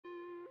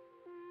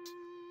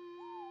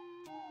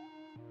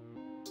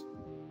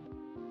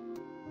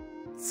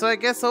So I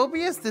guess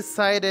OBS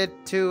decided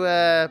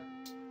to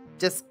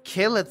just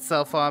kill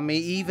itself on me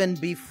even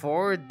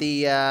before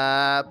the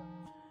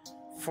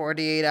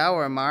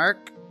 48-hour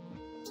mark.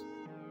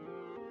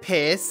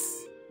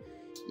 Piss.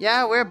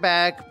 Yeah, we're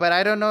back, but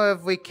I don't know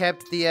if we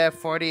kept the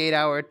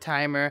 48-hour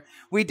timer.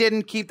 We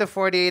didn't keep the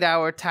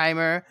 48-hour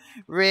timer.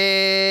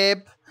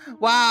 RIP.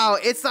 Wow,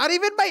 it's not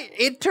even my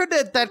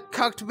internet that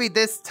cucked me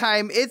this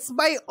time. It's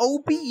my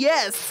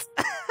OBS.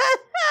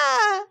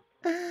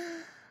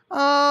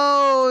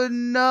 Oh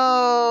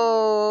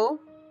no.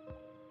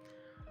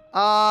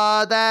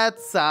 Oh,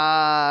 that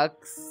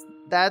sucks.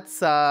 That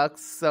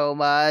sucks so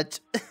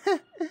much.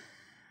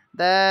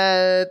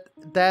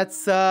 That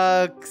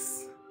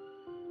sucks.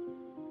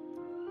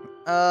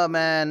 Oh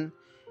man.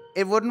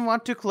 It wouldn't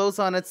want to close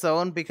on its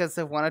own because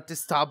it wanted to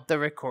stop the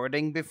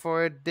recording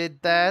before it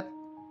did that.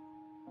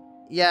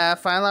 Yeah,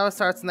 final hour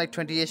starts in like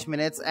 20-ish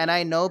minutes, and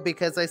I know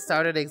because I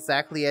started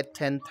exactly at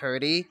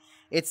 10:30.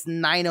 It's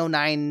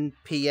 9:09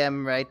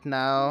 p.m. right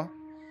now.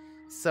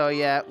 So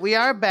yeah, we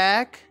are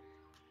back.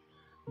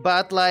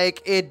 But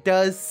like, it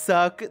does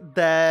suck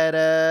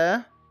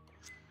that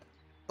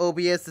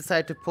OBS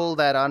decided to pull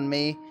that on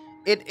me.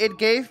 It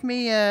gave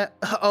me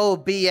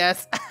oh,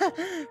 BS.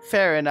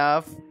 Fair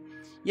enough.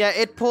 Yeah,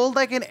 it pulled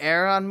like an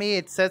error on me.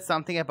 It said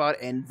something about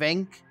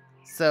NVENC.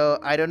 So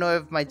I don't know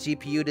if my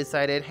GPU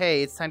decided,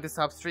 hey, it's time to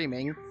stop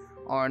streaming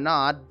or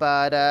not,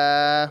 but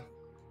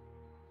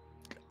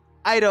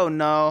I don't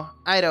know.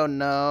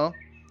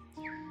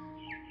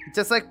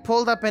 Just like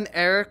pulled up an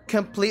error,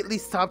 completely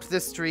stopped the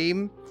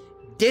stream.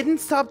 Didn't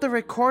stop the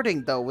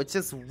recording though, which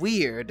is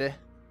weird.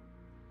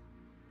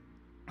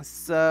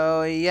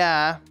 So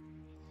yeah,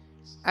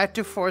 I have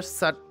to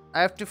force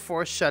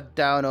shut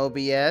down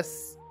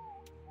OBS.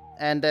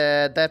 And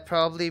that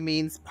probably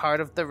means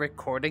part of the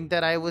recording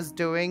that I was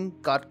doing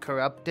got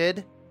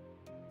corrupted.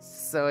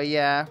 So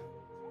yeah.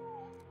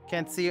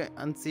 Can't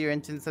unsee your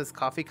engine says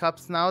coffee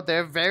cups now.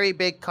 They're very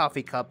big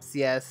coffee cups,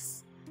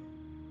 yes.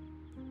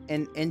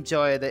 And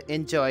enjoy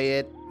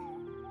it.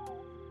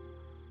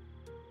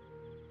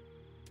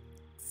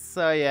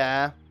 So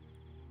yeah.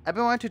 I've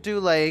been wanting to do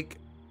like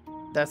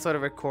that sort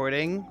of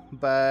recording,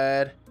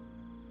 but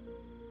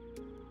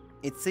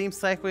it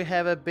seems like we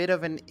have a bit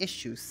of an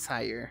issue,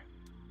 sire.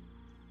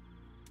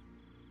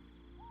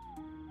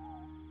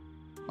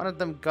 One of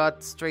them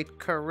got straight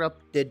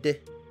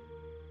corrupted.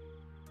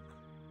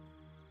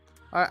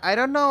 I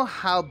don't know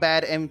how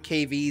bad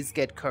MKVs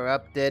get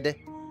corrupted,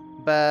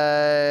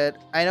 but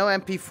I know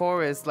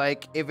MP4 is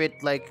like, if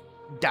it like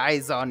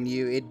dies on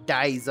you, it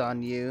dies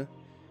on you.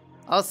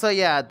 Also,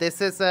 yeah, this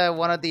is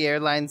one of the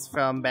airlines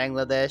from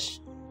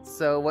Bangladesh.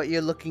 So what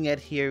you're looking at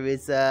here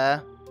is yeah,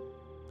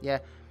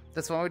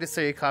 that's one way to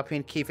store your copy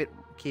and keep it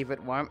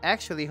warm.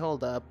 Actually,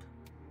 hold up.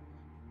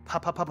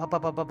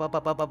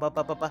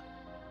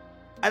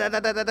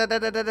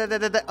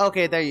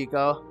 Okay, there you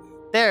go.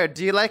 There,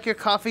 do you like your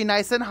coffee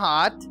nice and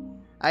hot?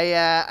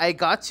 I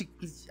got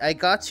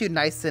you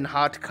nice and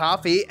hot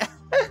coffee.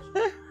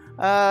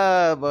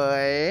 Oh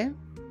boy.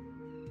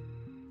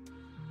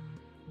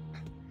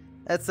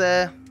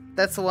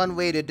 That's one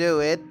way to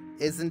do it,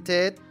 isn't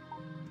it?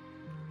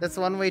 That's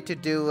one way to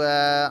do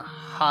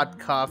hot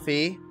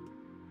coffee.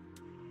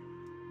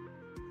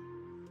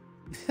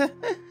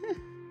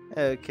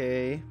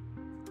 Okay.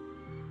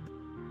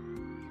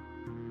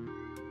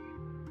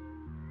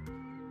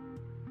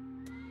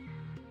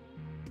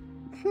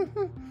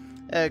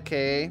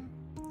 Okay,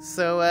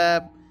 so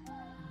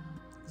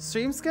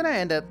stream's gonna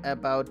end at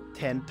about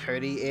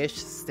 10:30-ish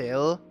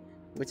still,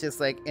 which is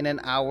like in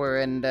an hour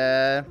and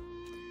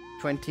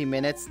 20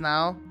 minutes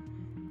now.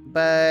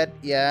 But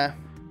yeah,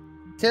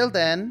 till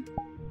then,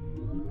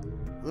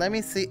 let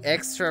me see.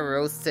 Extra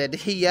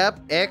roasted.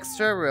 Yup,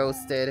 extra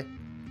roasted.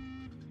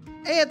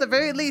 Hey, at the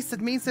very least,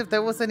 it means if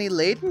there was any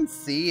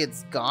latency,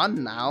 it's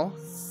gone now,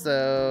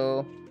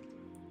 so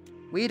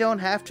we don't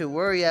have to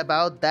worry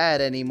about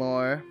that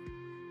anymore.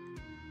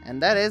 And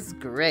that is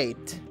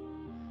great.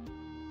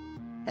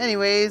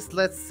 Anyways,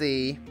 let's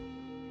see.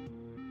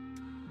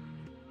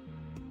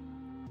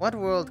 What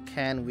world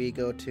can we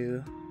go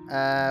to?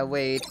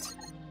 Wait.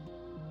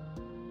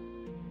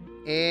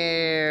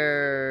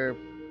 Airport.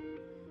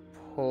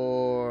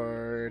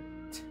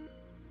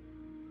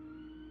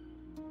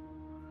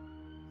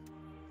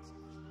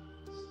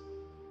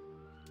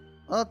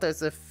 Well,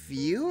 there's a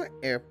few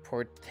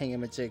airport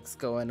thingamajigs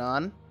going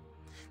on.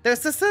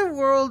 There's just a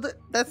world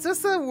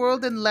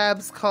in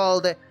labs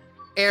called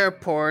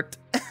Airport.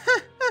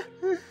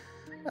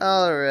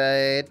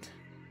 Alright.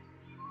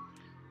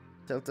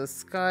 Delta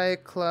Sky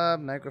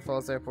Club, Niagara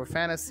Falls Airport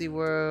Fantasy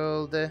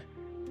World.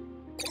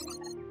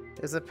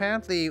 There's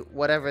apparently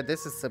whatever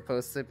this is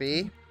supposed to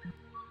be.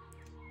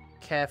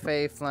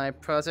 Cafe Fly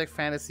Project,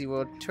 Fantasy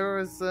World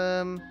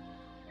Tourism,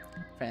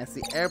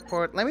 Fantasy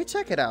Airport. Let me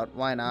check it out,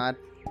 why not?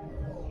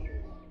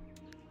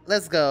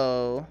 Let's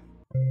go.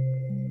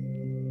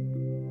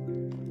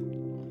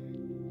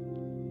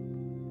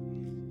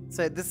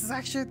 So this is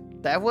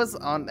that was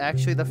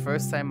actually the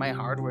first time my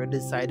hardware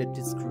decided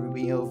to screw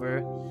me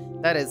over.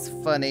 That is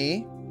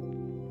funny.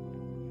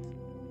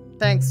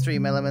 Thanks,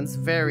 Stream Elements.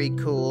 Very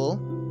cool.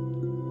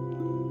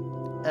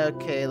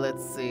 Okay,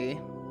 let's see.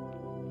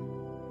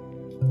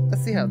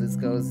 Let's see how this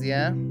goes,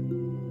 yeah?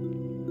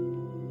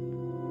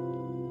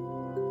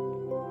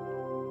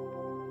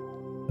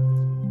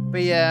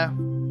 But yeah,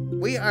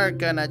 we are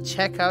gonna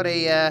check out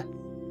a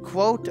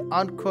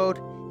quote-unquote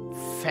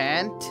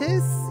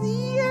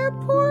fantasy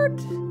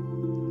airport?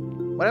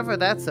 Whatever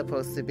that's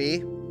supposed to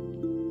be.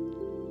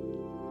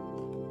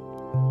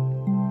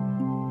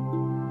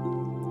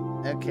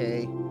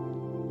 Okay.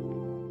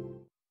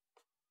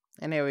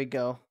 And here we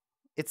go.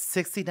 It's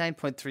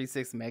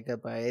 69.36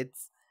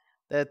 megabytes.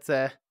 It's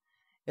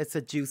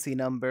a juicy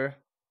number.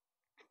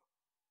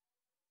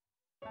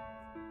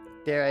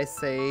 Dare I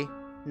say,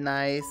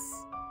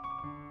 nice.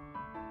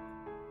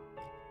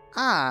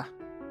 Ah,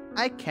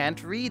 I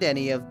can't read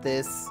any of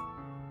this.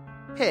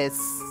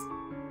 Piss.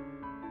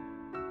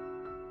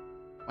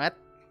 What?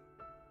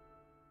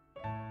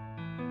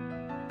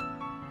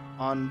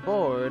 On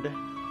board.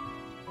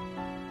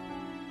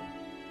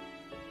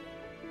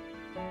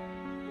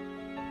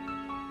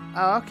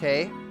 Oh,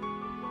 okay.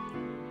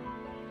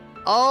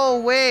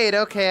 Oh, wait,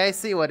 okay, I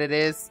see what it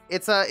is.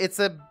 It's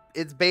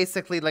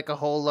basically like a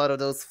whole lot of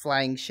those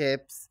flying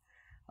ships.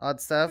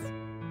 Odd stuff.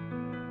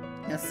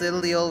 And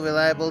still the old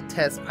reliable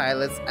test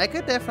pilots. I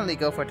could definitely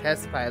go for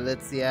test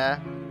pilots, yeah.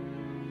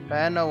 But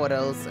I don't know what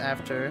else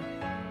after.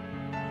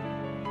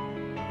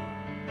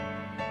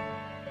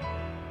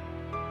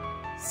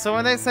 So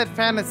when they said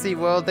fantasy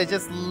world, they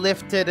just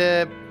lifted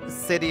a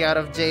city out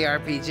of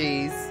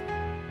JRPGs.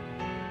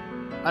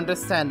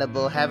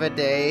 Understandable, have a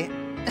day.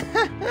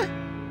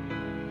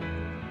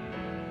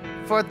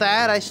 For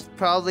that, I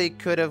probably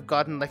could have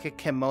gotten like a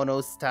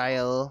kimono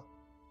style.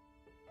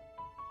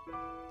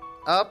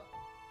 Up.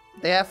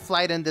 They have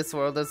flight in this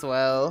world as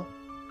well.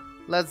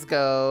 Let's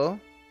go.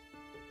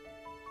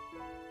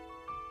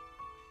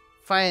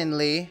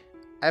 Finally,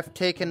 I've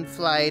taken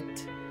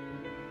flight.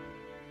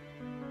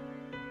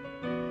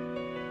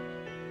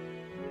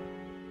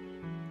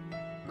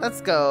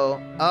 Let's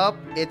go. Up.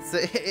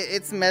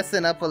 It's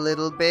messing up a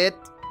little bit.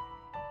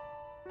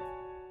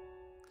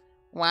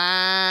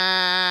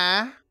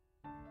 Wah.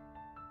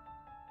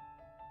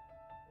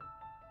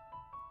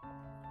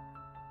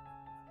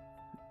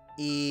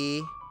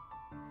 E.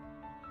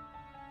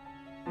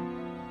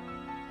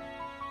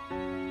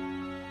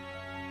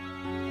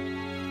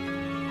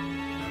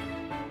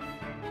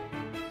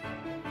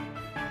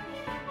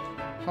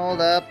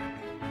 Hold up.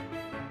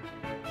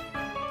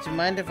 Do you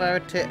mind if I were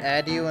to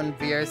add you on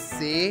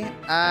VRC?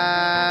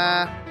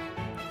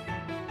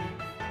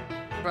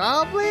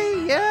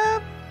 Probably,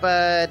 yeah,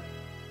 but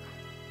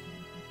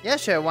yeah,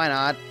 sure, why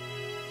not?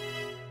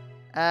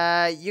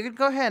 You could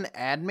go ahead and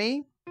add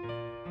me.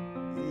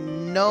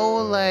 No,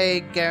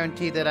 like,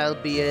 guarantee that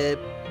I'll be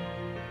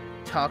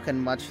talking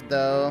much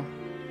though.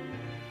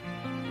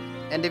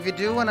 And if you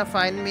do want to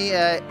find me,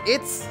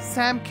 it's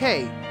Sam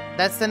K.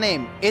 That's the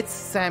name. It's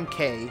Sam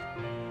K.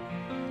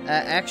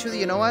 Actually,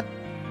 you know what?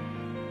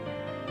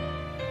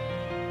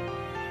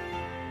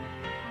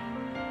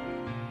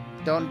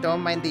 Don't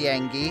mind the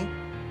Angie.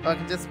 Oh, I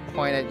can just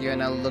point at you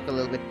and I'll look a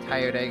little bit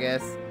tired, I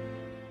guess.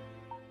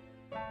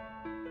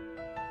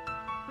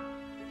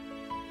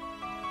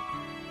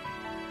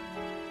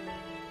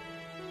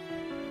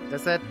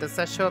 Does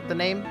that show up the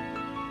name?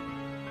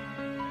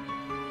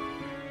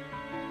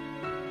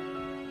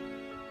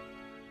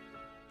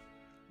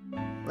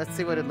 Let's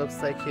see what it looks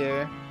like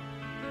here.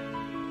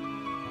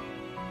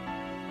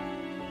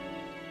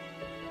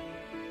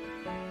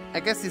 I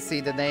guess you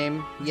see the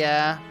name,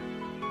 yeah.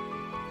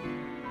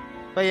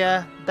 But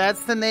yeah,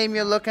 that's the name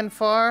you're looking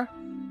for.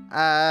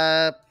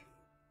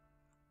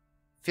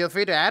 Feel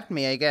free to add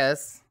me, I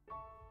guess.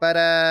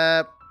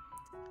 But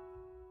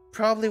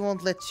probably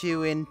won't let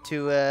you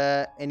into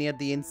any of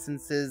the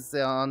instances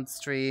on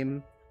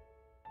stream.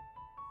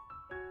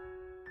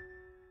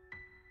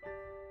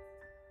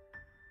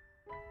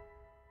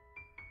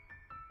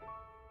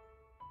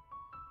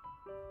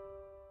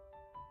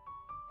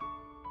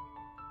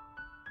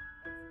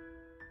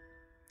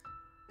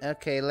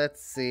 Okay,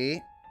 let's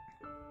see.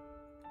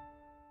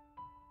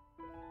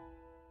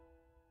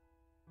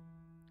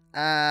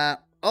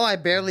 Oh, I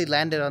barely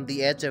landed on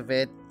the edge of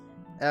it.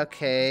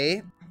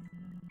 Okay.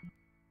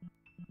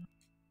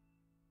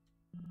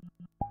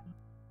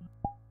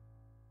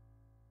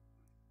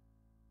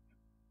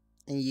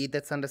 Yeah,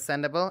 that's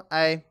understandable.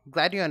 I'm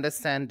glad you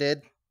understand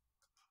it.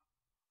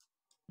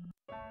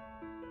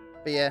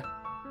 But yeah.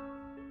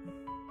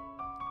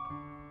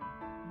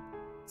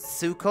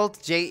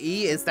 Sucult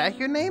JE, is that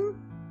your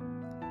name?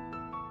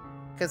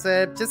 Because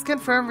just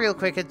confirm real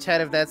quick in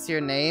chat if that's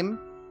your name.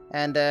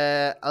 And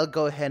I'll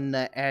go ahead and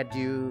add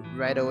you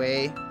right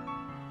away.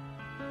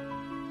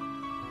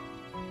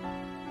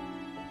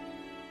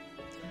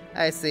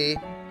 I see.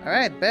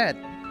 Alright, bet.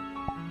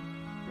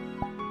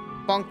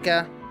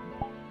 Bonka.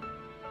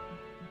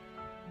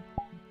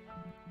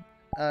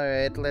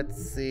 Alright, let's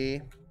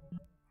see.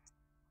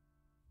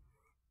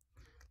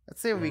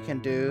 Let's see what we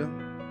can do.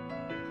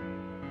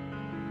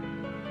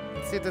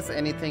 Let's see if there's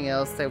anything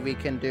else that we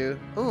can do.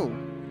 Ooh,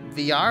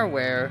 VR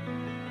wear.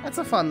 That's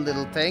a fun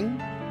little thing.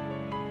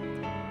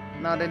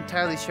 Not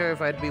entirely sure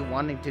if I'd be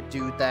wanting to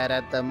do that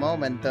at the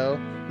moment, though.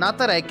 Not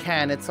that I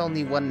can, it's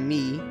only one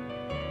me.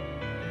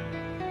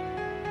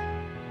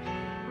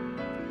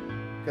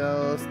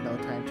 Ghost, no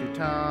time to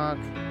talk.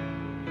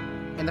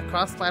 In the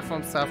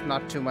cross-platform stuff,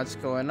 not too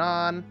much going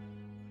on.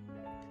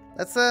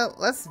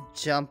 Let's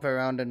jump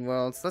around in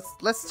worlds.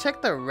 Let's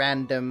check the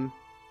random.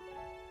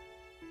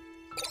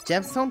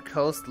 Gemstone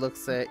Coast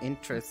looks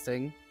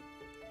interesting.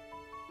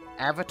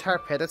 Avatar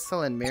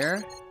pedestal and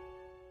mirror,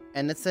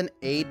 and it's an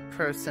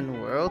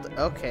 8-person world.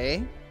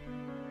 Okay.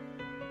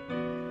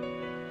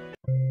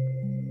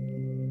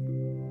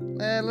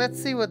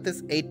 Let's see what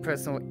this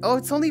 8-person. Oh,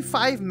 it's only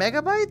 5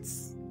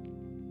 megabytes.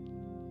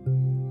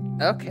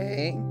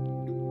 Okay.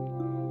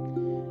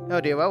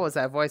 Oh dear, what was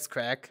that voice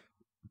crack?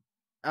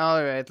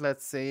 Alright,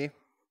 let's see.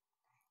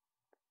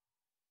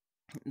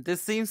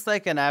 This seems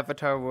like an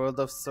Avatar world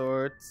of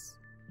sorts.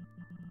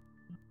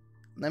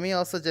 Let me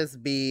also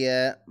just be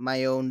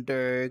my own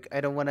Durg.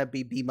 I don't want to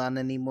be Beemon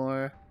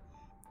anymore.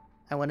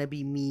 I want to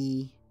be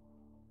me.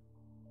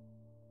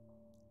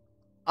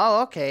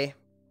 Oh, okay.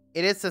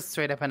 It is just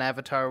straight up an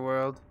Avatar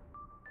world.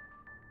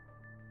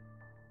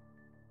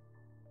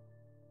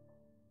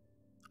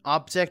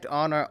 Object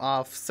on or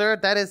off. Sir,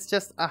 that is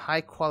just a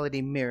high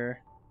quality mirror.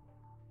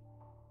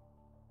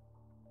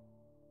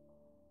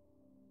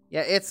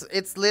 Yeah,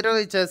 it's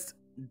literally just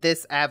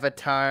this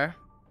avatar.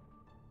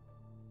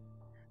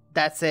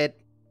 That's it.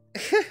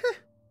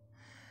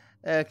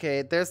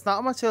 Okay, there's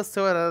not much else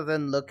to it other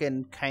than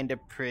looking kind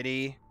of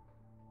pretty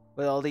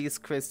with all these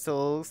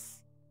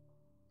crystals.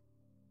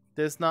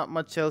 There's not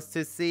much else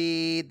to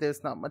see.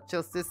 I'm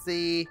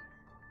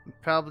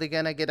probably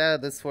gonna get out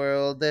of this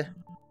world.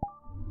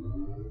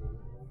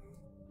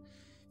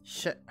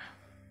 Shit.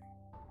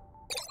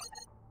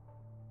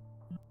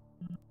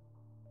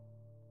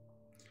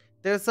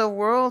 There's a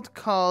world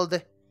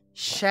called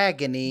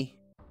Shagany.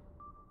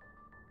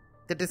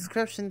 The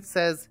description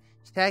says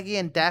Shaggy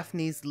and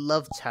Daphne's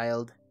love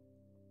child.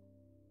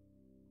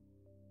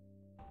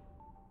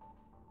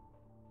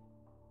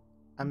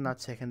 I'm not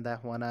checking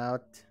that one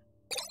out.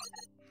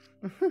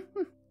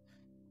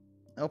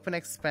 Open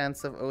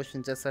expanse of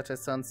ocean just after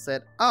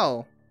sunset.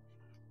 Oh!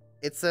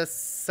 It's a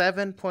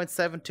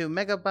 7.72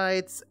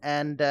 megabytes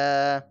and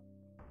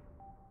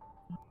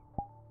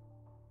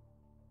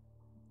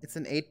it's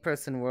an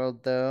 8-person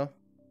world though.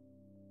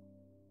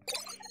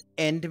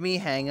 End Me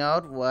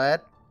Hangout,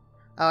 what?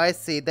 Oh, I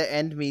see, the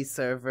End Me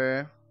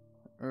server.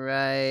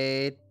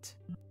 Right.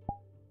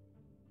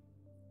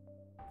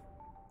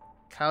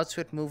 Couch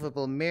with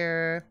movable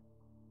mirror.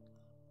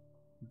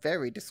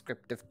 Very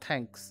descriptive,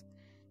 thanks.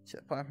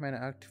 Apartment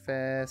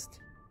Octofest.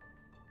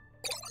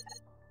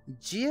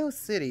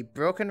 GeoCity,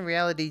 Broken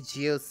Reality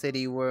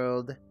GeoCity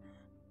world.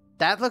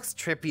 That looks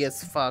trippy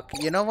as fuck.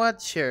 You know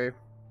what? Sure.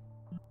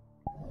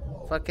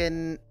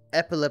 Fucking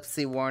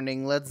epilepsy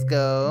warning, let's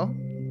go.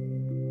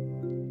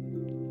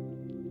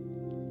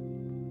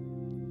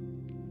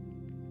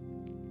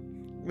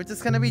 We're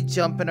just gonna be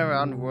jumping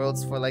around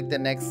worlds for like the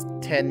next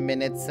 10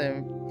 minutes,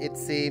 it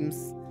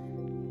seems.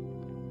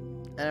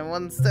 And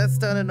once that's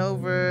done and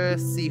over,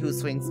 see who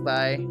swings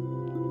by.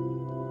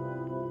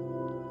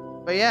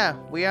 But yeah,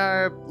 we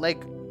are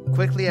like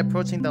quickly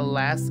approaching the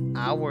last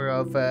hour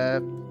of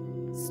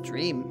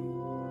stream.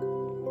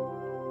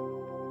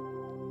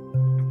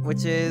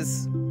 Which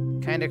is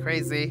kind of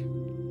crazy.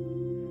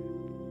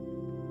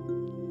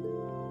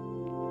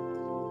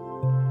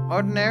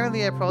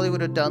 Ordinarily, I probably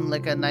would have done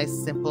like a nice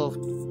simple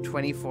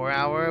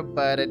 24-hour,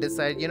 but I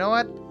decided, you know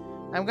what?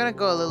 I'm gonna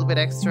go a little bit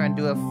extra and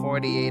do a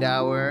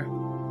 48-hour.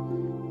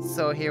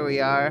 So here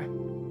we are.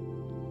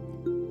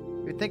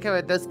 If you think of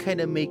it, does kind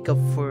of make up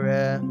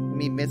for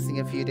me missing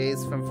a few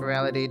days from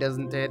Virality,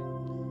 doesn't it?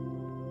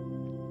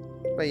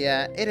 But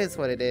yeah, it is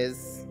what it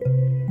is.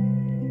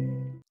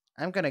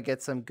 I'm gonna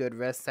get some good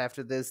rest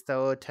after this,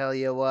 though, tell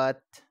you what.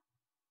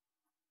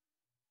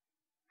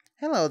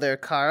 Hello there,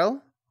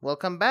 Carl.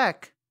 Welcome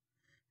back.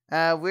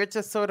 We're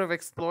just sort of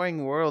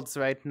exploring worlds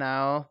right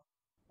now.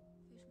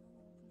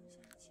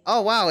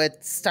 Oh wow,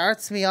 it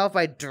starts me off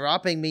by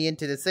dropping me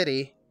into the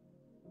city.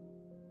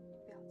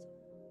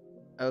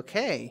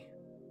 Okay.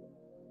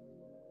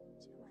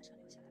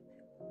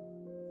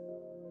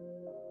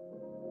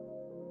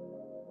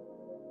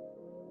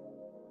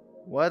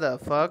 What the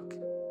fuck?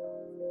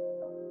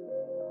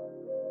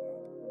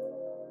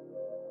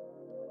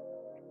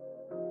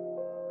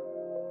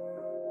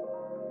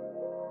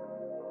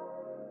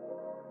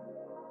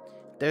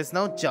 There's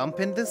no jump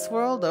in this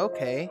world?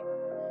 Okay.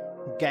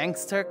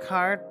 Gangster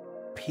Cart,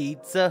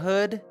 Pizza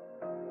Hood,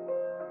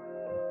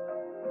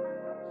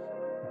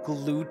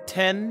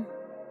 Gluten.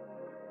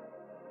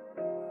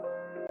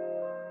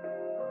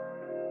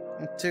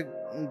 To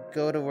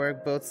go to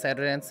work both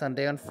Saturday and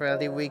Sunday on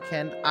Friday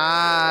weekend.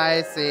 Ah,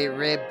 I see.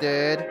 Rip,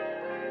 dude.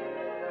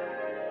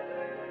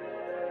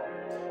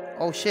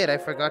 Oh shit, I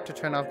forgot to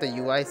turn off the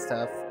UI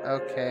stuff.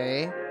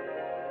 Okay.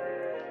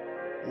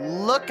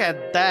 Look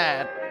at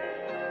that.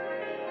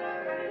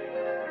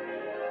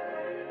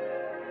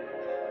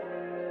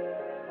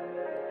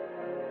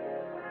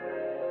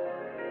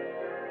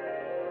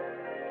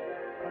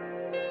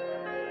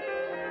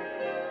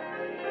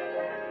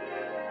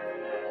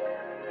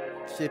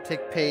 Should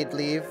take paid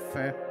leave.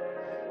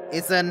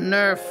 It's a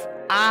nerf.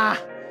 Ah!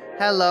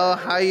 Hello,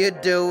 how you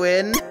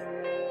doing?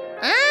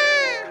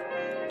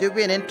 Ah! Do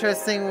be an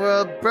interesting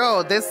world.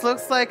 Bro, this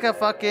looks like a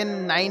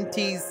fucking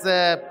 90s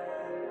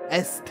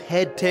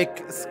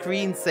aesthetic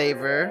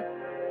screensaver.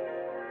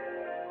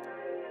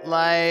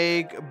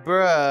 Like,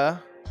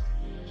 bruh.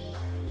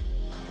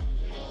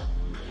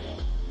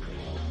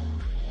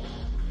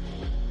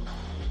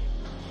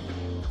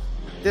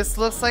 This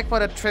looks like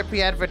what a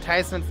trippy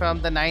advertisement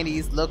from the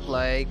 90s looked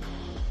like.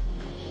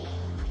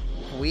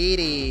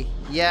 Weedy,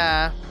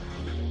 yeah.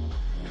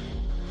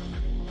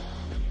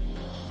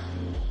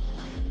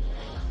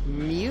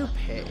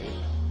 Mewpay.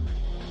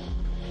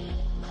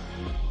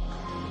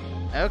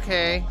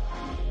 Okay.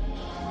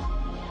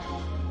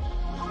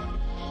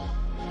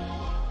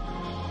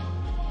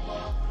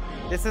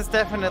 This is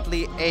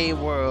definitely a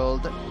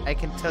world. I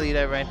can tell you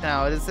that right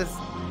now. This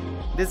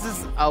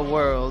is a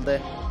world.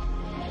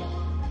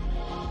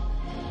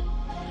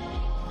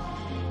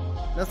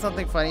 Know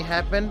something funny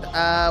happened.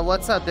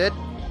 What's up, dude?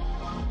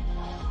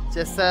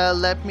 Just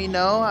let me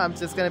know. I'm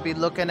just gonna be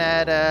looking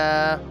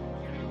at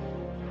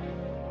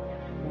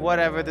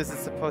whatever this is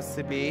supposed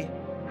to be.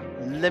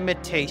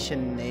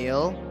 Limitation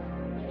nail.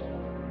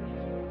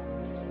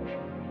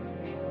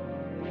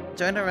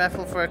 Join a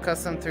raffle for a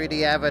custom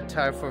 3D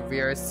avatar for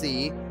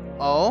VRC.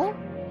 Oh?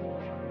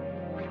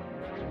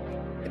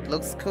 It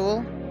looks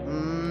cool.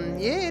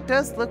 Yeah, it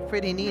does look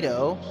pretty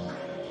neato.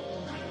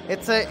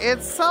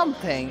 It's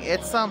something.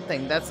 It's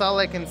something. That's all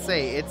I can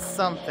say. It's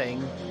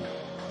something.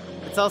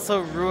 It's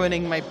also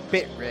ruining my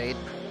bitrate.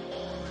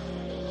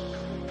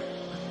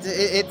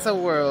 It's a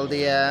world,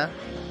 yeah.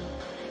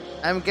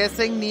 I'm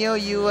guessing, Neo,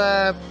 you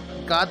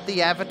got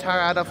the avatar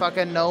out of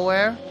fucking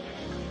nowhere.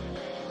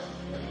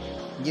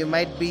 You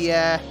might be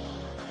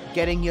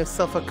getting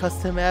yourself a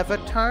custom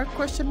avatar?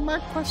 Question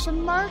mark?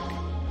 Question mark?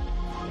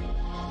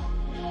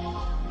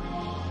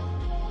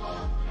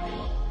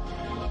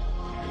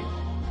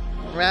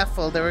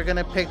 Raffle, they were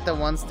gonna pick the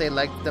ones they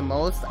liked the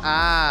most.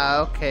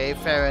 Ah, okay,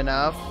 fair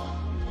enough.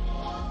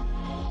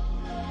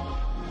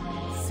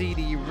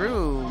 CD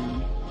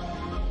room.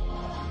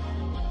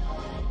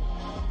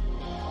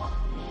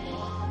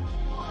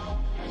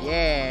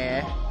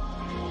 Yeah.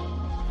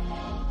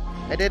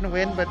 I didn't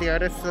win, but the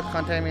artists still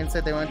contacted me and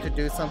said they want to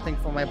do something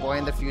for my boy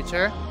in the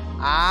future.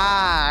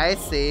 Ah, I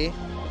see.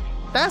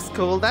 That's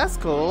cool, that's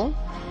cool.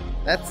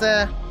 That's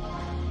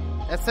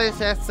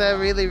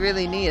really,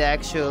 really neat,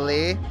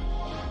 actually.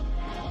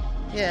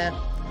 Yeah.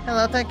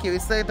 Hello, thank you. We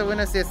selected the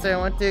winners yesterday. I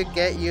want to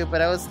get you, but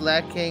I was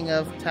lacking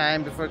of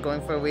time before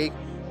going for a week.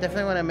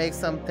 Definitely want to make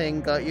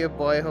something. Got your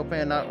boy.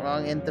 Hoping I'm not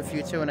wrong in the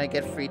future when I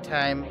get free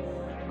time.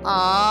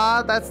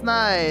 Ah, that's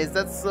nice.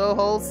 That's so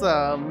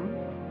wholesome.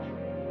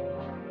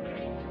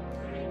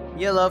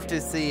 You love to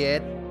see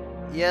it.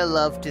 You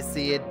love to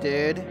see it,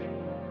 dude.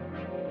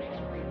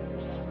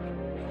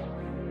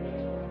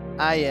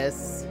 Ah,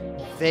 yes.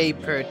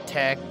 Vapor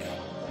Tech.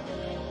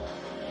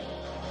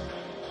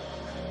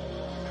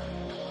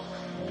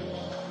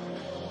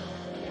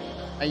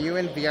 Are you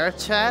in VR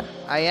chat?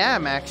 I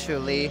am,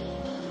 actually.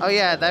 Oh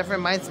yeah, that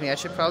reminds me, I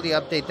should probably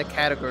update the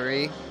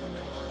category.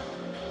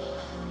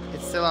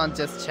 It's still on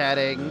just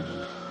chatting.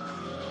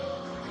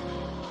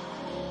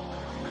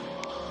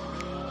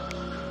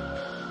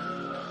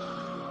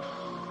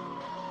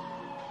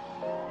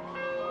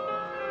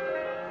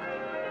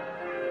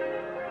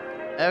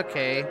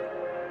 Okay.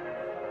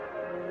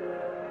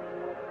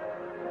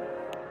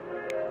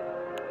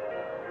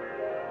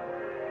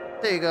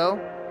 There you go.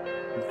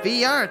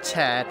 VR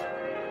chat.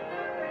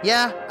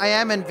 Yeah, I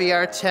am in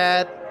VR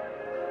chat.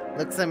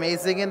 Looks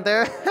amazing in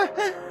there.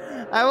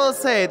 I will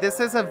say, this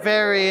is a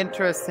very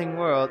interesting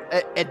world.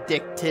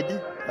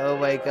 Addicted. Oh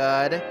my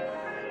god.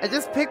 I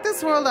just picked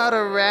this world out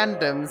of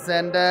randoms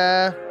and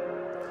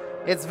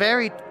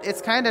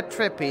it's kind of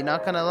trippy,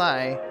 not gonna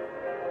lie.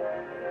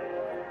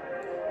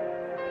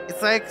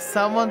 It's like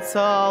someone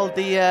saw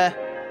the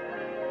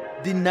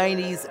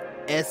 90s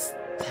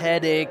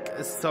aesthetic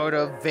sort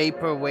of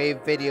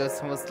vaporwave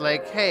videos and was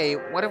like, hey,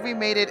 what if we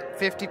made it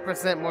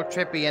 50% more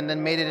trippy and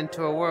then made it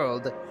into a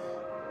world?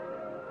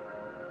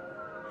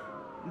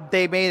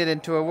 They made it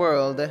into a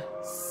world.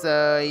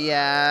 So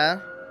yeah.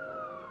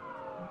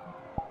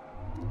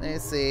 Let me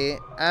see.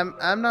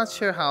 I'm not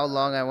sure how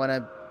long I want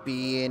to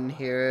be in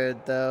here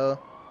though.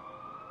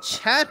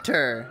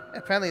 Chatter.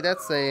 Apparently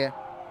that's the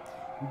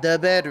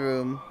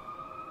bedroom.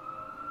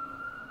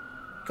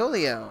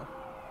 Coolio.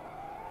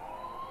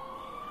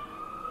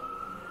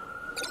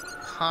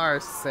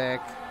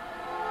 Parsec.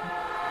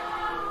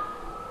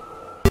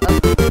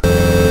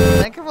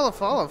 Thank you for the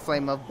follow,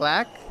 Flame of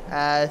Black.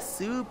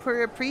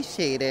 Super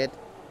appreciated.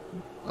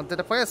 Onto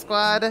the Fire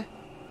Squad.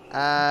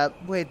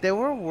 Wait, there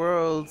were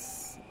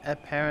worlds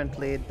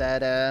apparently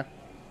that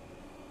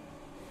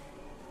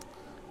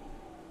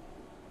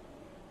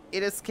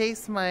it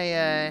escapes my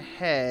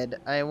head.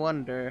 I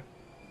wonder.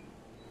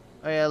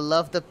 Oh yeah,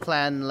 love the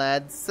plan,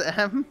 lads.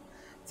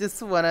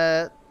 Just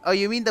wanna. Oh,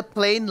 you mean the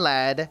plane,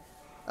 lad?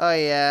 Oh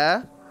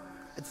yeah.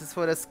 I just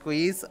wanna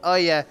squeeze. Oh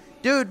yeah,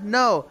 dude.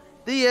 No,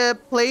 The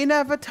plane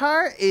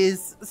avatar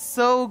is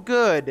so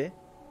good.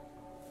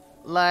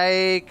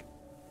 Like,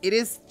 it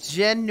is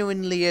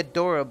genuinely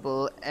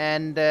adorable,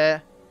 and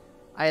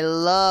I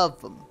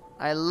love them.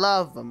 I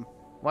love them.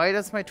 Why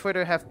does my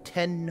Twitter have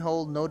 10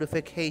 whole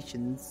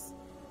notifications?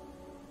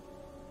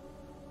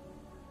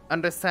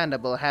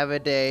 Understandable. Have a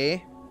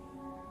day.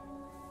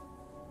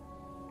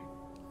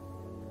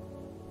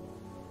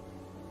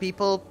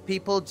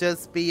 People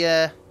just be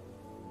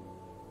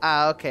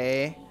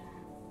okay.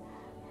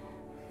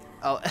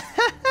 Oh.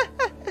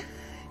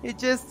 It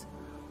just...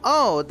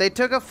 Oh, they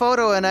took a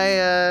photo and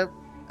I,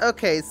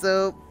 okay,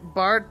 so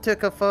Bart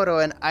took a photo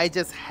and I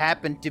just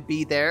happened to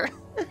be there.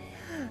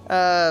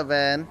 Oh,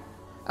 man.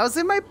 I was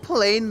in my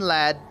plane,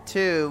 lad,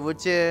 too.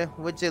 Would you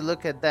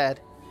look at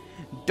that?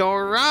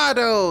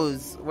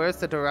 Dorados! Where's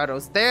the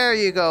Dorados? There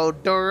you go,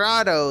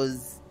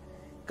 Dorados!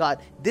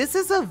 God, this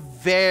is a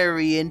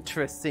very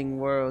interesting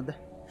world.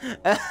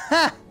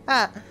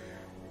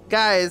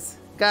 Guys.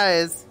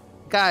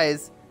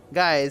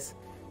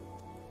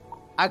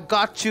 I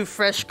got you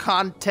fresh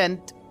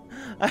content.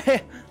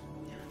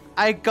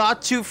 I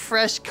got you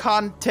fresh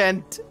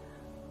content.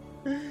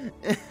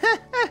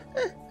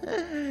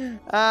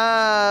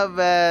 Ah,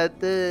 man,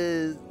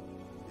 this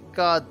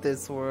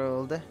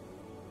world.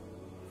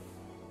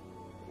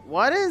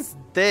 What is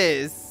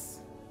this?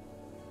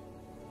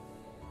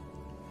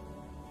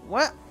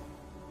 What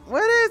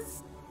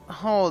is...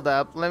 Hold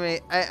up, let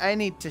me... I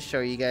need to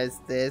show you guys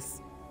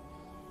this.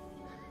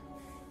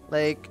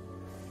 Like...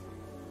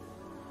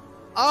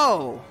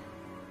 Oh!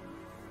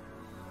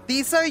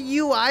 These are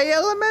UI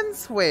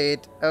elements?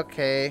 Wait,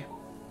 okay.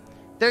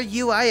 They're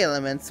UI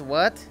elements,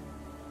 what?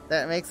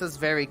 That makes us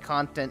very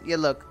content. You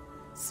look.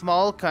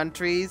 Small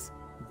countries.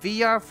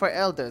 VR for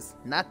elders.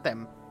 Not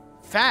them.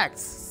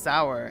 Facts.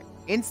 Sour.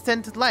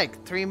 Instant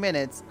like. 3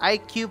 minutes.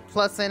 IQ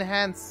plus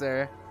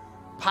enhancer.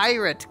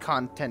 Pirate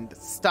content.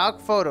 Stock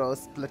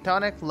photos.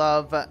 Platonic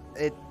love.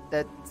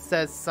 That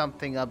says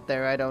something up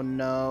there. I don't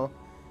know.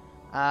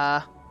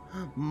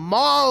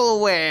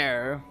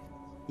 Malware.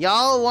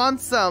 Y'all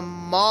want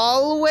some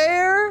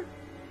malware?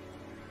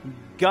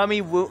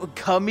 Gummy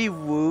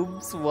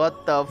woobs.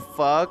 What the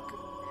fuck?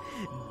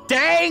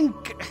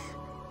 Dank!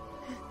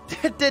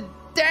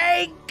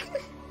 Dank!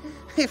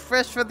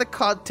 Fresh from the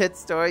content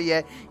store,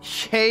 yeah.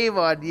 Shame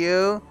on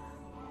you.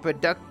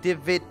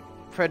 Productivity.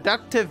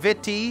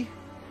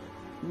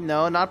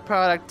 No, not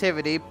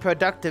productivity.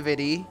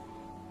 Productivity.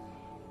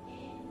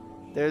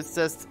 There's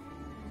just...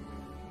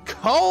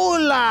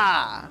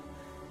 Cola!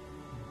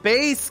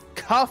 Base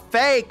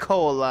cafe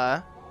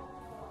cola.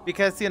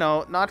 Because, you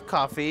know, not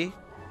coffee.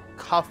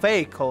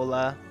 Cafe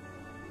cola.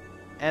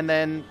 And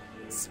then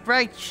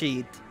Sprite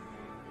sheet.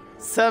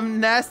 Some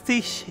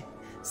nasty shit.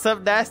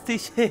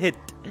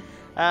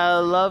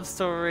 Love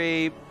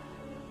story.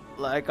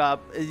 Like, God,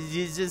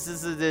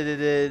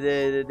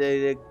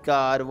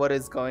 what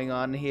is going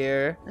on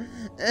here?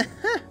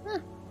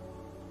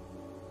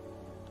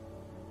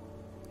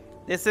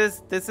 This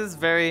is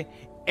very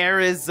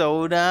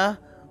Arizona.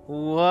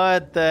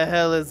 What the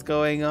hell is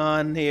going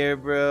on here,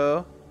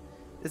 bro?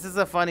 This is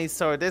a funny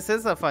store. This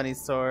is a funny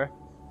store.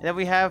 And then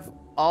we have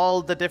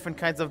all the different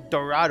kinds of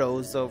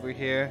Dorados over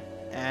here.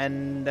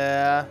 And,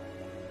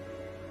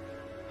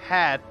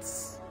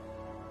 hats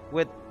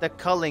with the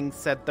culling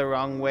set the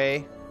wrong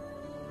way.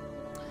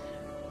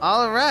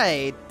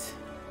 Alright.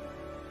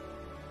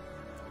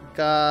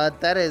 God,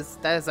 that is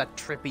a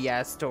trippy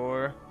ass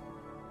store.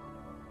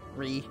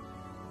 Then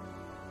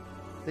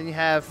you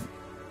have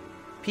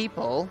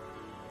people.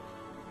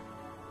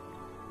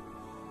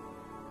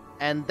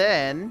 And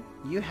then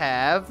you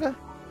have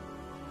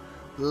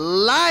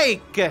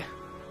like.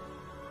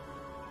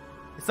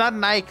 It's not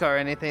Nike or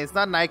anything. It's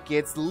not Nike.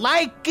 It's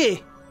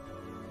like.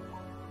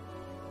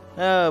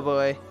 Oh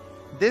boy.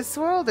 This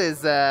world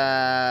is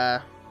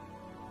oh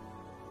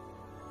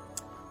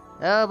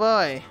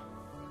boy.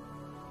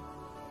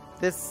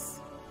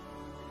 This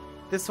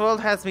world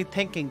has me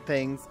thinking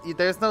things.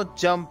 There's no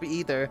jump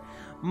either.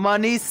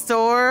 Money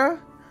store?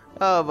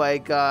 Oh my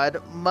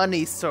god.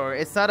 Money store.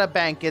 It's not a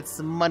bank, it's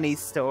money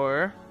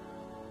store.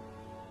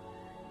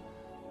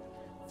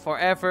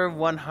 Forever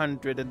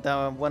 100, and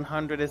now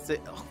 100 is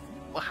it. Oh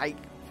my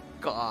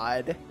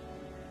god.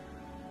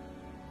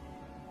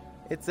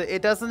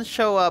 It doesn't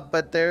show up,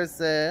 but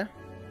there's a...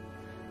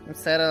 I'm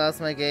sad I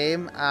lost my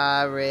game.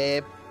 Ah,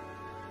 rip.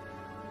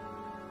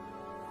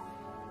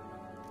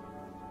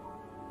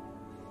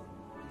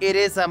 It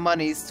is a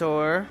money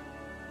store.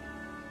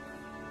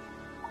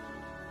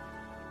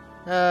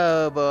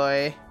 Oh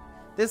boy.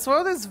 This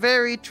world is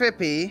very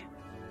trippy.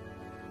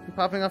 I'm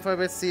popping off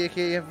over to see you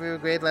here. You have a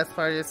great last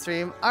part of your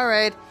stream.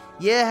 Alright.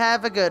 Yeah,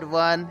 have a good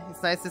one.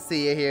 It's nice to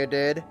see you here,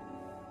 dude.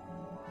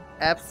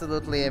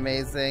 Absolutely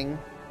amazing.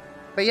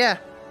 But yeah,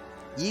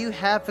 you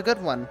have a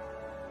good one.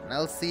 And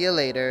I'll see you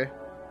later.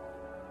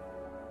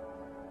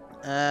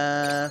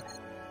 I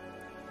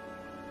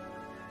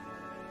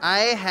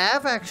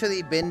have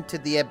actually been to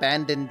the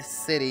abandoned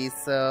city,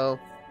 so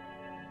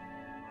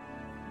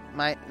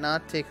might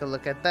not take a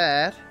look at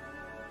that.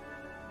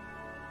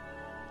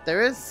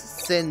 There is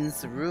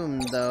Sin's room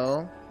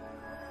though,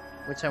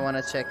 which I want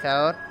to check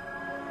out.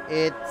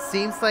 It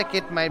seems like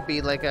it might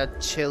be like a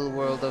chill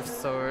world of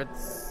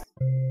sorts.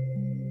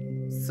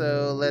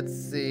 So let's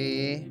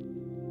see.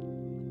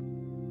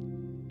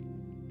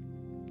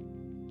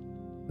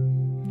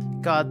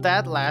 God,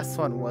 that last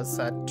one was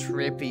a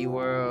trippy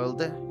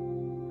world.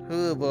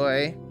 Ooh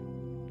boy.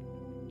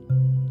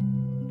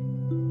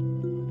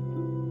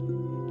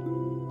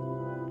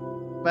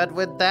 But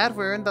with that,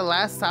 we're in the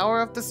last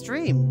hour of the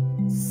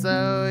stream.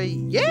 So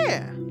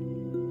yeah.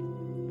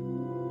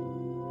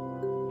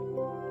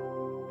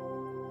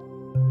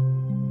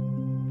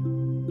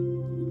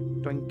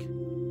 Doink.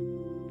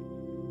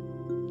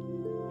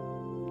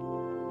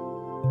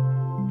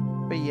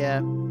 But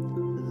yeah,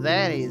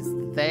 that is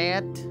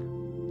that.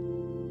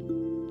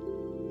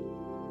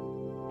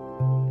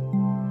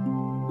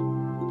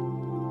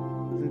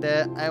 And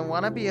I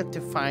want to be able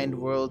to find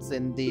worlds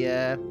in the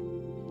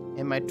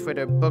in my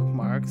Twitter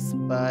bookmarks,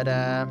 but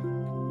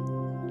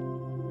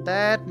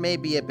that may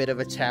be a bit of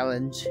a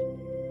challenge.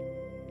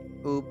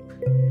 Oop.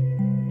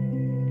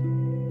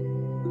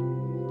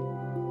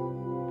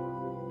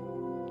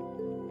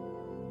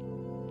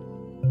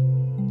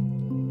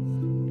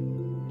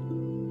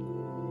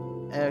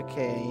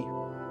 Okay.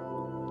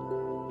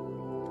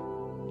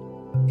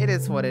 It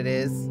is what it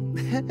is.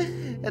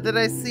 And then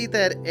I see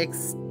that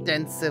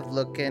extensive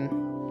looking.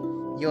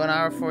 You on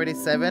hour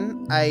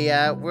 47?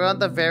 We're on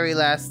the very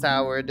last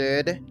hour,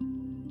 dude.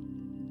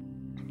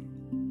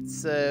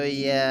 So,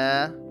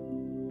 yeah.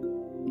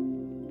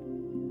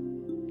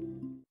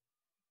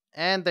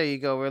 And there you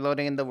go, we're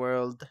loading in the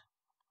world.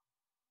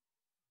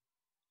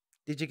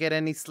 Did you get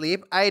any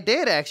sleep? I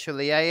did,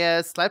 actually.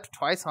 I slept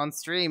twice on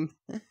stream.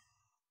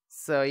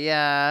 So,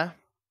 yeah.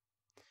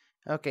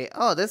 Okay,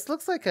 oh, this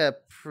looks like a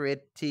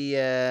pretty,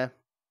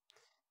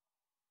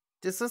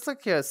 this looks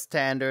like a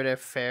standard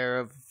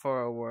affair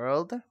for a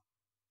world.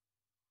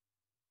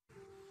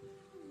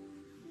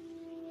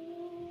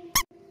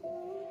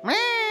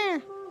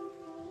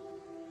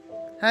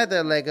 Hi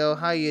there, Lego.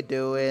 How you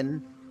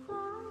doing?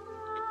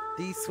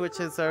 These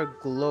switches are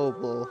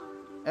global.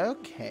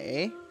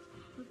 Okay.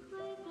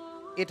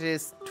 It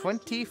is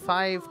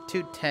 25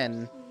 to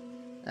 10.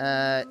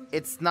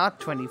 It's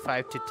not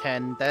 25 to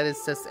 10. That is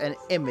just an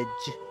image.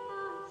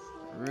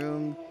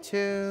 Room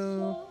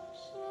 2.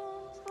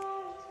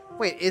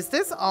 Wait, is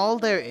this all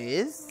there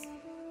is?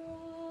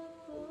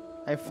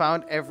 I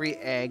found every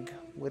egg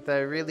with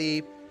a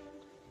really...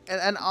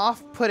 an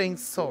off-putting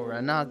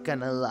Sora, not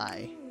gonna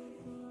lie.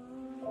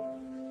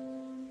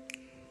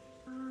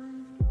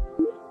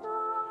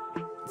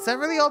 Is that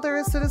really all there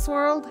is to this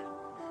world?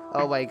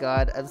 Oh my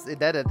god,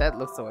 that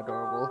looks so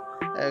adorable.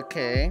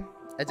 Okay,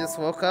 I just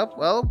woke up.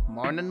 Well,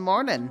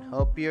 morning.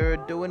 Hope you're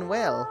doing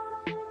well.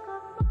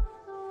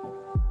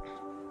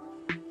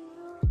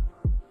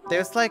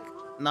 There's like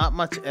not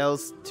much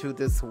else to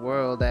this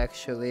world,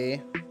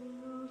 actually.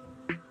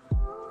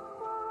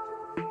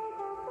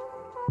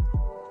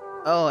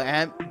 Oh,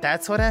 and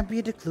that's what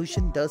ambient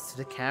occlusion does to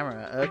the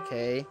camera.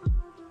 Okay.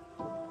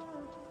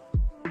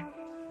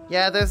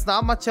 Yeah, there's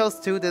not much else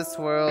to this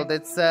world.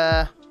 It's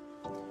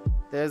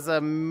there's a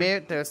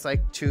mirror. There's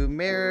like 2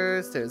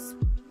 mirrors. There's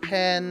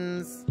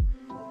pens.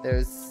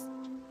 There's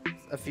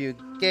a few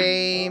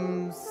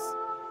games.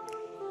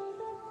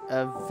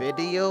 A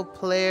video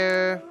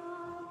player.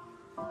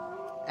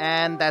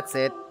 And that's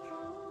it.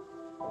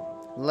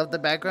 Love the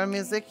background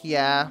music?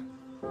 Yeah.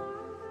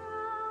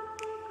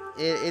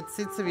 It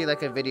seems to be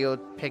like a video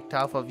picked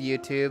off of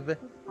YouTube.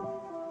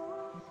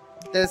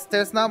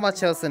 There's not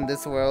much else in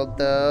this world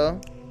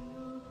though.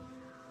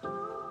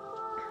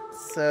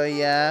 So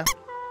yeah.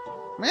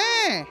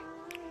 Meh.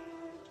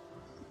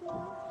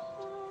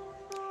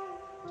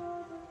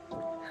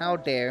 How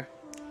dare.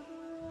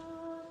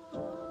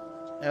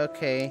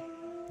 Okay.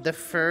 The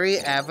furry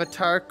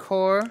avatar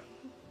core.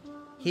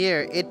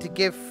 Here, it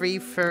give free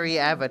furry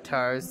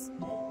avatars.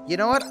 You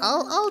know what?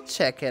 I'll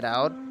check it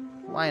out.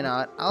 Why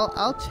not?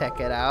 I'll check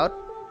it out.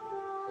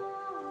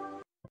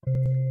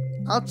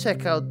 I'll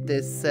check out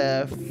this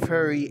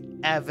furry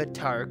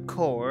avatar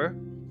core.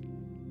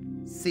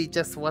 See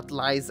just what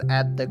lies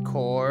at the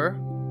core.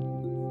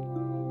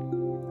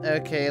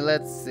 Okay,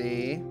 let's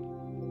see.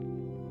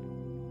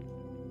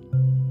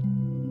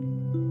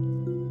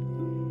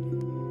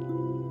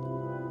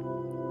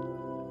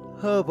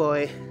 Oh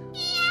boy.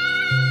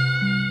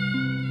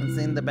 I'm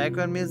seeing the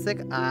background music.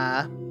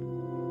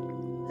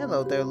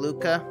 Hello there,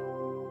 Luca.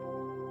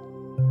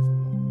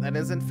 That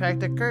is in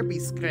fact a Kirby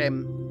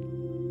scrim.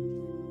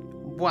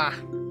 Wah.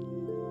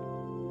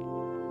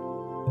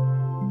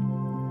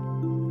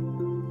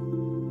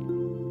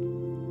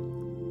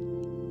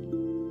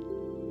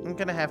 I'm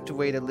gonna have to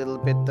wait a little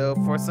bit though.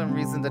 For some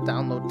reason the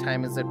download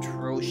time is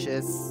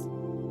atrocious.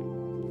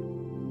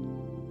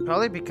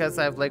 Probably because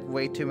I have like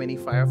way too many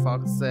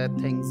Firefox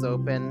things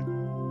open.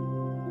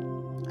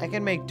 I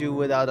can make do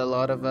without a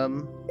lot of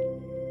them.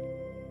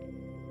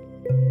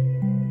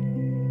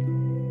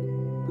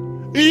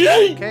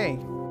 Okay.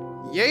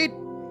 Yeet!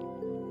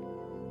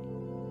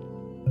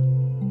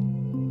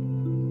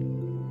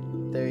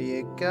 there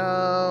you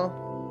go.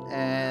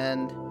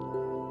 And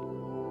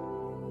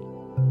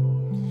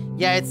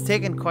yeah, it's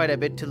taken quite a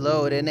bit to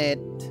load, isn't it?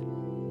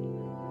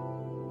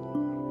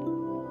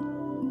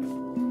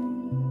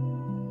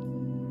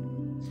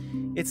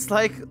 It's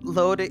like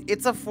loaded.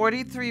 It's a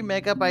 43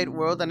 megabyte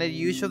world and it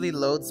usually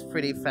loads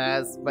pretty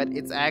fast, but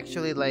it's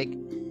actually like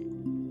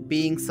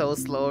being so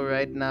slow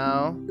right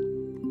now.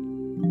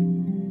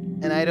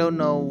 And I don't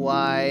know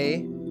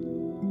why.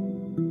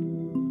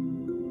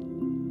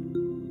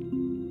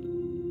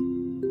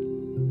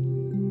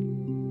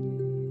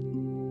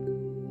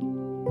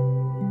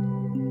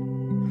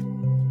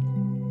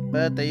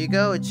 But there you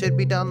go, it should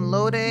be done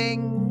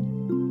loading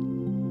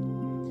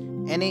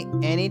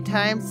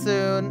anytime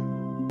soon.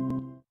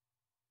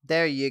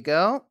 There you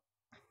go.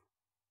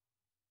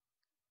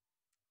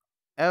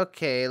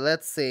 Okay,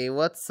 let's see,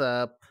 what's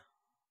up?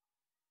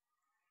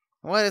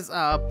 What is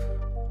up?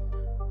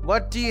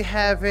 What do you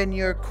have in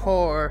your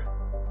core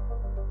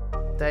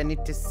that I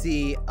need to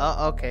see?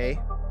 Oh, okay.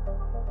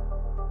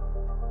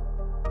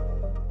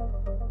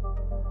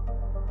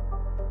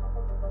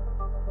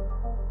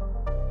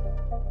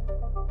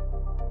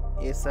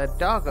 It's a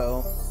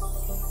doggo.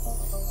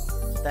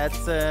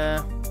 That's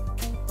a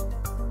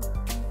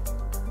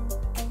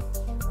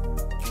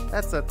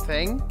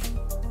thing.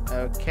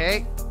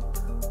 Okay.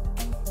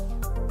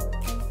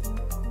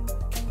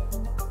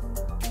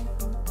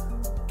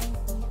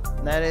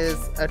 That is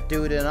a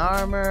dude in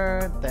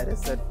armor. That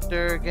is a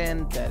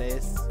Durgan. That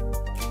is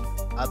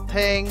a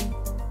thing.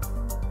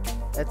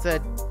 That's a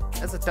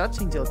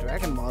Dutch Angel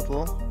Dragon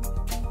model.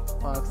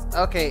 Box.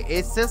 Okay,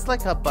 it's just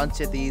like a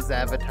bunch of these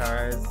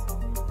avatars.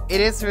 It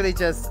is really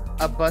just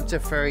a bunch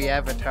of furry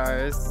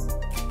avatars.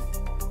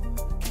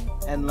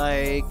 And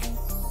like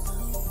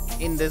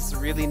in this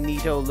really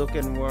neato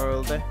looking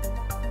world.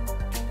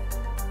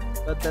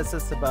 But that's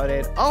just about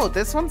it. Oh,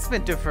 this one's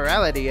been to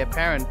Ferality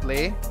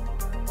apparently.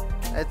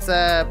 It's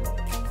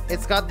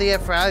got the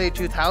Ferality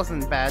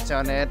 2000 badge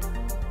on it.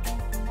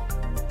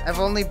 I've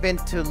only been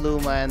to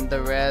Luma and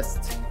the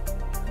rest.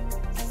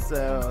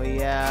 So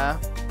yeah.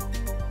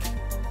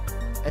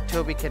 A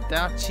Toby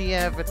Kadachi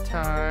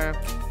avatar.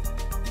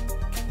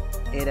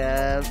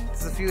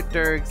 There's a few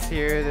Durgs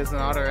here. There's an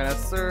Otter and a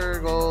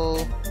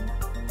Circle.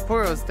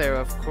 Puro's there,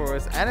 of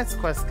course, and it's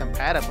quest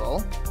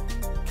compatible.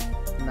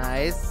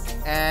 Nice.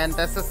 And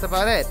that's just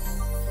about it.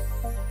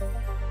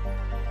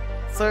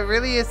 So it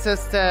really is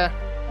just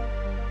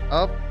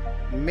oh,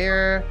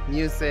 mirror,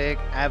 music,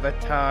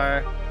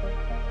 avatar.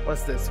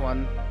 What's this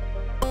one?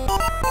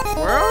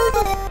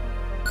 World?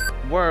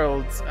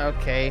 Worlds.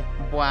 Okay.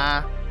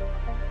 Blah.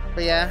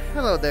 But yeah,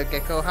 hello there,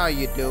 Gecko. How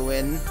you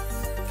doing?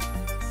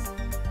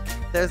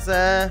 There's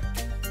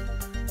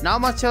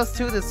not much else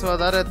to this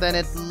world other than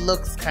it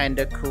looks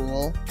kinda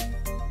cool.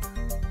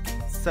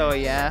 So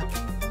yeah,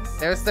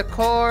 there's the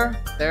core.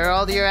 There are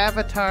all your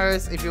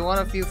avatars. If you want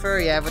a few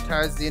furry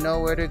avatars, you know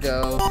where to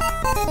go.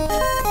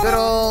 Good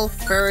old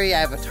furry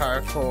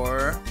avatar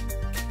core.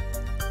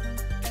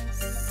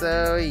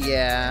 So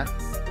yeah.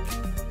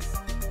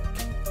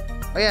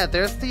 Oh yeah,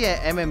 there's the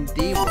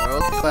MMD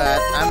world,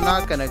 but I'm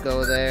not gonna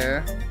go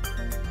there.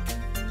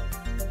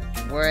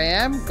 Where I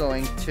am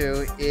going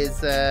to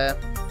is the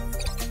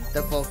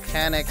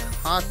volcanic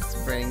hot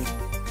spring.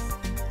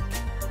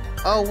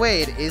 Oh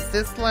wait, is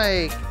this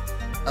like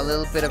a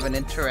little bit of an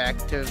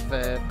interactive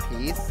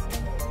piece?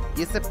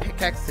 Use the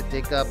pickaxe to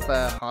dig up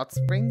hot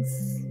springs?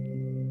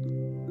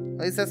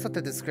 At least that's what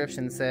the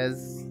description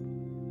says.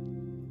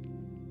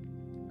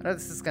 I know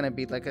this is gonna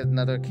be like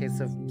another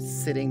case of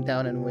sitting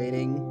down and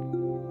waiting.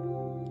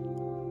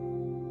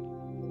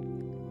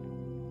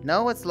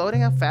 No, it's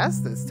loading up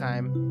fast this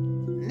time.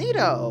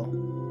 Neato!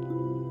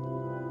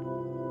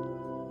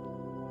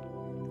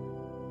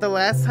 The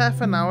last half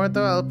an hour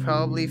though, I'll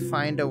probably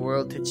find a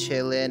world to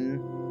chill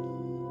in.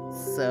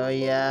 So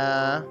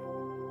yeah.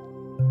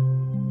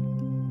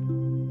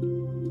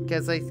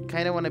 Because I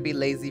kind of want to be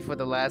lazy for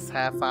the last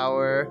half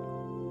hour.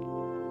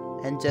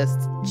 And just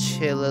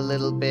chill a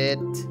little bit.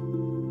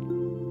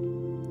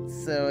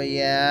 So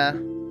yeah.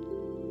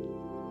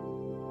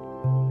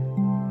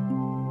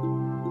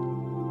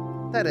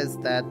 That is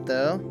that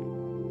though.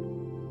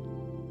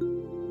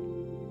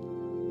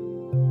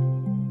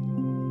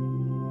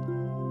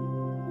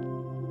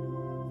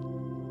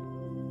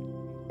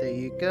 There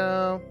you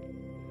go.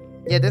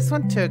 Yeah, this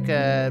one took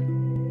a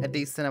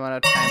decent amount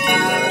of time to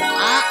load.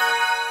 Ah!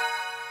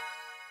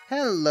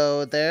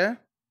 Hello there.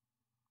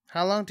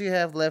 How long do you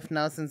have left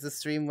now since the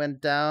stream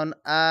went down?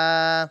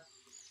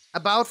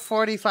 About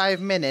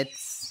 45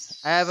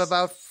 minutes. I have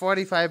about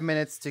 45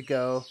 minutes to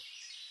go.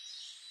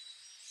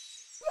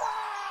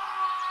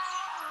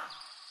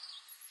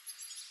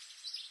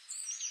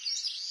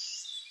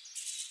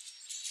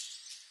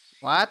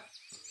 What?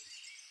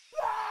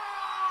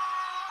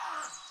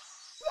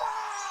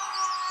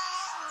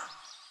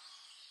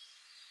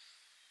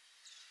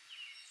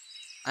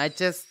 I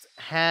just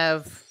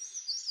have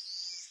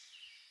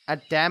a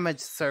damage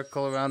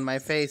circle around my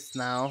face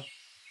now.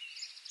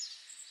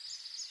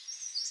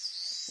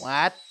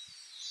 What?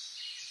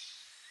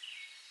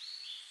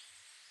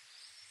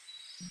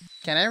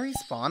 Can I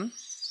respawn?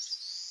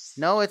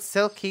 No, it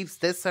still keeps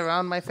this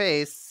around my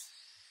face.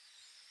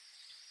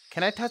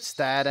 Can I touch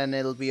that and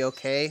it'll be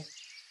okay?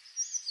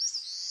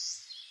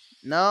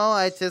 No,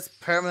 I just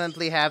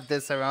permanently have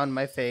this around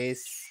my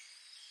face.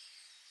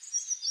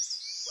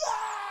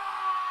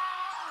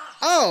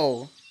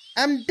 Oh!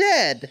 I'm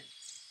dead!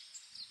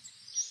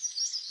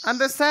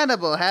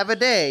 Understandable, have a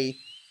day.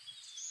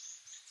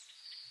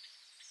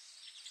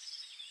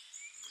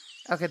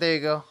 Okay, there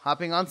you go.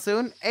 Hopping on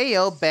soon.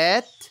 Ayo,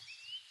 bet.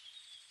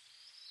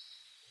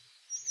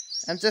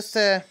 I'm just,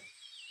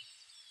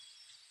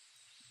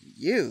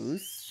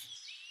 use.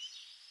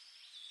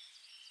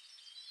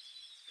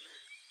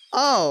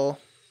 Oh.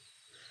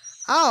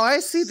 Oh, I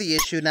see the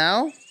issue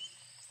now.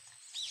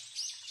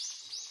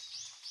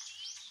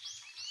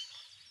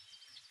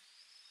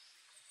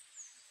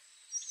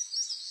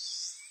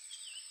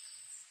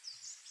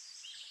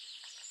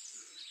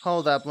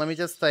 Hold up, let me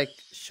just, like,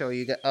 show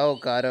you guys. Oh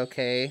god,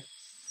 okay.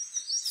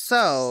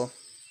 So.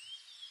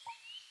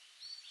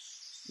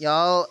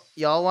 Y'all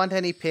want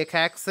any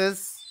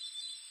pickaxes?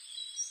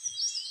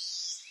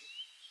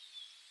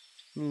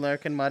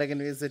 Lurk and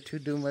Muddigan is it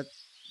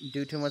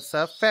do too much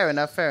stuff? Fair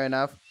enough, fair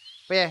enough.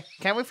 But yeah,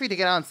 can't wait for you to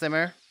get on,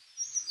 Simmer.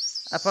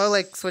 I'll probably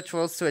like switch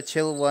roles to a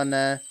chill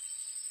one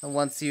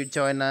once you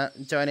join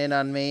in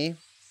on me.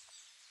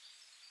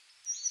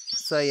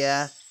 So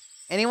yeah.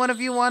 Any one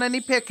of you want any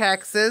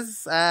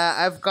pickaxes?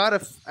 I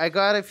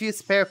got a few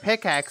spare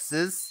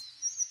pickaxes.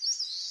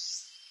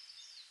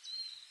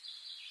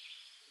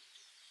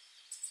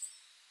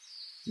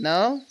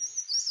 No?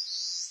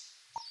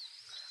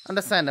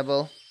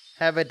 Understandable.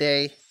 Have a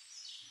day.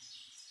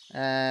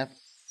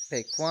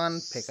 Pick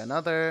one, pick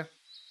another.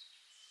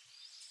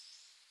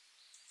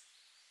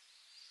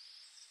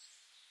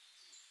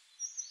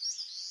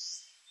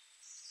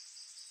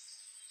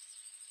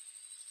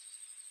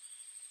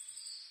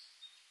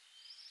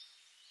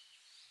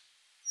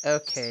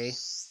 Okay.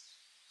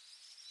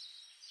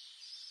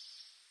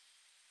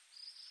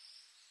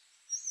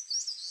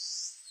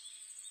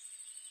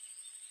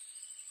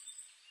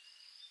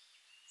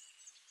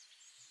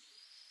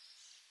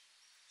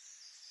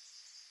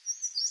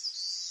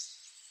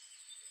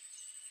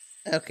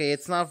 Okay,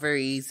 it's not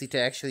very easy to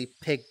actually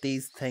pick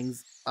these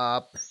things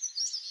up.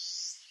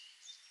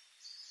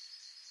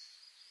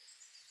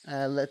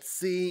 Let's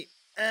see.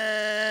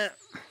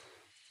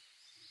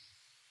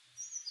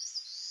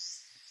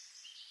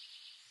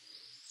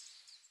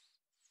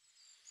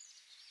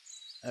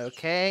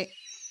 Okay.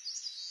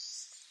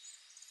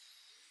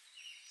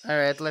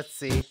 Alright, let's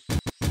see.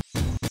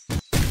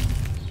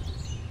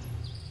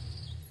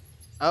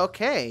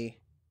 Okay.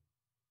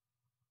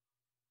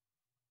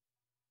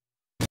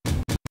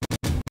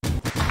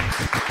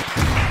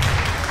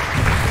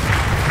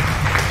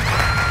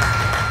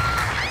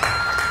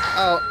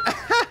 Oh.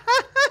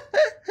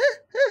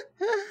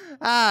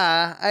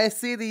 Ah, I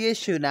see the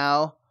issue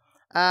now.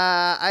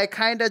 I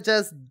kinda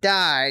just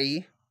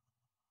die.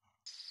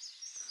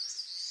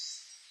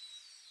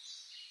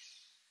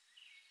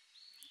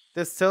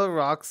 There's still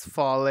rocks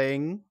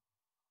falling.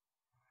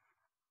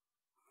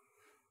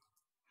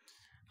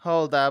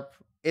 Hold up.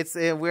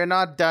 We're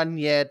not done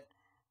yet.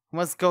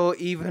 Must go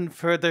even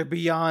further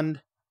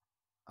beyond.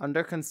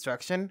 Under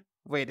construction?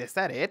 Wait, is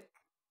that it?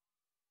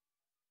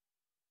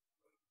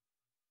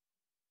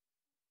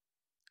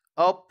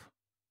 Oh.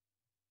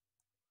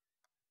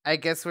 I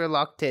guess we're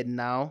locked in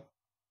now.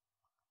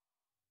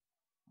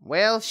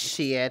 Well,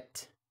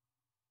 shit.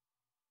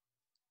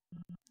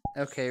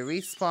 Okay,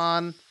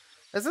 respawn.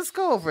 Let's just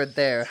go over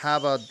there. How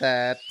about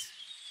that?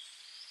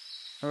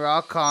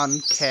 Rock on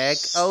keg.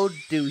 Oh,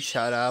 do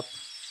shut up.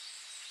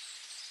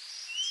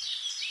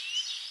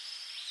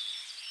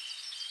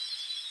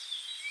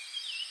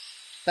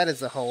 That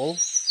is a hole.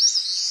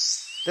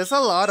 There's a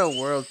lot of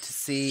world to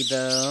see,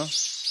 though.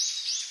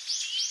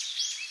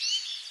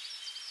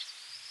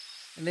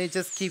 And they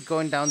just keep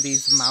going down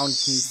these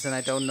mountains, and I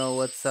don't know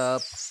what's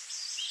up.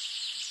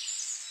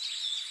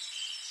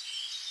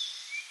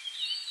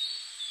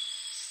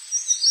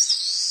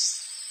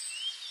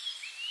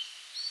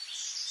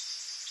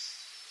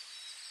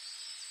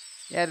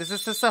 Yeah, this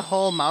is just a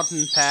whole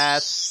mountain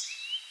path.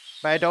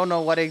 But I don't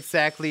know what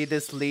exactly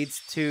this leads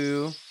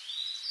to.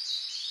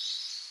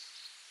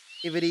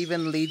 If it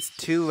even leads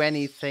to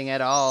anything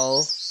at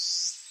all.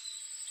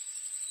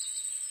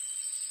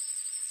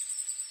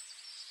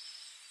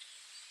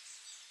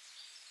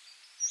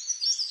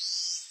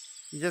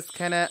 You just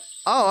kinda...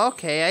 Oh,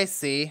 okay, I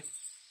see.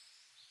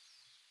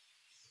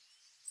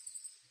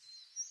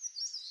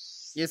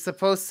 You're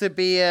supposed to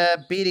be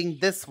beating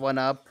this one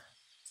up.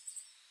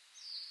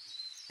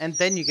 And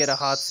then you get a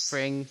hot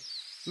spring.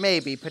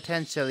 Maybe,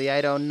 potentially,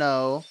 I don't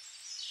know.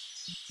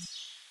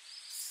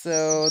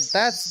 So,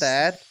 that's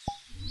that.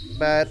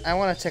 But I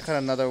want to check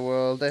out another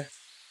world.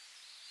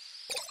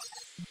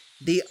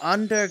 The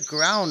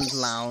Underground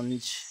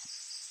Lounge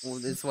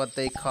is what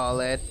they call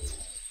it.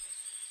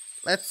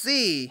 Let's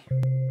see.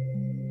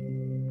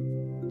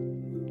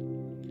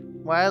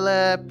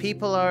 While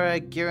people are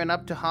gearing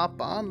up to hop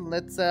on,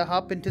 let's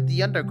hop into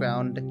the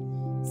underground.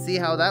 See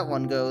how that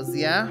one goes,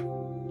 yeah?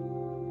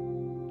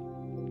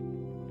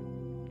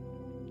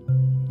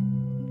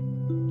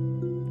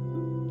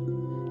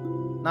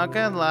 Not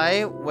gonna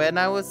lie, when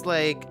I was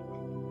like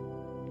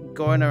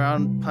going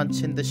around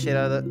punching the shit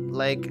out of,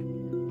 like,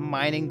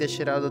 mining the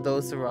shit out of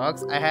those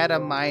rocks, I had a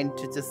mind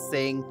to just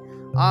sing,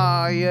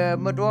 I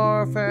am a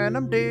dwarf and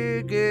I'm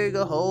digging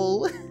a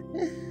hole.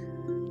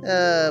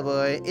 Oh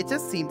boy, it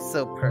just seemed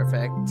so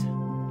perfect.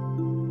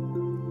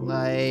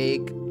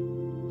 Like,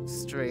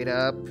 straight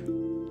up.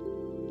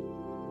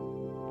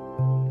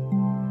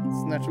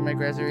 It's not for my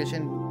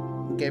graduation.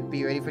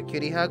 Be ready for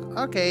cutie hug?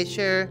 Okay,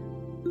 sure.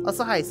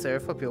 Also, hi,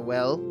 Surf. Hope you're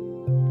well.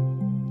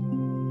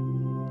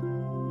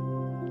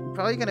 I'm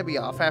probably gonna be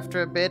off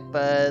after a bit,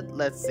 but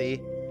let's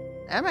see.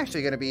 I'm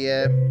actually gonna be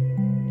out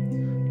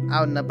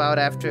and about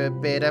after a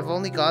bit. I've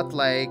only got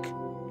like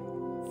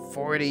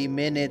 40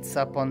 minutes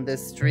up on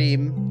this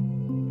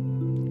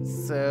stream.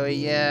 So,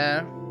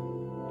 yeah.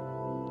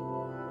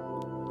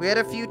 We had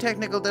a few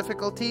technical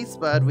difficulties,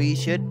 but we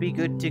should be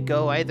good to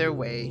go either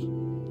way.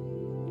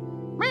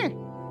 Meh.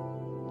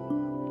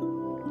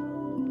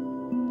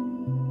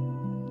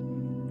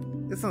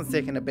 This one's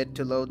taking a bit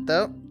to load,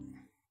 though.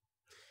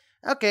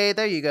 Okay,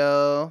 there you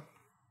go.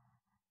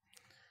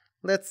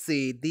 Let's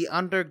see. The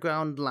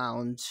Underground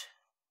Lounge.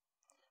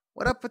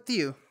 What up with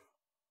you?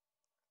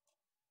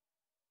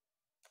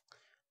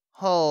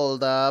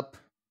 Hold up.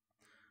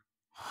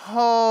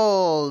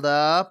 Hold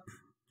up.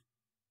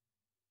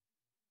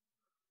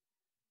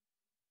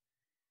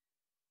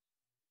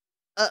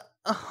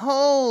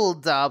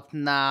 Hold up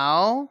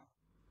now.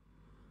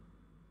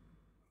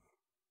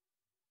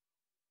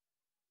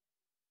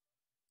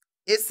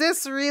 Is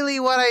this really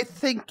what I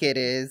think it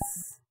is?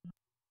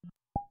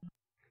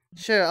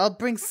 Sure, I'll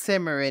bring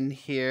Simmer in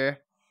here.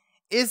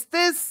 Is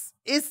this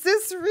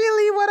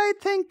really what I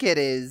think it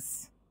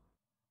is?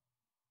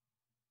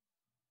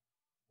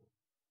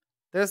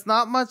 There's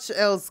not much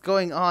else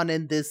going on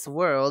in this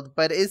world,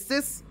 but is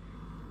this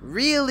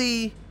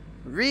really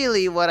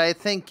what I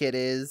think it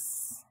is?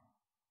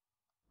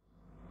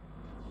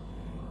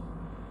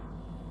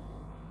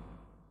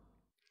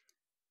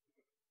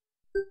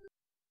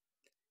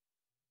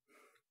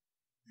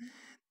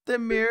 The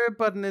mirror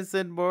button is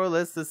in more or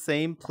less the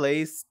same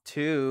place,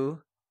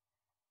 too.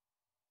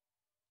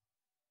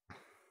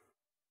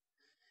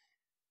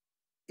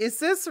 Is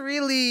this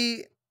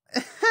really...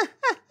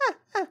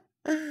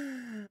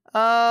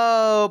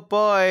 Oh,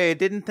 boy.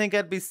 Didn't think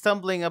I'd be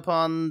stumbling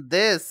upon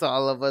this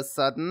all of a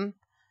sudden.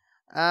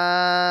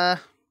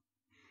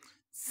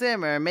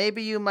 Simmer,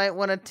 maybe you might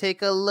want to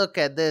take a look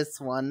at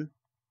this one.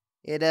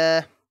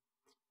 It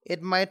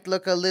might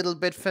look a little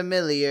bit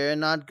familiar,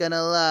 not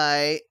gonna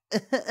lie.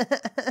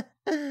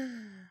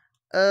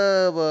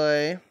 Oh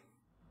boy.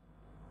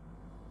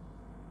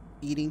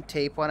 Eating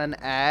tape on an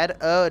ad?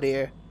 Oh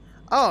dear.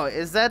 Oh,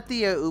 is that the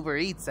Uber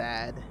Eats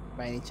ad,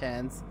 by any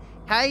chance?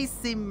 Hi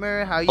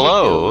Simmer, how you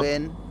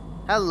doing?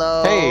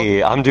 Hello.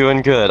 Hey, I'm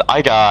doing good.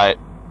 I got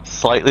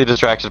slightly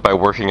distracted by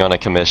working on a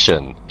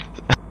commission.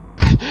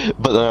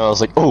 But then I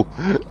was like, oh,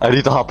 I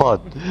need to hop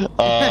on.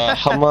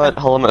 How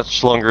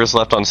much longer is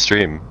left on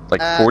stream?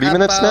 Like 40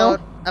 minutes now?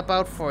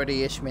 About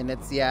 40-ish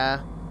minutes,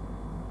 yeah.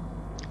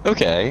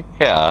 Okay,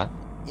 yeah.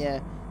 Yeah.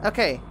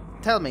 Okay,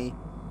 tell me,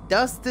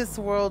 does this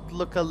world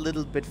look a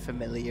little bit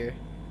familiar?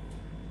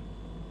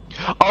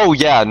 Oh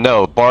yeah,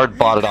 no, Bard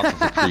bought it off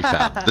of a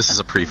prefab. This is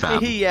a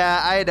prefab. Yeah,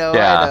 I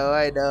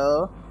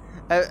know.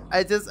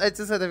 I just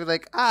had to be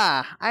like,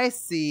 I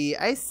see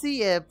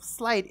a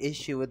slight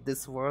issue with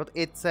this world.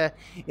 It's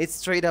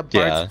straight up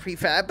Bard's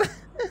prefab.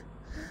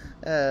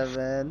 Oh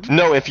man.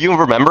 No, if you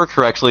remember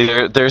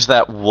correctly, there's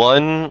that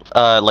one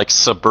like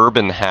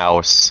suburban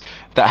house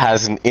that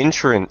has an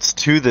entrance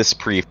to this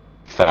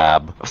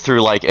prefab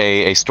through like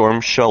a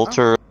storm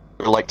shelter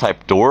like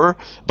type door,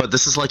 but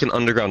this is like an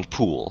underground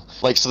pool.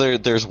 Like so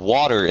there's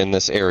water in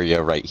this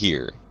area right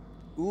here.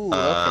 Ooh,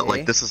 okay.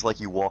 Like this is like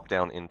you walk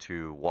down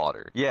into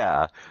water.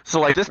 Yeah.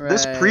 So like this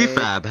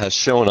prefab has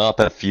shown up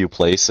at a few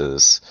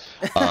places.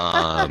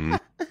 Yeah.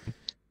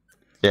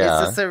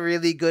 Is this a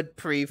really good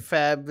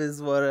prefab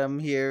is what I'm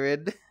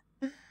hearing.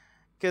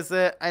 Because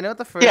I know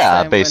the first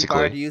time when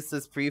Bard used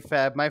this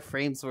prefab, my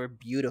frames were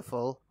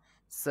beautiful.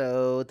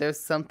 So there's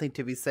something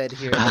to be said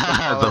here.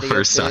 The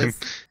first time.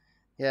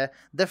 Yeah,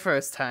 the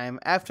first time.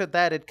 After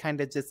that, it kind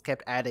of just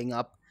kept adding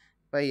up.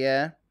 But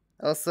yeah.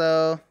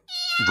 Also,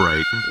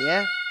 right.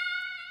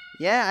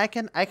 Yeah, I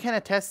can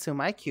attest to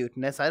my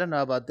cuteness. I don't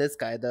know about this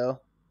guy though.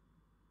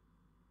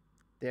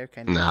 They're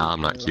kind of. Nah,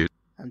 I'm not cute.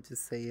 I'm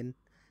just saying.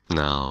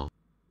 No.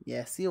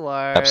 Yes, you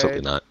are.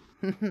 Absolutely not.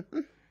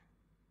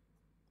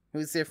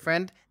 Who's your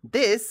friend?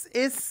 This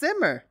is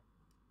Simmer,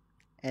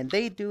 and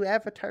they do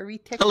avatar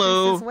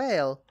retextures as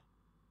well.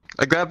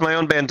 I grabbed my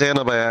own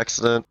bandana by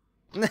accident.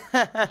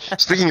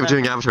 Speaking of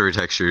doing avatar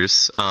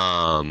retextures,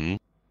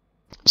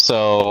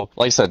 so,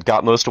 like I said,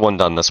 got most of one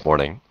done this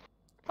morning.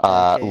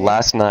 Okay.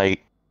 Last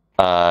night,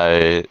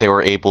 they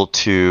were able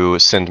to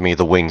send me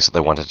the wings that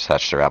they wanted to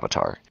attach to their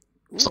avatar.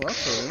 It's like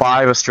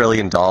 $5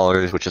 Australian,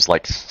 which is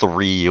like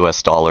 $3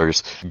 US.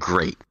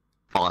 Great.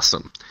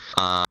 awesome.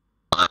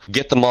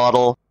 Get the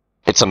model.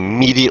 It's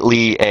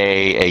immediately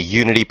a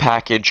Unity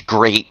package.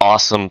 Great,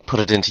 awesome. Put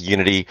it into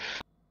Unity.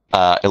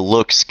 It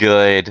looks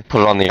good.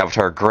 Put it on the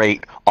avatar.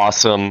 Great,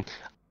 awesome.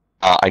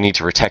 I need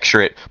to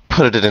retexture it.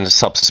 Put it into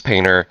Substance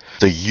Painter.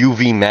 The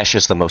UV mesh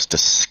is the most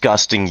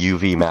disgusting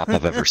UV map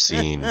I've ever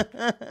seen.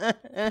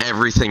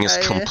 Everything is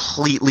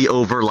completely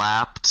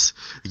overlapped.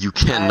 You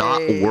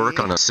cannot work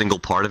on a single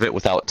part of it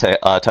without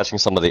touching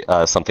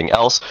something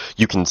else.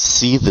 You can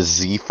see the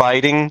Z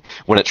fighting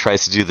when it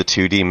tries to do the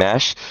 2D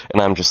mesh,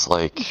 and I'm just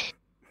like,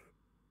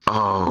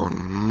 oh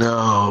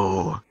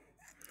no.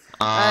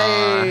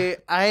 I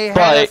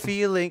had a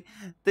feeling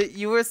that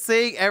you were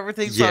saying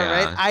everything's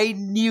alright. I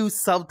knew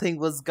something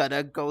was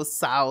gonna go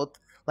south.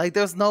 Like,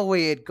 there's no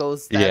way it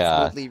goes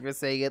that smoothly if you're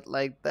saying it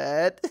like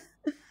that.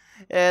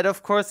 And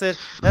of course it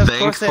had to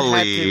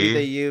be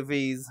the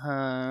UVs,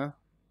 huh?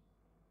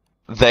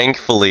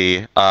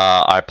 Thankfully,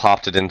 I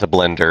popped it into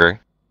Blender,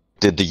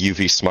 did the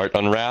UV Smart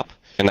Unwrap,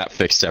 and that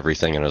fixed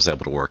everything, and I was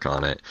able to work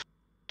on it.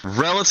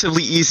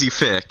 Relatively easy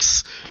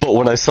fix, but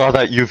when I saw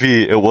that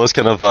UV, it was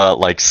kind of a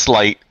like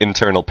slight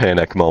internal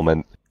panic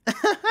moment.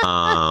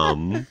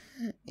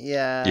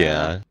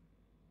 Yeah.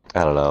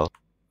 I don't know.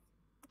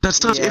 That's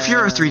tough. If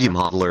you're a 3D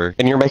modeler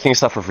and you're making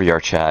stuff for VR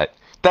chat,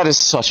 that is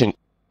such an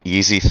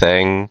easy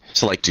thing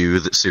to like do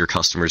so your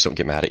customers don't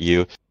get mad at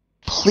you.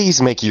 Please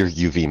make your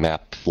UV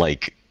map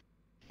like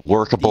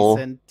workable.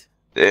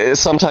 Decent.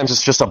 Sometimes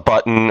it's just a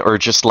button, or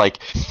just like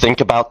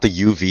think about the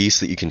UV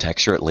so that you can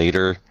texture it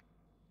later.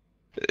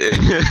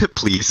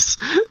 Please.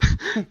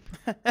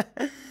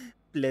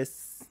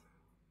 Bliss.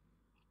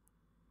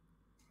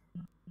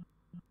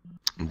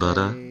 But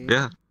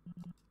yeah.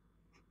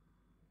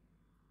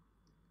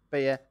 But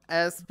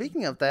yeah,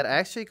 speaking of that, I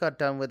actually got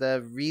done with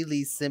a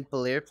really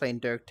simple airplane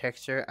dirt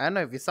texture. I don't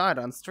know if you saw it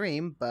on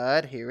stream,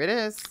 but here it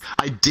is.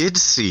 I did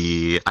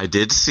see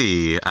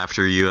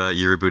after you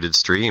rebooted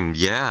stream.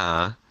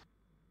 Yeah.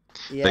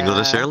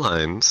 Bangladesh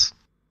Airlines.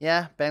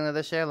 Yeah,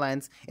 Bangladesh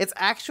Airlines. Its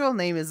actual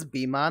name is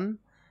Biman.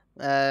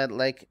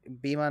 Like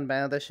Biman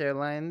Bangladesh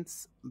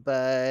Airlines,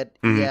 but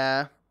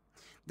yeah,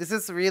 this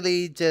is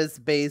really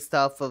just based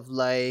off of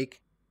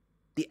like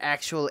the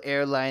actual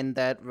airline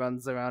that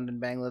runs around in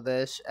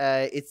Bangladesh.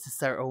 It's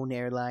just our own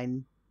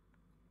airline.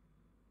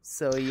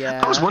 So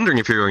yeah, I was wondering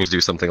if you were going to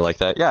do something like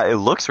that. Yeah, it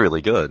looks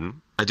really good.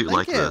 I do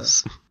like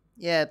this.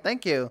 Yeah,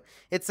 thank you.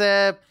 It's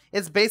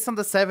based on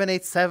the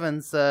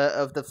 787s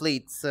of the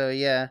fleet. So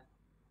yeah.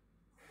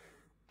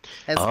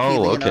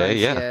 Okay,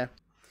 yeah.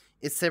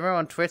 Is Simmer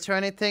on Twitch or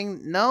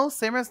anything? No,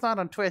 Simmer's not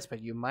on Twitch,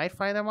 but you might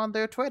find him on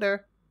their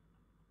Twitter.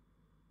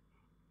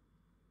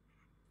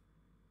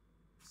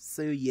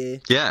 So yeah.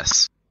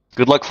 Yes.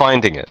 Good luck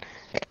finding it.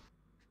 It's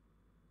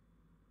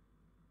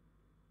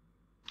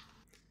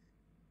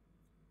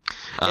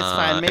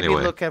fine. Maybe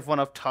anyway. Look at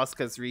one of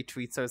Tosca's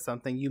retweets or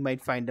something. You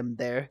might find him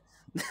there.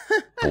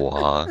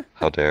 Wow,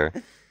 how dare.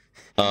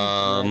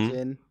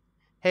 Imagine.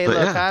 Hey, look,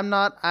 yeah.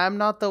 I'm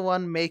not the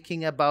one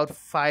making about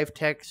 5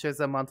 textures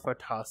a month for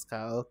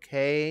Tosca,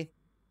 okay?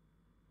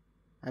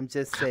 I'm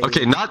just saying.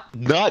 Okay,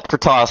 not for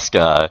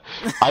Tosca.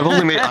 I've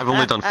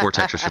only done 4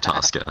 textures for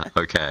Tosca.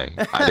 Okay.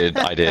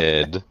 I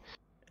did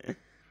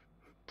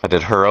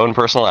her own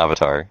personal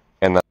avatar,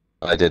 and then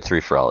I did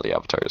 3 Ferality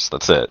avatars.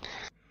 That's it.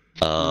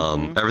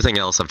 Everything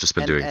else I've just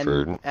been doing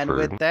for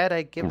with that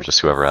I give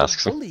just whoever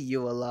asks. Bully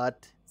you a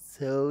lot.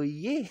 So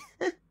yeah.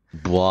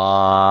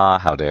 Blah,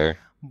 how dare.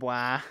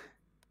 Blah.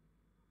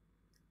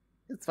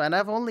 It's fine.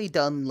 I've only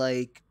done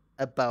like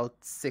about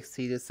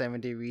 60 to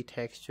 70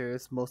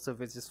 retextures. Most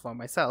of it is for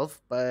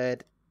myself,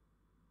 but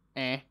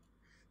I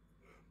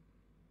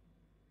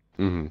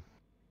don't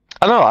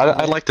know.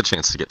 I like the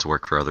chance to get to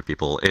work for other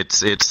people.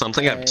 It's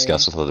something I've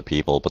discussed with other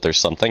people, but there's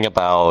something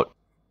about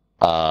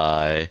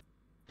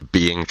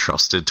being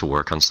trusted to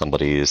work on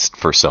somebody's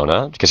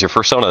persona, because your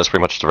persona is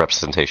pretty much the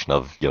representation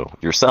of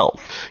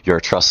yourself. You're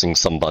trusting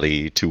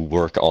somebody to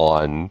work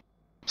on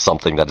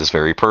something that is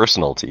very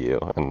personal to you,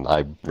 and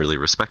I really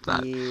respect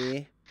that.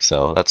 Yeah.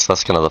 So that's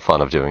kind of the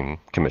fun of doing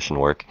commission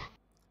work.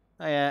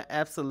 Oh yeah,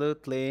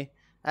 absolutely.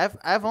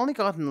 I've only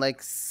gotten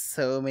like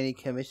so many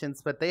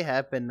commissions, but they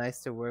have been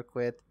nice to work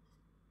with.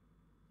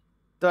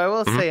 Though I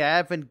will say I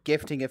have been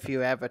gifting a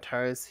few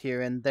avatars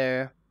here and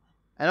there.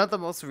 I know the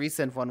most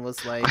recent one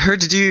was like. I heard.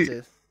 Did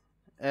you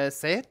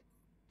say it?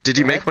 Did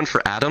you make one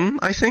for Adam?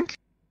 I think,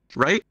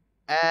 right?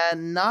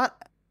 Not.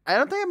 I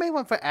don't think I made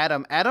one for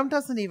Adam. Adam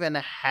doesn't even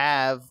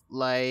have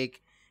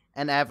like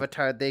an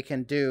avatar they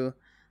can do.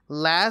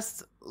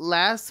 Last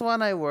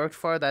one I worked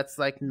for that's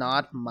like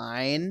not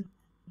mine.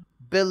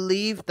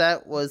 Believe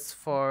that was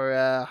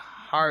for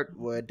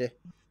Heartwood,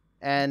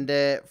 and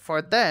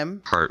for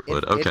them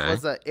Heartwood.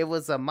 Okay. It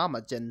was a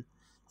Mamagen.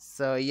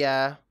 So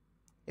yeah,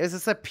 it was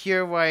just a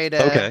pure white.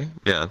 Okay.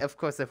 Yeah. Of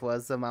course, it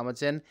was a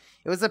Mamagen.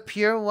 It was a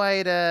pure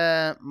white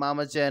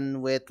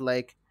Mamagen with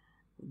like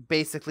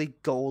basically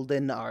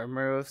golden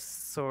armor of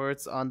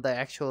sorts on the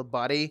actual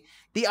body.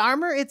 The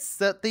armor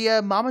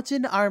the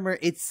Mamagen armor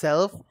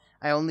itself,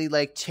 I only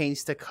like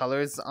changed the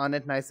colors on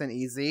it nice and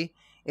easy.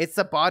 It's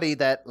the body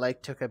that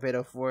like took a bit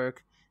of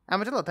work.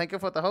 Amadillo, thank you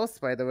for the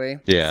host, by the way.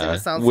 Yeah.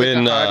 Sounds like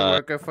When a hard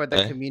worker for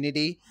the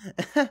community.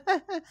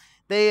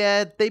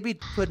 They be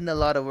putting a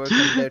lot of work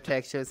into their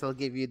textures. I'll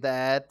give you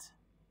that.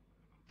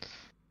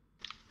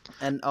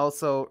 And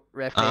also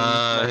repping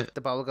like,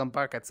 the bubblegum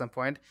bark at some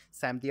point.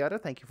 Sam the Other,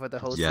 thank you for the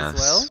host as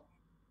well.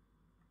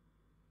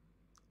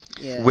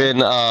 Yeah. When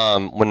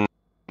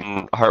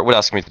Heartwood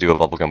asked me to do a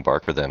bubblegum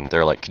bark for them,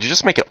 they're like, "Could you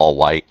just make it all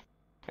white?"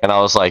 And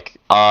I was like,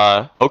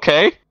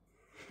 okay.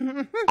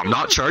 I'm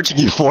not charging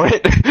you for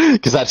it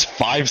because that's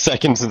 5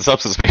 seconds in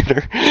Substance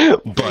Painter.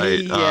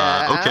 But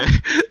okay.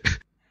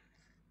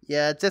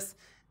 Yeah, just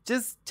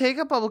take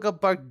a bubblegum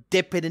bark,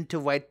 dip it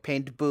into white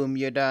paint, boom,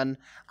 you're done.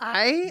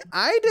 I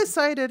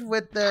decided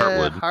with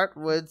the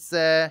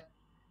Heartwoods,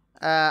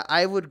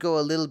 I would go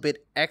a little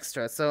bit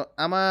extra. So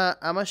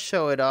I'ma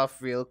show it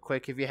off real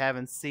quick if you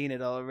haven't seen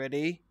it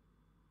already.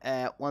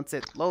 Once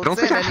it loads in, I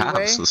don't think I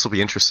anyway. have, so this will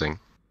be interesting.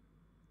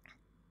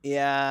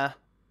 Yeah.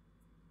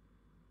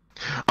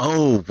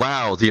 Oh,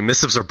 wow, the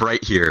emissives are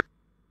bright here.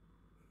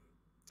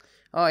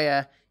 Oh,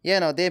 yeah. Yeah,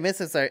 no, the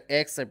emissives are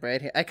extra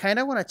bright here. I kind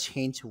of want to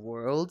change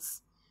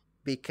worlds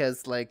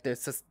because, like,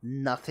 there's just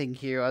nothing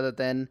here other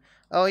than...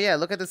 Oh, yeah,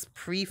 look at this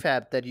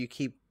prefab that you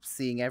keep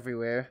seeing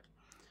everywhere.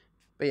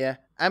 But, yeah,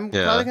 I'm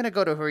probably going to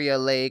go to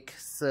Huria Lake,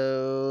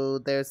 so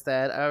there's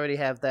that. I already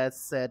have that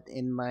set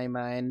in my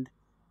mind.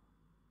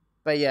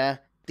 But, yeah,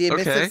 the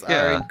emissives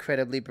are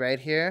incredibly bright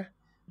here.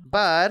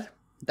 But...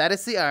 that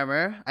is the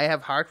armor. I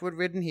have Heartwood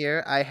written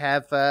here. I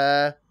have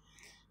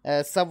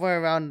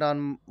somewhere around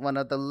on one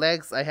of the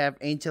legs, I have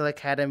Angel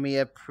Academy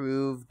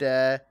approved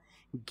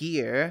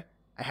gear.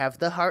 I have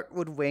the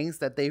Heartwood wings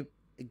that they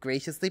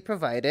graciously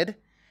provided.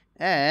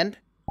 And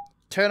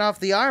turn off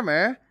the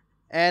armor,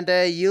 and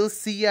you'll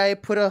see I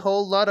put a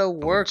whole lot of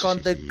work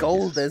on the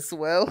gold as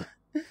well.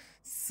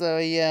 So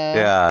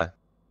yeah.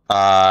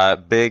 Yeah.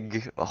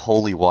 Big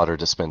holy water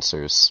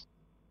dispensers.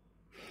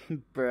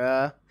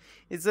 Bruh.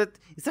 Is that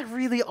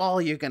really all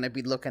you're gonna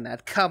be looking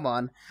at? Come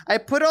on. I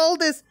put all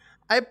this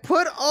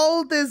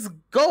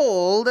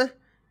gold.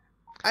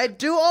 I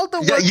do all the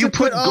work. Yeah, you to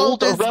put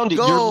gold around it.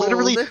 Gold.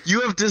 You're literally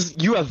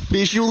you have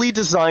visually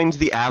designed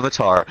the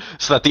avatar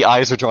so that the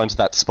eyes are drawn to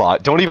that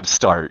spot. Don't even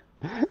start.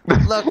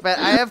 Look, man,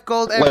 I have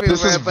gold everywhere.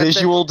 This is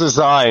visual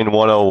design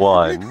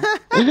 101.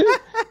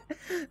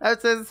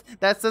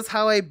 That's just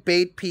how I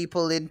bait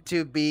people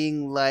into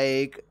being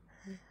like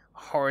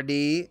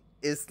horny.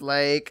 Is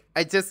like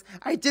I just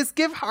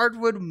give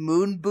Heartwood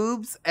moon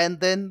boobs and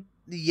then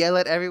yell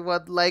at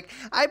everyone like,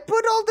 I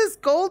put all this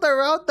gold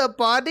around the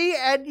body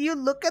and you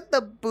look at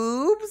the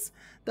boobs,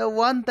 the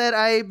one that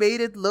I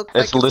made it look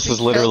like this is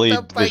literally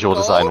visual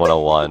design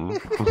 101.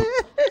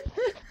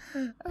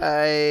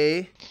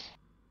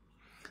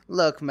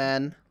 Look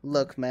man,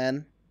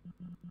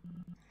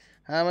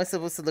 how am I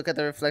supposed to look at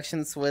the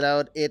reflections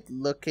without it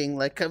looking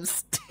like I'm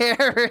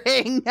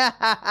staring?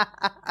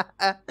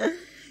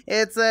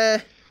 It's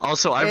a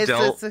Also, I've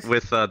dealt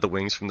with the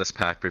wings from this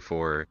pack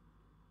before.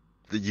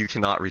 You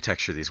cannot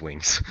retexture these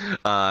wings.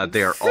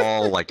 They are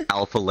all like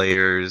alpha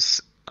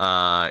layers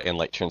and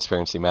like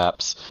transparency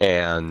maps,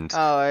 and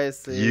I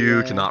see.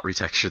 You cannot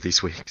retexture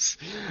these wings.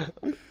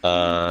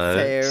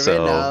 Fair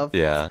enough.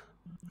 Yeah.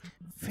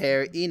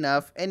 Fair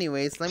enough.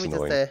 Anyways, let me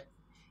just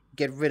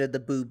get rid of the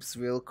boobs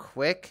real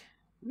quick.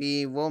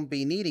 We won't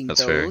be needing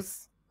those. Fair.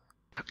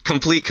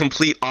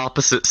 Complete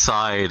opposite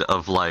side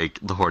of like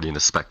the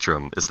horniness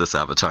spectrum is this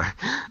avatar.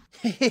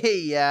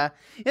 Yeah.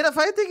 The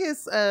funny thing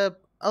is, a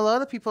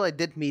lot of people I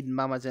did meet in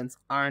Mama Gens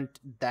aren't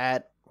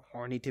that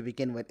horny to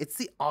begin with. It's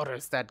the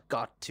otters that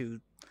got to.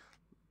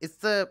 It's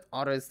the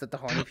otters that the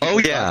horny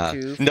people got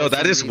to. No,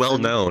 that is well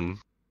known.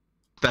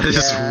 That is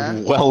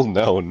well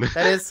known.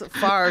 That is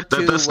far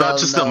too That's well not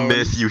just known. a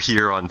myth you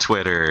hear on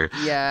Twitter.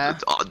 Yeah.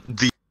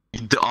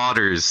 The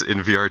otters in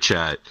VR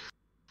chat.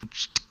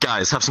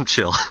 Guys, have some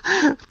chill,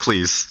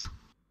 please.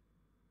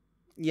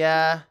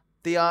 Yeah,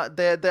 the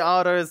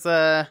otters.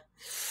 I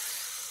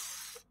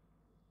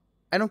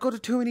don't go to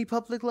too many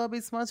public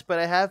lobbies much, but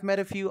I have met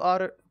a few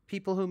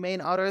people who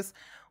main otters.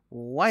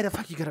 Why the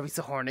fuck you gotta be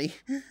so horny?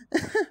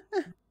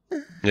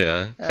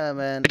 Yeah. Oh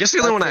man. I guess the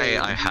only one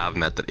I have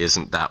met that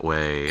isn't that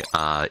way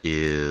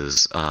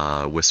is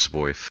Wisp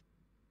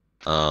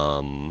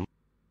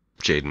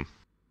Jaden.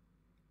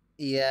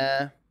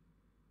 Yeah.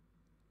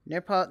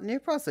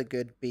 Nearpaw's a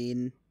good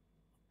bean.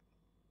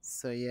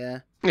 So yeah.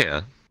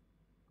 Yeah.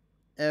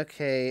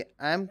 Okay,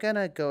 I'm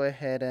gonna go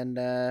ahead and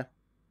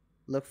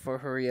look for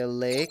Huria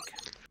Lake.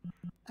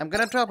 I'm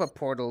gonna drop a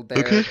portal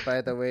there,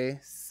 by the way.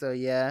 So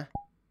yeah.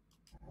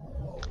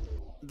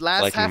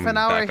 Last half an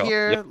hour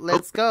here. Yep.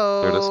 Let's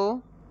go. There it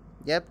is.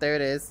 Yep, there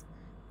it is.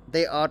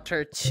 The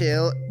otter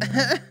chill.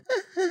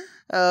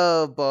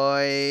 Oh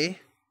boy.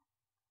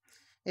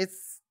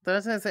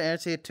 There's an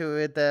energy to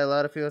it that a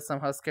lot of people are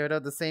somehow scared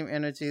of. The same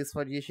energy is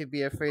what you should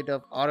be afraid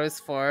of otters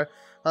for.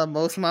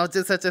 Most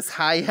mountains are just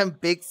high and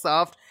big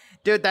soft.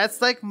 Dude,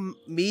 that's like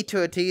me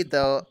to a T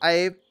though.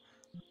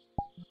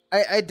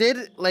 I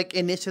did like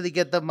initially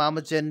get the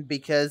Mamajin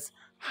because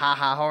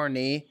haha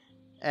horny,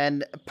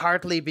 and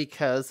partly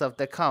because of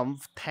the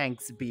comf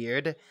thanks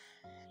beard,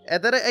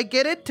 and then I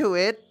get into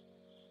it,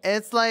 and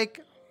it's like,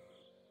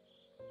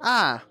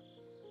 ah,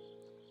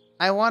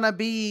 I wanna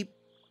be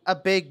a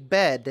big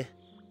bed.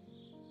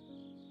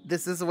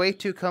 This is way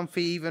too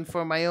comfy even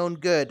for my own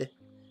good.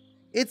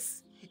 It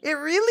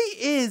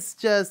really is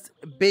just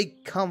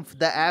Big Comf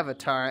the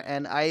Avatar,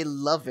 and I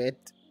love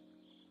it.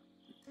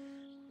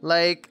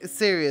 Like,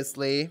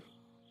 seriously.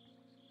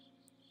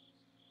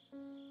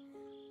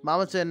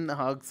 Mamachan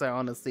hugs are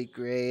honestly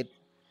great.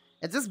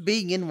 And just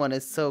being in one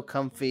is so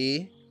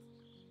comfy.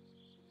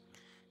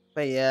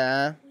 But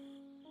yeah.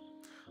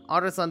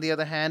 Otters, on the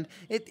other hand,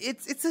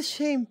 it's a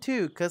shame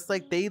too, because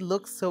like they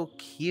look so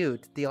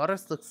cute. The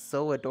otters look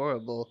so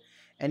adorable.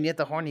 And yet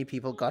the horny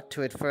people got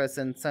to it first,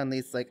 and suddenly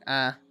it's like,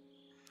 ah.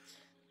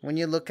 When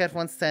you look at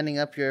one standing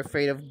up, you're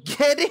afraid of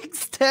getting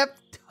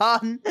stepped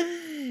on.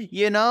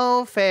 You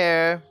know,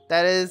 fair.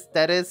 That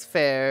is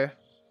fair.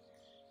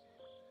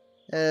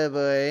 Oh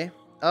boy.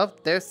 Oh,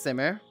 there's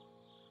Simmer.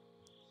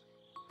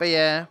 But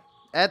yeah,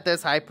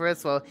 there's Hyper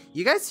as well.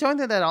 You guys joined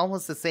it at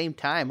almost the same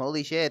time.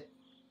 Holy shit.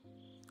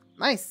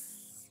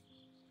 Nice.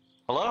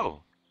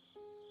 Hello.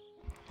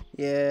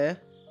 Yeah.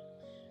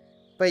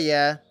 But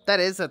yeah,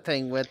 that is a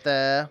thing with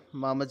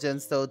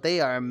Mamajins though.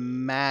 They are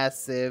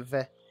massive.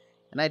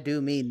 And I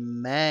do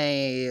mean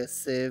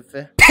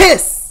massive.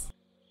 Piss!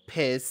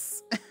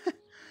 Piss.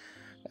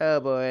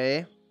 Oh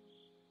boy.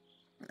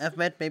 I've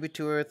met maybe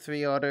 2 or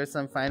 3 otters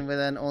I'm fine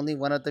with, and only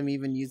one of them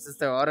even uses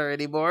their otter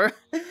anymore.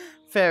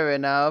 Fair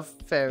enough,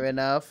 fair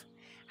enough.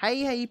 Hi,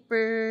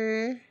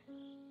 Hyper.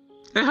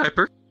 Hey,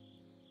 Hyper.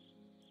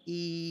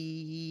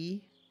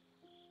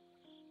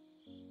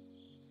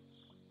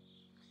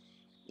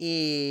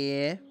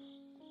 Yeah.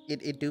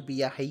 It do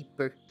be a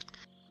Hyper.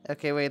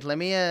 Okay, wait, let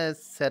me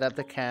set up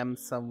the cam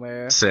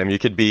somewhere. Sam, you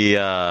could be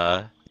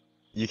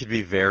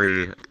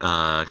very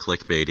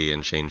clickbaity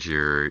and change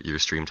your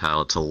stream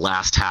title to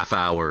last half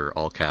hour,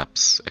 all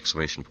caps,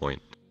 exclamation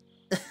point.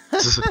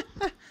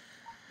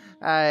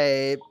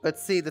 But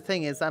see, the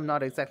thing is, I'm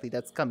not exactly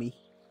that scummy.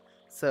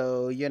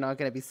 So you're not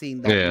gonna be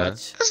seeing that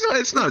much.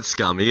 It's not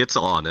scummy, it's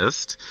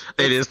honest.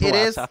 It is the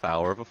last half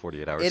hour of a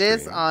 48-hour stream. It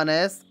is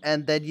honest,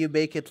 and then you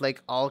make it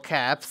like all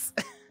caps.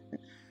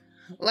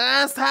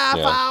 Last half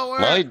hour!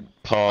 My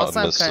paw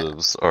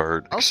missives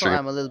are extremely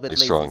I'm a little bit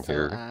lazy, strong so,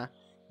 here.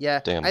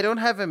 yeah, Damn. I don't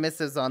have a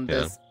missives on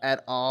this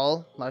at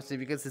all, largely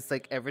because it's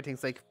like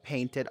everything's like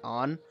painted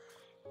on.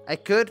 I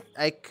could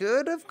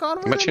have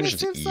gone with a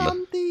missives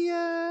on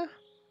the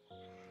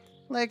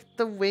like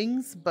the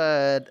wings,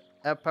 but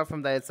apart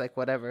from that, it's like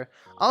whatever.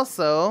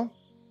 Also,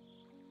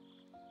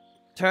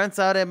 turns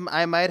out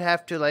I might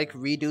have to like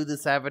redo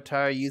this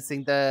avatar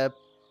using the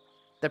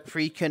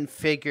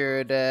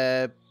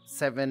pre-configured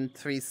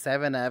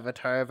 737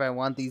 avatar if I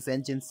want these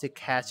engines to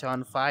catch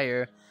on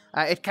fire.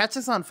 It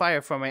catches on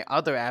fire for my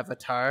other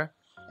avatar,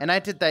 and I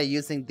did that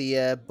using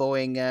the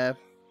Boeing,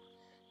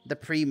 the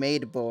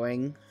pre-made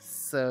Boeing.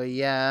 So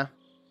yeah.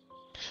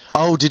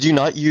 Oh, did you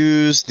not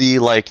use the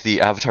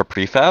avatar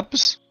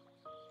prefabs?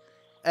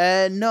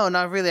 No,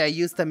 not really. I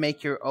used to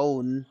make your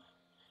own,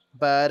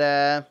 but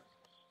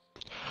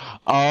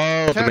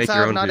oh, to make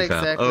your own not prefab.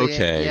 Exactly,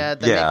 okay. Yeah,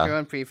 the make your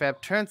own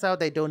prefab. Turns out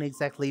they don't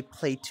exactly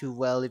play too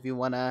well if you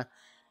wanna,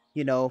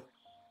 you know,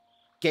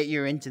 get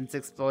your engines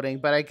exploding.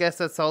 But I guess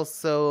that's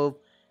also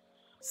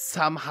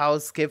somehow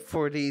Skip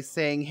 40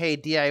 saying, hey,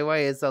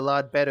 DIY is a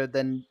lot better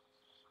than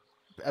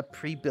a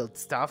pre-built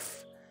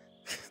stuff.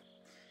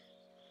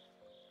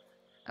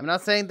 I'm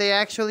not saying they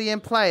actually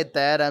implied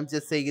that, I'm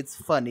just saying it's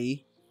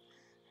funny.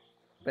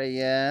 But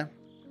yeah.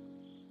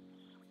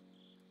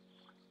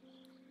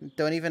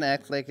 Don't even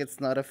act like it's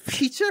not a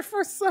feature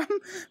for some.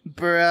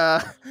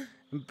 Bruh.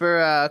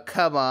 Bruh,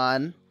 come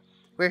on.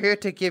 We're here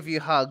to give you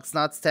hugs,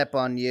 not step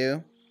on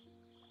you.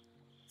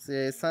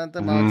 See, some of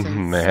the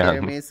Malajins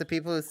scare me. So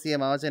people who see a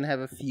Malajin have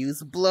a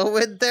fuse blow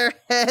in their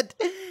head.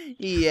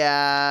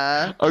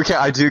 Yeah. Okay,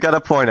 I do gotta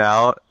point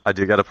out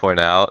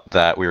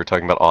that we were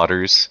talking about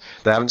otters.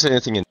 They haven't said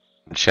anything in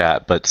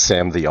chat, but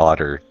Sam the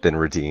Otter then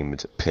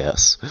redeemed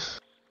piss.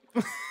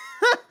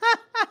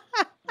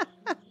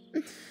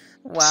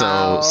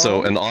 Wow.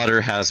 So an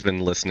otter has been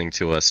listening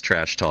to us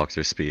trash talk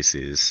their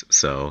species.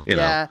 So you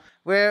know.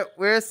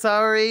 We're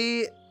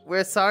sorry.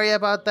 We're sorry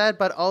about that,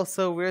 but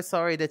also we're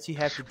sorry that you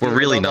have to deal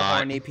with all the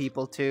horny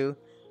people too.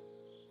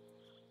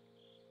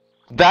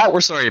 That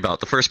we're sorry about.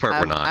 The first part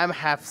we're not. I'm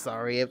half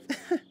sorry.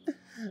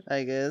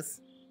 I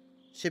guess.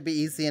 Should be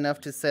easy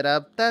enough to set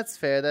up. That's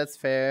fair. That's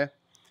fair.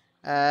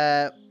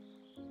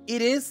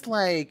 It is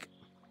like,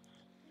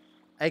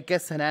 I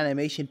guess, an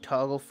animation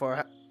toggle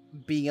for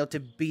being able to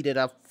beat it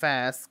up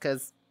fast,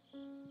 because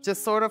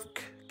just sort of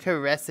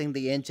caressing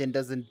the engine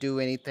doesn't do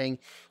anything.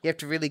 You have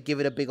to really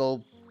give it a big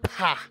old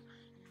pa,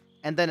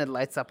 and then it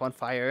lights up on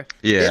fire.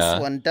 Yeah.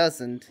 This one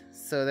doesn't,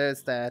 so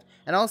there's that.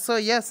 And also,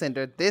 yes,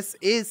 Ender, this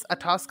is a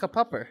Tosca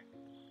pupper.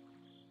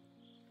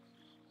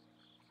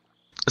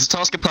 This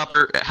Tosca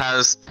pupper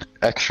has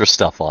extra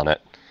stuff on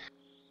it.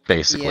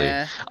 basically.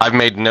 Yeah. I've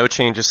made no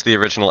changes to the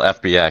original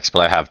FBX, but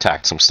I have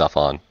tacked some stuff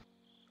on.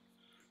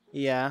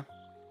 Yeah.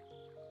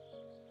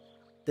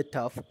 The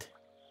tuft.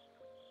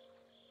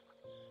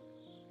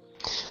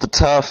 The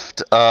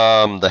tuft,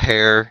 the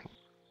hair.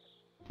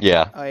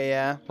 Yeah. Oh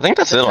yeah. I think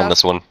that's The it on tuft-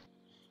 this one.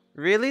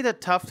 Really, the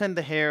tuft and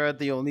the hair are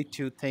the only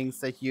two things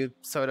that you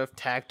sort of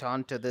tacked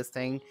onto this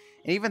thing.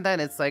 And even then,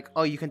 it's like,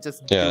 oh, you can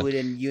just Yeah. do it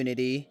in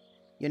Unity.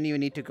 You don't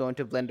even need to go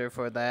into Blender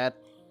for that.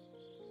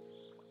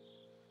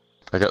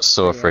 I got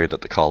so Yeah. afraid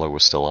that the collar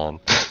was still on.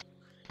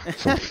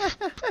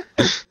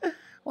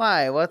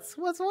 Why? What's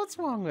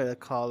wrong with a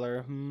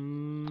collar?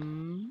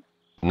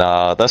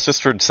 Nah, that's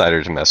just for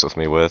Decider to mess with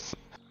me with.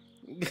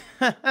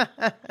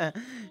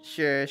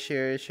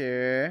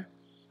 Sure.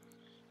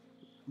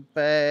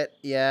 But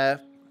yeah,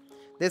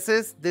 this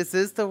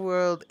is the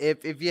world.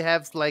 If you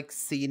have like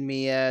seen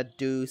me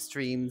do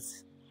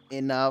streams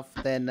enough,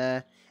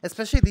 then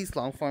especially these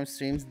long form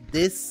streams,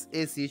 this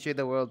is usually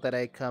the world that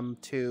I come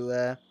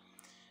to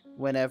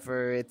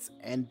whenever it's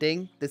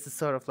ending. This is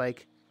sort of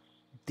like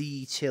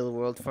the chill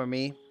world for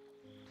me.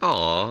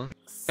 Aww.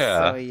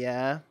 So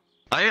yeah.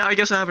 I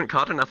guess I haven't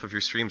caught enough of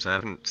your streams. I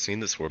haven't seen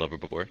this world ever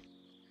before.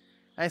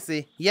 I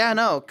see. Yeah,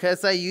 no,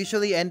 because I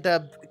usually end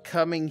up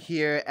coming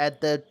here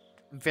at the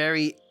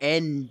very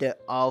end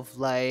of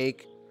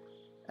like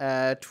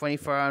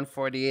 24 and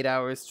 48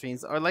 hour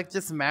streams, or like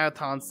just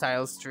marathon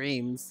style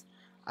streams.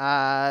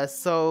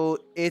 So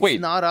it's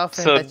Wait, not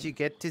often so that you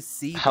get to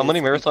see How this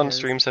many marathon because-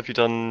 streams have you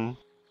done?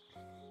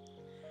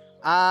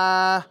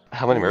 How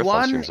many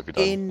marathon streams have you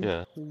done?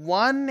 Yeah.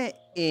 One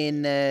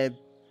in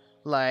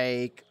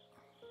like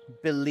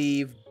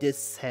believe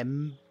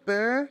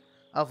December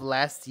of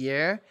last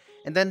year,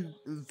 and then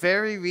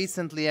very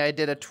recently I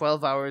did a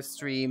 12-hour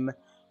stream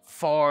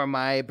for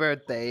my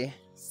birthday.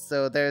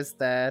 So there's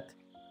that.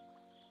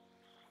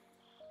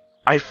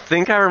 I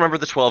think I remember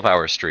the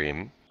 12-hour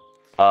stream.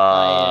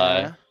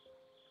 Yeah.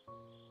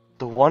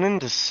 The one in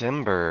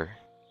December.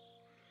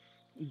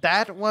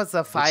 That was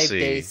a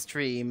 5-day see.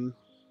 stream.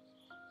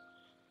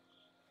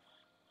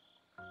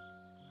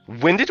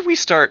 When did we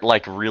start,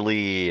 like,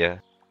 really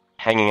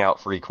hanging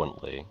out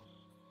frequently?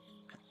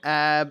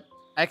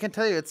 I can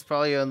tell you it's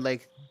probably on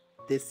like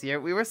this year.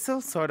 We were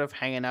still sort of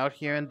hanging out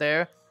here and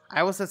there.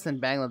 I was just in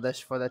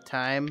Bangladesh for the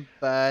time,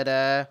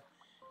 but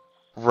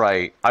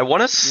Right. I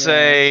want to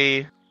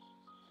say... do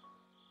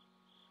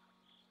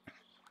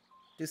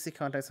you see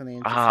contacts on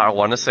the I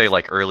want to say,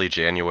 like, early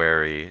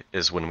January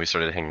is when we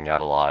started hanging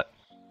out a lot.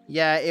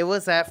 Yeah, it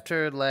was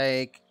after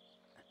like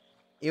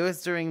it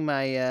was during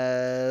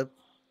my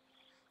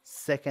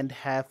second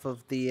half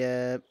of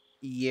the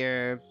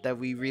year that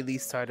we really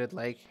started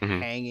like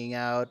hanging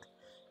out.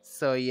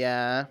 So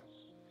yeah.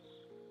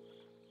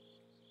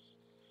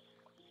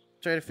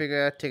 Try to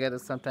figure out together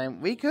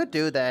sometime. We could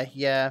do that,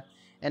 yeah.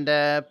 And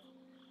that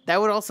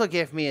would also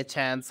give me a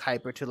chance,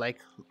 Hyper, to like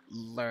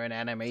learn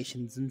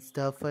animations and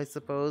stuff, I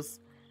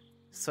suppose.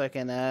 So I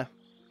can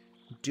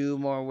do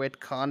more with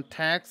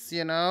contacts,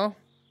 you know?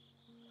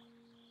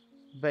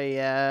 But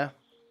yeah.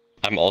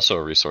 I'm also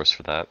a resource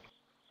for that.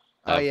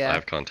 Oh yeah. I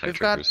have contact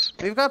triggers.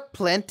 We've got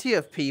plenty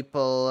of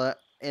people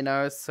in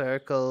our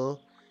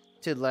circle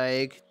to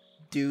like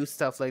do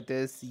stuff like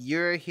this.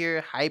 You're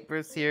here,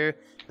 Hyper's here.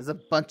 There's a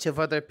bunch of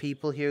other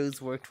people here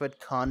who's worked with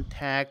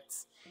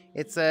contacts.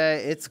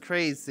 It's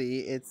crazy.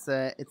 It's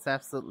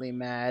absolutely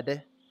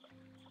mad.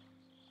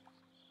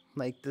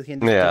 Like the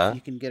kind of stuff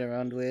you can get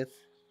around with.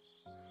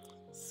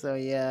 So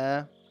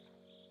yeah.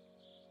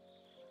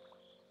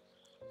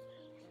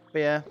 But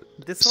yeah,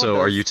 this. So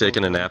are you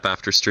taking a nap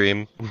after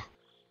stream?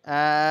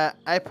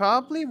 I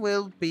probably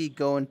will be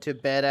going to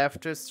bed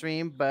after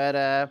stream,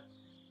 but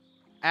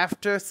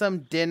after some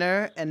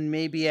dinner and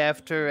maybe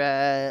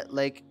after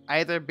like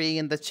either being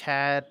in the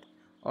chat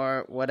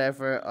or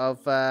whatever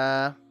of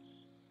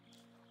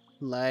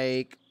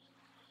like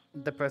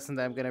the person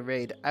that I'm gonna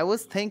raid. I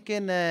was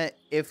thinking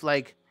if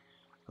like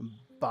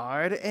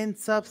Bard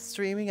ends up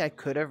streaming, I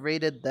could have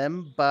raided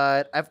them,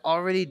 but I've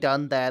already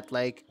done that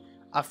like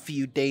a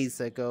few days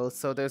ago,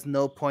 so there's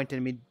no point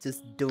in me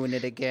just doing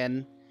it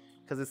again.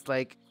 Because it's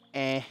like,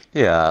 eh.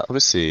 Yeah, let me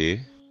see.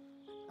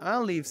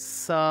 I'll leave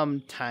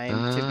some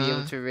time to be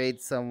able to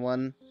raid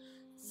someone.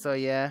 So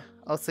yeah.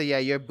 Also, yeah,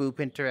 your boop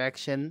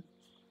interaction.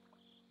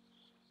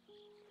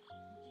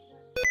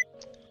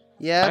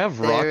 Yeah, I have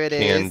there rock it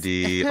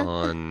candy is.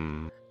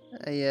 on.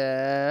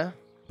 Yeah.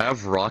 I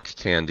have rock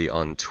candy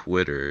on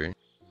Twitter,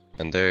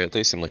 and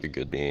they seem like a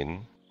good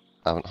bean.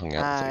 I haven't hung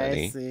out with them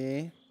any. I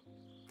see.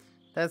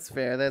 That's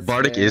fair. That's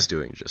Bardic fair. is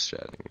doing just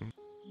chatting.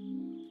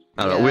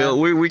 I don't know.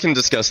 We can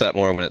discuss that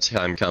more when its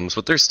time comes,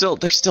 but there's still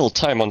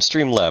time on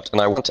stream left,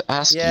 and I want to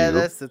ask Yeah, you.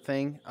 that's the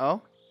thing.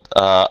 Oh.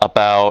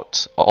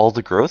 About all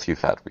the growth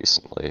you've had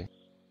recently.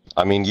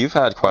 I mean, you've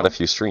had quite a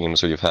few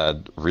streams where you've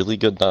had really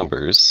good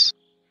numbers,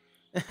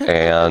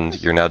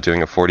 and you're now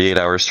doing a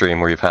 48-hour stream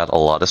where you've had a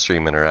lot of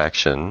stream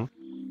interaction.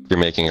 You're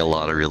making a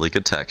lot of really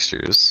good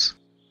textures,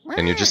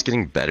 and you're just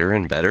getting better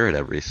and better at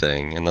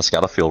everything, and that's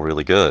gotta feel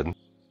really good.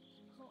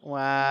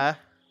 Wow.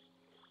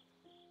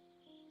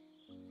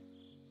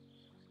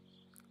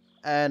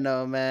 I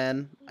know,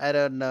 man. I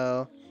don't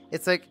know.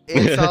 It's like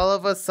it's all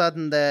of a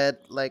sudden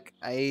that like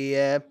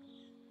I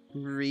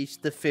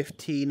reached the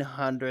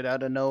 1500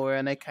 out of nowhere,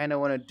 and I kind of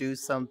want to do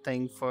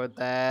something for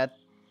that.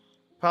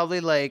 Probably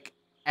like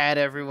add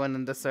everyone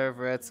in the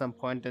server at some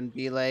point and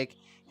be like,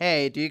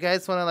 "Hey, do you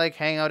guys want to like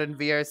hang out in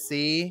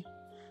VRC?"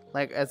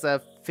 Like as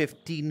a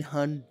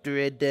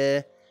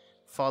 1500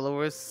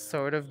 followers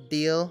sort of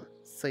deal.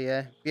 So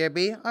yeah,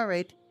 BRB, all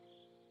right.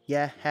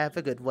 Yeah, have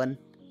a good one.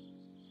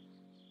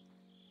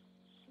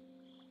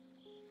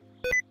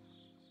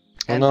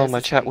 Oh And no, there's my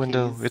the chat sweet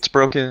window, keys. it's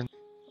broken.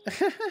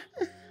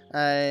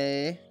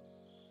 I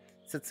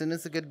Setsuna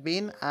is a good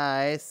bean.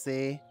 I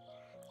see.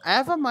 I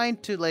have a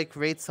mind to like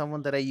raid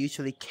someone that I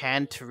usually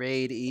can't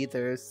raid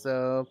either,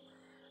 so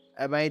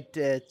I might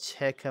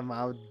check him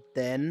out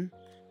then.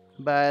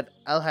 But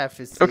I'll have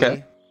to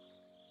Okay.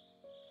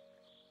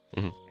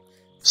 see. Mhm. Sim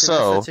is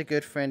So, such a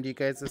good friend. You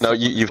guys are no, so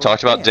you've wonderful.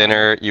 talked about Yeah.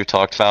 dinner, you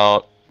talked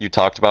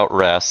about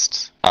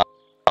rest.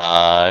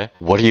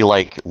 What are you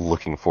like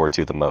looking forward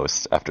to the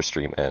most after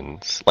stream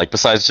ends? Like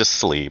besides just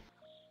sleep,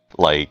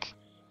 like,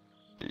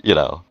 you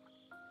know,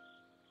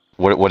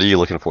 what are you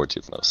looking forward to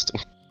the most?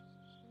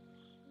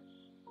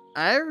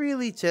 I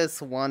really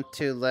just want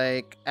to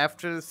like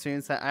after the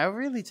streams. I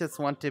really just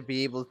want to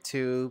be able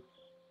to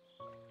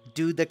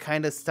do the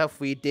kind of stuff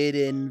we did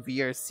in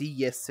VRC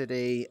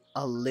yesterday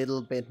a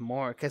little bit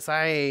more, cause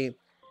I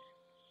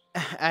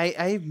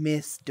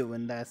miss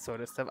doing that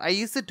sort of stuff. I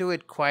used to do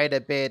it quite a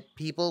bit.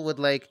 People would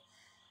like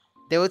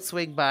they would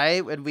swing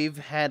by and we'd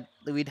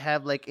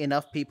have like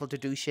enough people to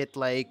do shit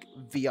like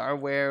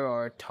VRware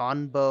or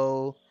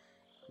Tonbo,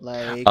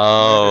 like Murder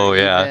Oh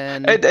yeah,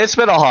 Even. it's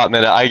been a hot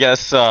minute. I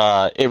guess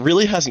it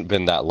really hasn't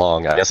been that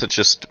long. I guess it's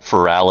just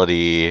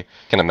virality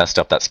kind of messed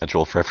up that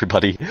schedule for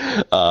everybody.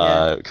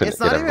 Yeah. Couldn't It's get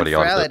not even everybody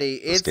onto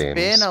virality. those It's been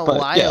games, a but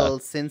yeah. while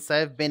since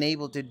I've been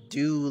able to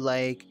do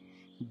like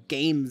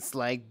games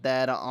like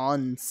that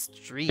on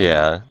stream.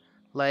 Yeah.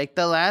 Like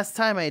the last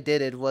time I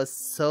did it was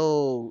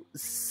so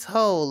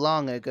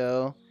long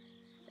ago,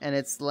 and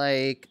it's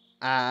like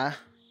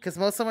because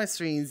most of my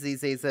streams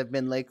these days have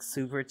been like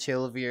super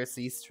chill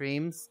VRC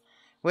streams,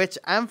 which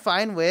I'm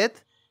fine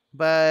with.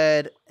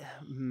 But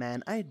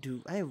man, I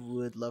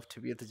would love to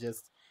be able to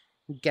just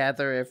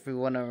gather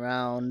everyone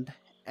around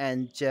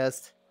and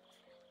just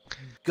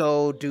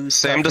go do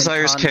Sam stuff in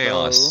desires Tonbo.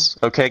 chaos.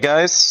 Okay,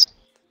 guys?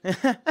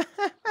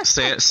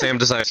 Sam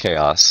desires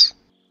chaos.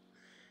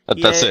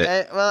 That's it.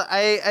 Yeah, well,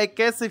 I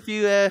guess if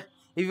you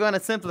want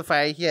to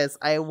simplify, yes,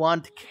 I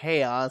want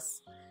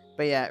chaos.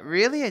 But yeah,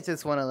 really, I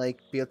just want to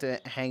like be able to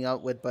hang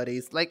out with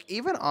buddies, like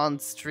even on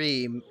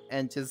stream,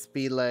 and just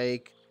be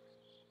like,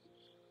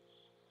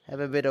 have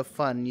a bit of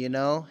fun, you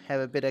know,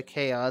 have a bit of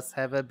chaos,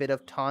 have a bit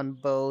of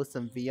Tonbo,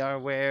 some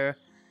VRware,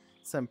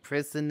 some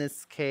prison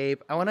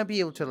escape. I want to be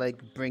able to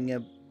like bring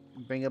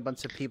a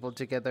bunch of people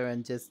together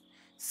and just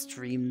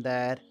stream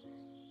that.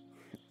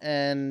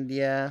 And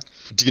yeah,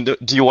 Do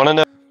you want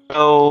to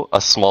know a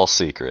small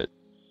secret?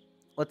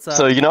 what's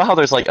So up? you know how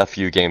there's like a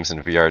few games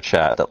in VR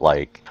chat that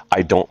like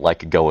I don't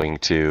like going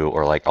to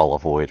or like I'll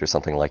avoid or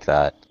something like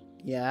that.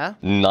 Yeah.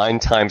 9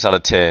 times out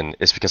of 10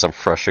 is because I'm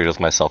frustrated with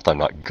myself that I'm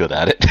not good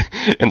at it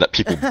and that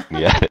people beat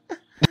me at it.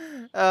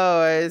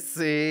 Oh, I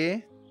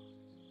see.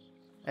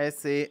 I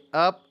see.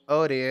 Up.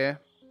 Oh dear.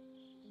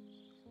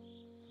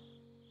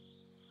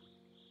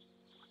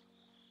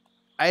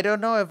 I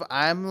don't know if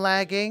I'm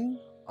lagging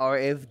or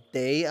if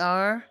they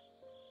are.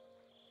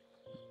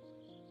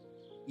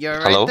 You're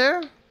right Hello?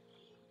 there?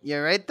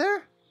 You're right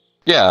there?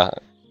 Yeah.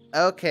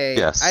 Okay.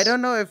 Yes. I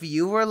don't know if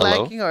you were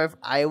Hello? lagging or if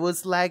I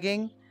was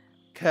lagging.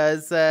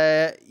 Because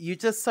you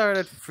just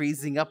started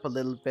freezing up a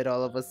little bit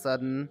all of a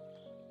sudden.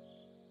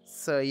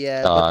 So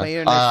yeah, but my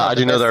internet's not I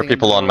the do know best there are thing in the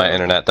people on my world.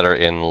 internet that are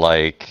in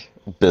like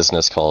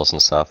business calls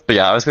and stuff. But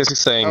yeah, I was basically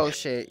saying Oh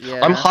shit,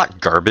 yeah. I'm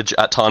hot garbage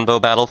at Tonbo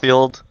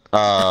Battlefield.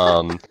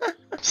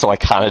 So I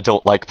kind of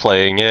don't like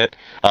playing it.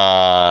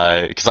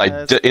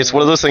 Because it's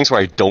one of those things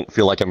where I don't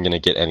feel like I'm gonna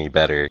get any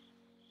better.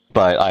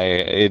 But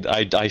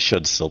I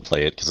should still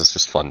play it because it's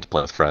just fun to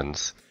play with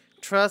friends.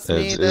 Trust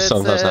me,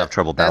 Sometimes I have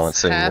trouble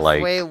balancing that's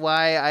halfway like.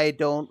 why I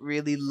don't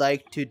really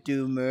like to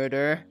do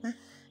murder.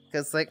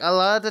 Because like a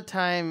lot of the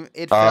time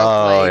it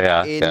felt like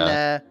Yeah, in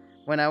yeah.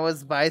 when I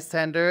was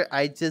bystander,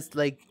 I just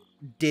like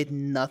did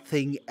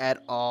nothing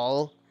at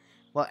all,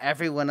 while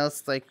everyone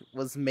else like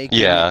was making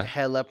Yeah.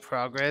 hella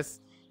progress.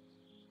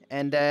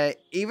 And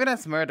even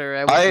as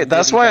murderer, I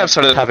That's wasn't really why that I've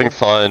started having good,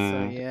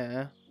 fun. So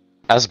yeah.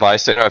 As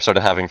bystander, I've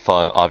started having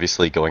fun,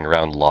 obviously going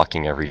around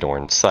locking every door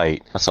in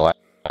sight. So I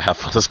have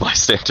fun as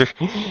bystander.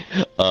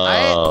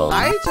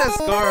 I just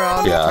go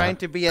around yeah. trying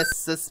to be as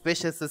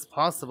suspicious as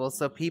possible,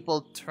 so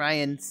people try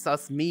and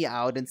suss me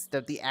out instead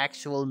of the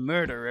actual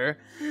murderer.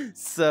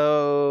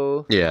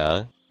 So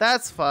Yeah.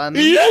 that's fun.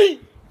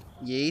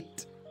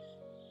 Yeet.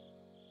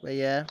 But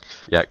yeah.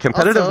 Yeah,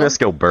 competitiveness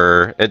Also, go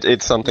burr.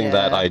 It's something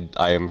that yeah.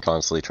 I am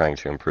constantly trying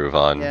to improve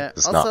on. Yeah.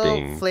 Just Also, not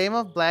being Flame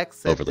of Black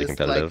said overly this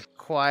competitive. like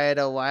quite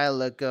a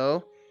while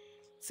ago.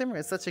 Simmer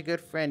is such a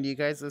good friend. You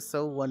guys are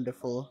so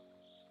wonderful.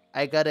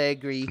 I gotta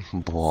agree. Singer is a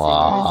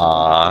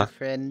Blah. beautiful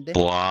friend.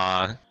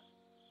 Blah.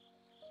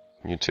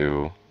 You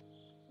too.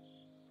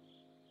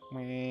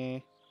 Meh.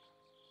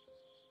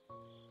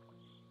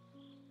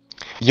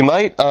 You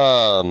might,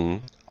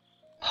 hop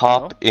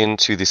No?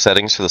 into the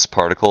settings for this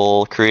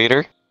particle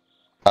creator.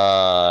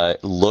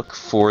 Look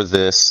for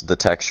the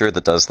texture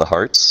that does the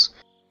hearts,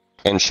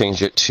 and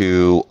change it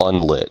to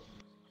unlit.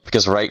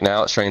 Because right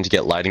now it's trying to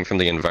get lighting from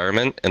the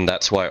environment, and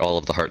that's why all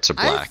of the hearts are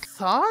I black.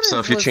 thought So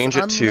it if you was change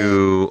it unlit.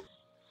 to...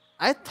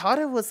 I thought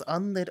it was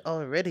unlit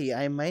already.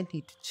 I might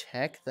need to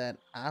check that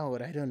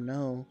out. I don't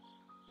know.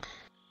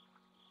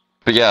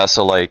 But yeah,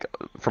 so like,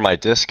 for my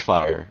disc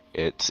fire,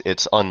 it's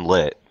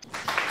unlit.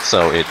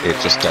 So it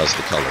just Yeah. does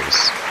the colors.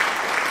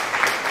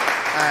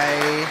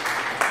 I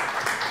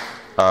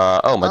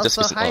Oh, my disc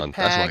also isn't hi on.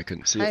 That's why I Pack.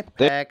 couldn't see Hi it.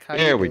 Pack. How you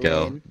There we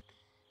go. doing?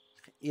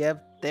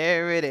 Yep,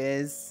 there it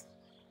is.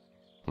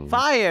 Hmm.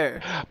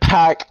 Fire.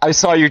 Pack, I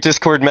saw your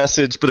Discord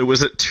message, but it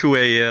was at 2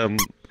 a.m.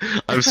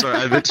 I'm sorry,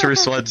 I meant to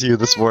respond to you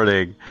this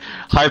morning.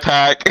 Hi,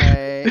 Pack.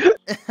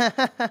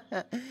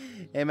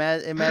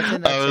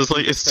 Imagine. I was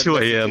like, it's 2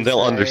 a.m.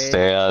 They'll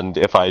understand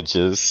if I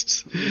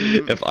just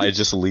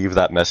leave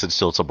that message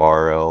till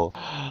tomorrow.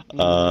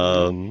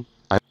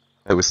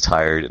 I was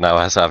tired and I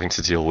was having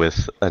to deal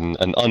with an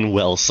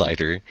unwell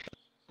cider.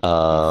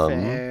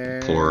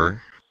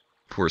 Fair.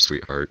 Poor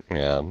sweetheart.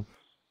 Yeah.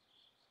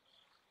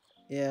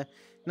 Yeah.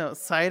 No,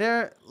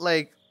 cider,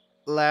 like,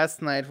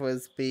 last night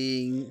was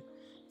being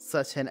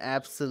such an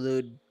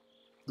absolute,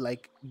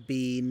 like,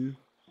 bean.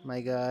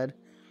 My god.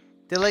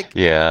 They're, like,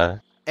 Yeah.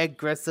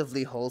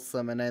 aggressively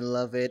wholesome, and I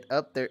love it.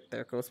 Up there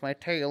goes my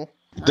tail.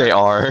 They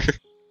are.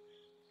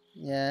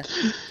 Yeah.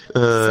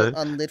 So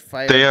unlit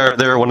fire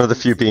They're one of the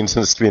burning. few beings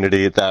in this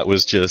community that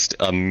was just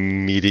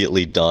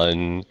immediately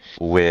done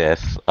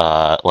with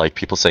like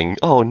people saying,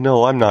 "Oh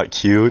no, I'm not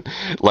cute."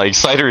 Like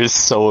Cider is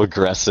so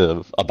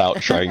aggressive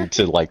about trying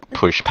to like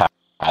push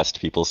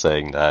past people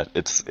saying that.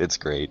 It's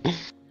great.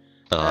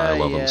 I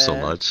love him so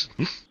Yeah. much.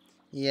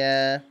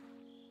 Yeah.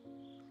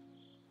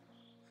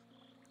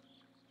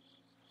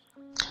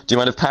 Do you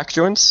mind if Pack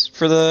joins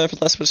for the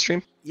last bit of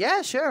stream?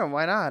 Yeah, sure,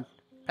 why not?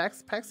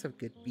 Packs have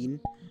good bean.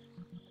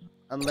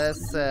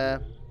 Unless oh,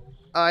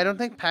 I don't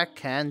think Pack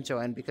can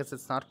join because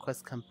it's not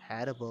quest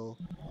compatible.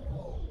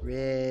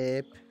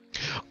 RIP.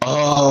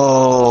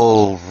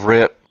 Oh,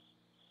 rip.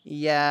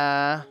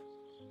 Yeah.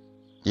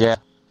 Yeah.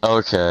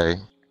 Okay.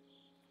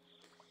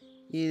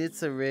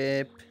 It's a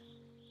RIP.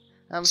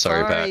 I'm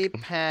Sorry, sorry,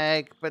 Pack.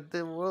 Pack, but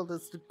the world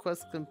is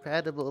quest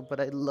compatible,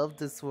 but I love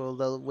this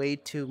world way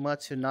too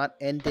much to not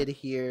end it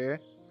here.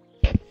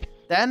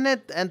 Then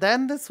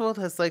this world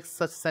has like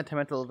such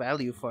sentimental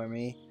value for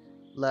me.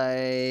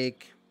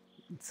 Like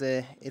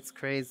it's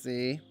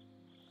crazy.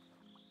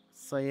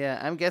 So yeah,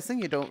 I'm guessing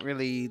you don't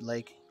really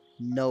like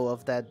know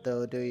of that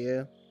though, do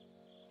you?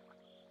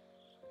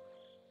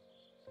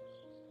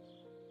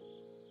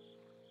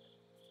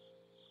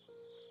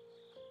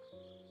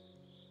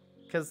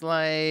 Cause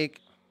like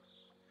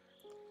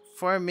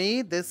for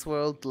me, this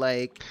world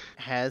like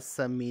has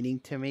some meaning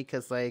to me.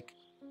 Cause like,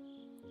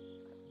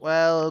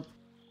 well,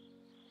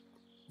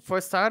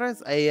 for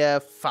starters, I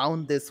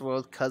found this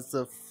world cause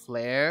of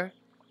Flare,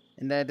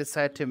 and I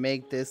decided to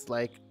make this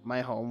like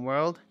my home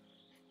world.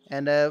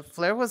 And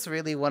Flare was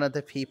really one of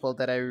the people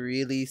that I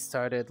really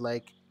started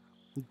like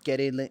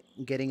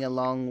getting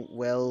along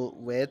well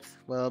with.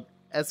 Well,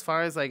 as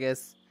far as I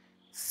guess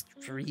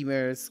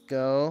streamers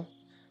go.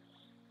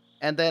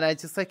 And then I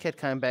just like kept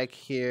coming back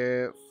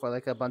here for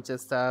like a bunch of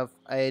stuff.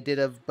 I did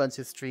a bunch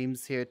of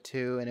streams here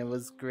too, and it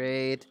was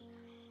great.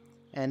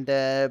 And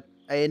I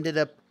ended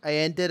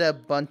a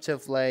bunch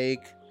of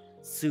like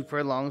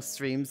super long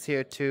streams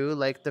here too,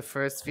 like the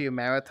first few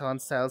marathon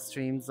style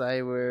streams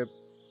I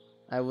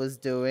was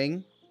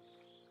doing.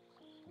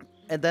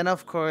 And then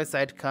of course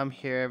I'd come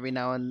here every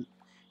now and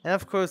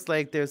of course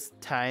like there's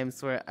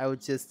times where I would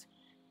just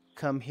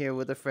come here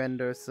with a friend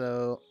or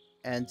so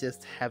and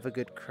just have a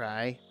good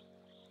cry.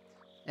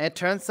 And it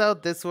turns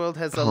out this world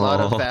has a lot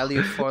of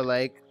value for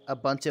like a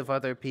bunch of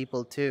other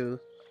people too.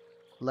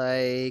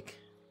 Like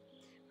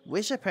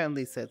Wish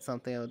apparently said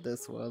something about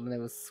this world and it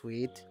was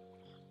sweet.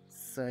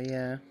 So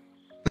yeah.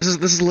 This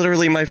is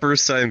literally my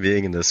first time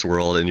being in this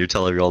world, and you're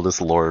telling me all this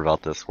lore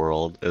about this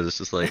world. It's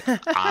just like,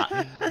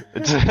 yeah,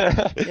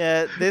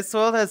 this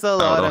world has a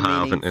lot of meaning for me. I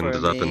haven't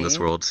ended up in this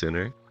world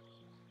sooner.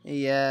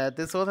 Yeah,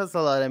 this world has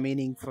a lot of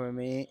meaning for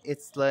me.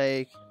 It's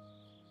like,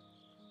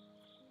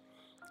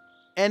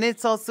 and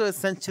it's also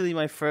essentially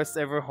my first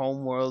ever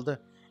home world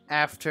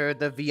after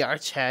the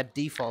VR chat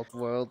default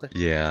world.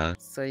 Yeah.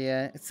 So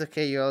yeah, it's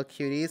okay, you're all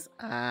cuties.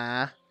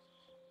 Ah.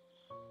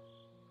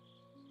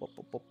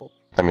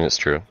 I mean, it's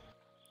true.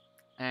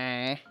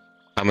 Ah.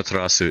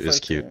 Amaterasu is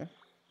cute,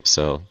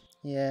 so.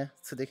 Yeah,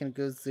 so they can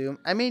go zoom.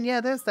 I mean, yeah,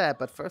 there's that,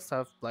 but first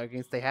off,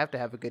 Blargings, they have to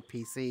have a good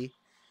PC.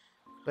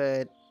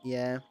 But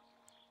yeah,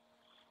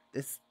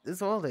 this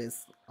world is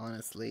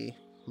honestly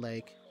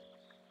like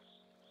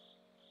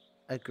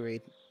a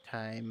great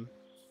time.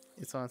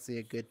 It's honestly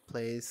a good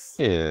place.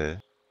 Yeah.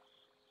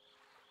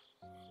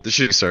 The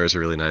shooting stars are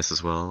really nice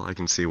as well. I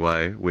can see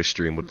why Wish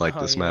Dream would like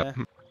Oh this map.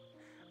 yeah.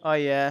 Oh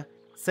yeah.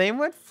 Same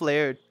with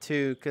Flare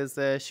too, because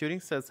shooting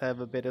stars have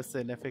a bit of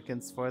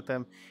significance for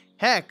them.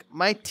 Heck,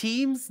 my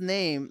team's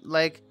name,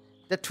 like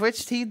the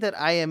Twitch team that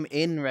I am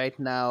in right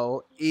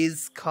now,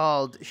 is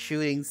called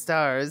Shooting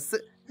Stars.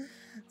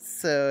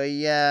 So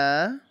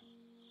yeah.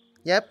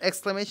 Yep,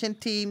 exclamation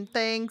team.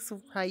 Thanks,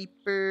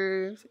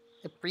 Hyper.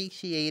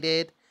 Appreciate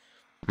it.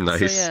 So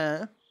Nice.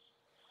 yeah.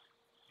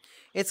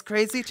 It's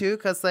crazy too,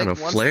 because I don't like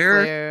know, once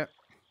Flare? Flare.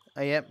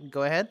 Oh yep,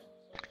 go ahead.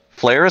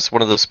 Flare is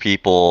one of those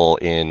people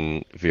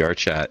in VR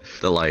chat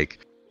that,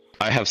 like,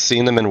 I have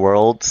seen them in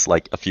Worlds,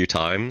 like, a few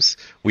times.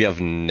 We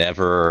have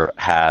never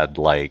had,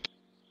 like,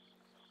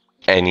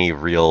 any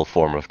real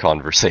form of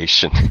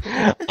conversation.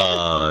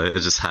 It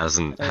just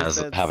That's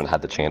haven't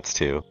had the chance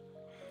to.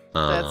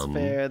 that's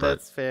fair. But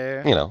That's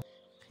fair. you know,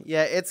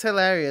 Yeah, it's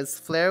hilarious.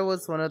 Flair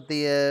was one of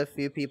the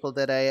few people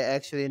that I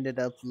actually ended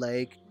up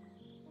like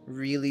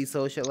really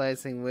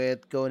socializing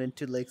with, going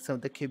into like some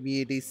of the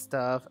community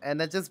stuff, and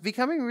then just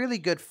becoming really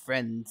good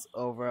friends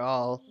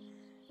overall.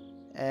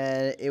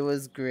 And it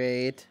was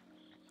great.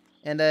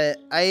 And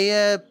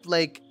I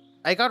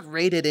got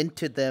raided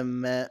into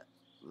them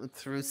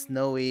through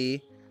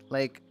Snowy,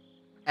 like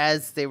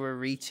as they were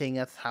reaching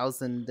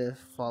 1,000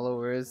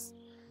 followers.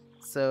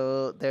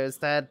 So there's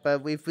that,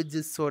 but we've been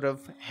just sort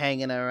of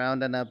hanging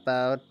around and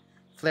about.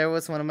 Flair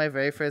was one of my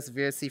very first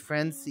VRC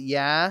friends.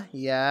 Yeah,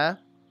 yeah.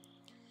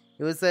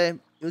 It was a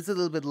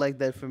little bit like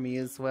that for me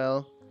as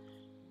well.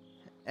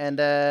 And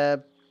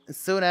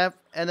soon after,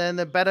 and then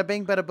bada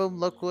bing, bada boom,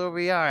 look where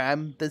we are.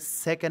 I'm the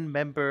second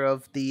member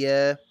of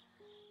the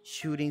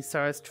Shooting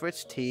Stars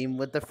Twitch team,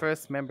 with the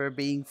first member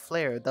being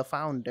Flair, the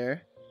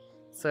founder.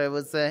 So it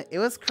was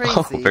oh,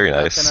 crazy. very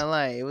Not nice. gonna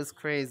lie, it was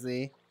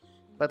crazy.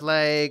 But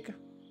like,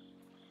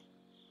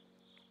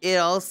 it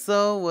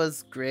also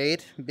was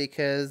great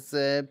because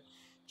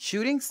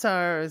Shooting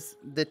Stars,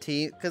 the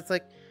team, because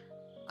like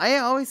I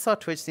always saw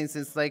Twitch teams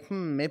as like,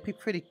 it'd be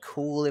pretty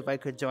cool if I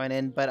could join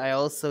in, but I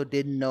also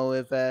didn't know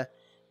if there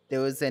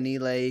was any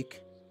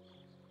like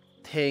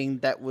thing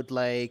that would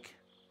like.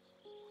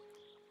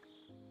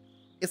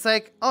 It's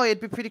like, oh,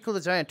 it'd be pretty cool to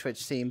join a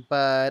Twitch team,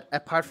 but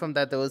apart from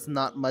that, there was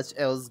not much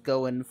else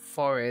going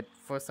for it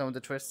for some of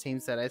the Twitch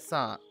teams that I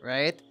saw,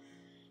 right?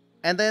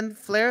 And then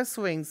Flair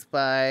swings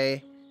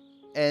by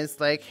and it's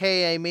like,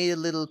 hey, I made a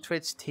little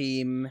Twitch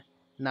team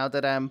now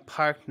that I'm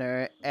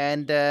partner,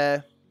 and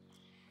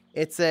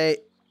it's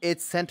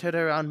centered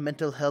around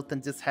mental health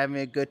and just having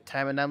a good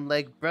time. And I'm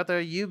like, brother,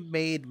 you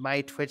made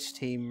my Twitch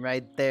team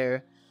right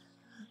there.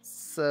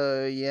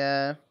 So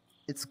yeah,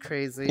 it's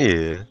crazy.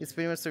 Yeah. It's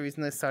pretty much the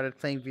reason I started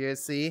playing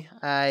VRC.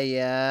 I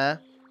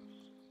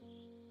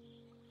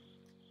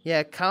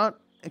yeah, count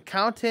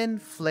in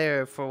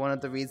Flare for one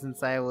of the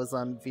reasons I was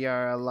on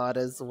VR a lot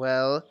as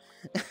well.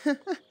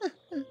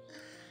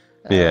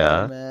 Oh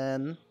Yeah.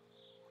 man,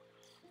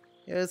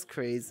 it was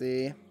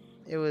crazy.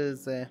 It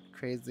was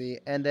crazy,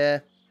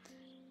 and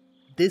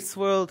this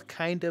world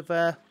kind of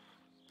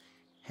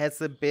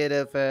has a bit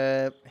of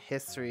a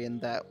history in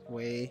that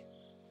way,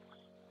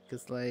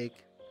 cause like,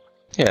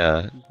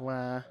 Yeah.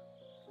 wow.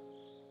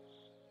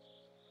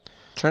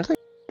 Trying to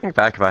think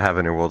back if I have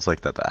any worlds like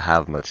that that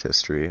have much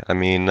history. I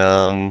mean,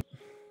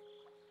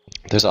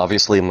 there's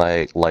obviously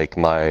my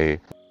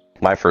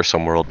first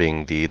home world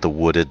being the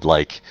wooded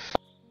like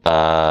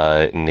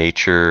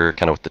nature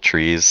kind of with the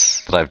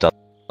trees that I've done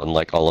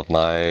like all of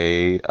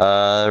my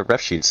ref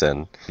sheets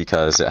in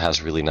because it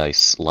has really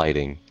nice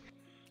lighting.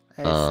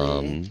 I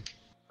see.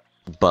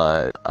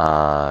 But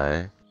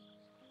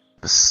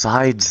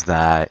besides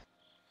that,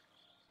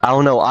 I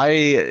don't know.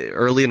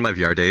 Early in my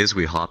VR days,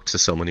 we hopped to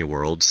so many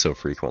worlds so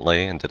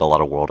frequently and did a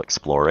lot of world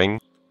exploring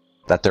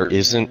that there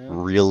isn't Yeah,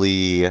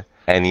 really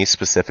any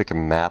specific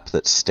map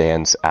that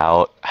stands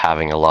out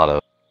having a lot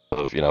of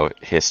history.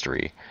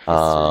 history.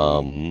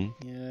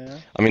 Yeah.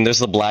 I mean, there's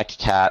the Black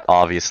Cat,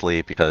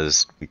 obviously,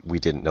 because we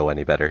didn't know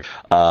any better.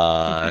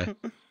 Mhm.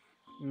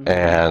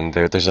 And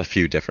there's a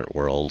few different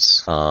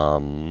worlds.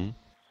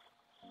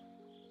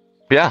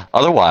 Yeah,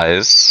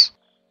 otherwise,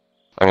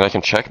 I mean, I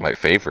can check my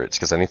favorites,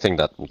 because anything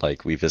that,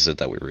 like, we visited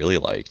that we really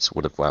liked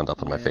would have wound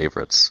up in my Yeah.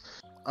 favorites.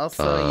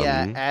 Also,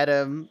 yeah, Um,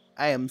 Adam,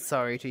 I am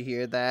sorry to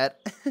hear that.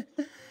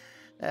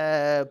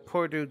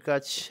 Poor dude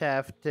got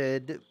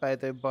shafted by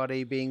their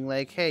body being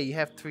like, hey, you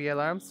have 3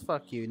 alarms?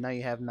 Fuck you, now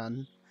you have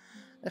none.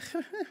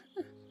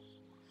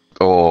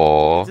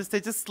 oh,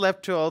 They just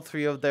slept through all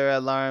 3 of their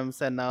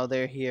alarms and now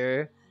they're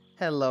here.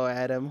 Hello,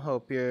 Adam.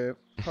 Hope you're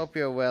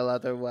well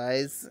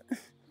otherwise.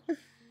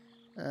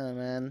 Oh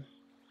man.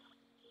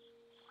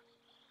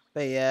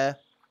 But yeah.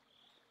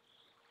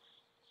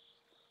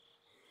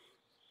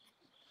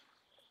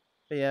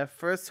 But yeah,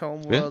 first yeah,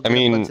 homeworld I with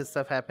a bunch mean, of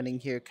stuff happening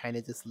here kind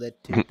of just led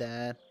to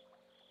that.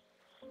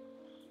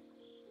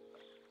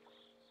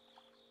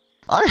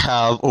 I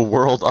have a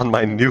world on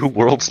my new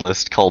worlds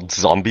list called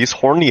Zombies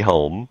Horny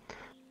Home.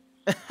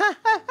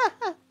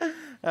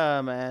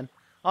 Oh man.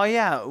 Oh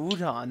yeah,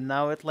 Udon.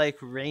 Now it like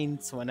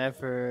rains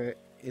whenever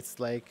it's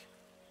like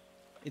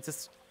it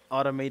just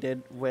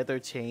automated weather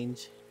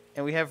change,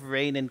 and we have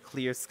rain and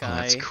clear Oh,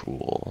 that's sky.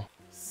 cool.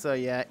 So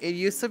yeah, it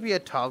used to be a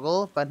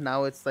toggle, but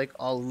now it's like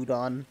all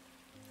udon.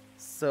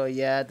 So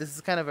yeah, this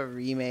is kind of a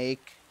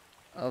remake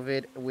of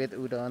it with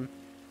udon.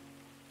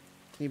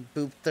 Can you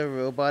boop the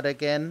robot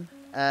again?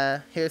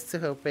 Here's to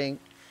hoping.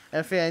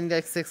 I'm feeling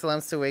like 6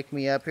 alarms to wake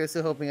me up. Here's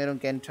to hoping I don't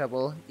get in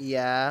trouble.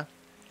 Yeah.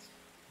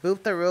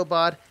 Boop the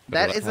robot. Wait, do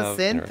That I is a have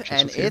synth,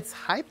 interactions and with you? it's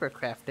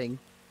hypercrafting.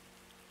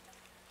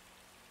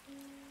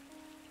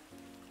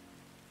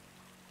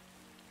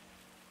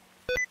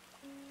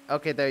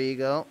 Okay, there you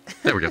go.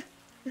 There we go.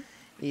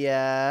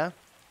 Yeah.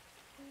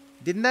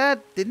 Didn't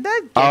that get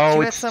Oh,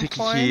 you at it's some sticky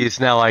point? keys.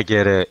 Now I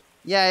get it.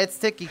 Yeah, it's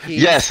sticky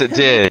keys. Yes, it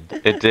did.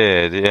 It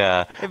did,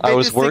 yeah. It I made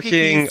was the sticky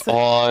working keys.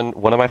 on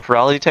one of my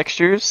plurality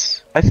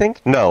textures, I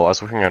think? No, I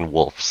was working on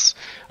Wolf's.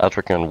 I was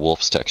working on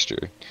Wolf's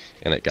texture,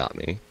 and it got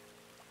me.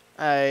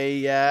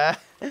 Yeah.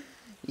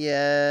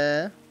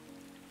 Yeah.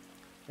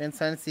 And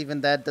sometimes even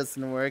that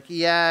doesn't work.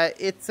 Yeah,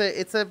 it's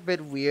a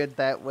bit weird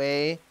that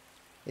way,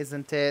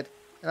 isn't it?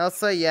 And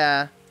also,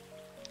 yeah.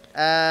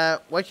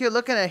 What you're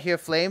looking at here,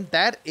 Flame,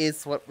 that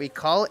is what we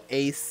call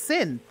a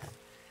synth.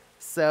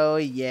 So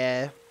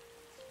yeah.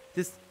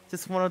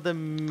 Just one of the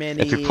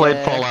many If you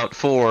played Fallout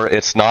 4,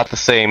 it's not the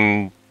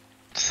same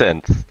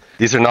synth.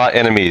 These are not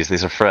enemies,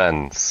 these are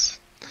friends.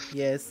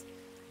 yes.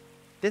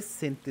 This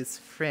synth is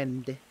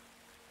friend.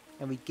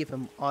 And we give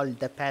him all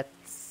the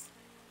pets.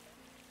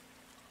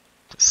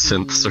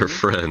 Synths are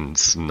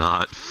friends,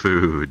 not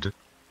food.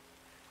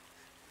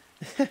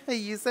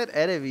 You said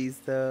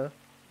enemies though.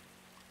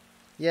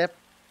 Yep.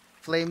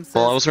 Flame says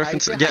Well, I was hi to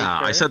referencing. Yeah, I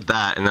Hyper. said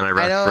that, and then I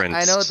referenced.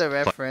 I know the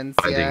reference,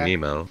 Finding yeah.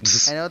 Nemo.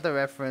 I know the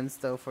reference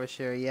though for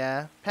sure,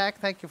 yeah.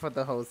 Pack, thank you for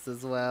the host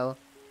as well.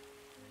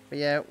 But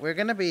yeah,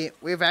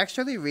 we've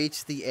actually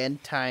reached the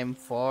end time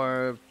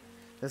for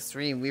the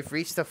stream. We've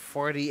reached the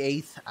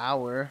 48th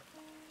hour.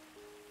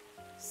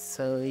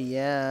 So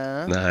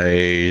yeah.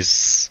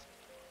 Nice.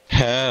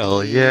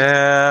 Hell Yeah.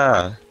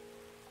 yeah.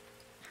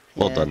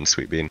 Well Yeah. done,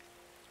 Sweet Bean.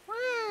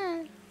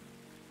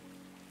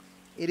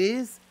 It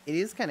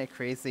is kind of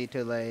crazy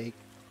to like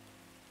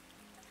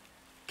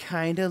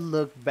kind of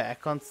look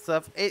back on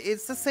stuff.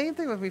 It's the same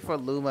thing with me for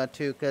Luma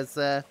too, because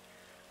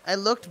I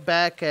looked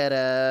back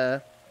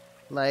at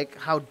like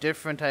how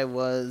different I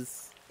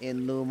was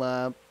in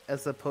Luma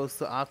as opposed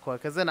to Aqua,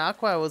 because in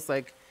Aqua I was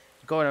like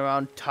going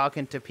around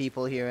talking to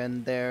people here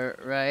and there,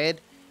 right?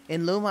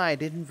 In Luma I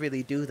didn't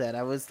really do that.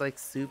 I was like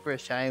super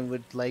shy and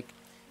would like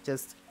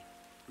just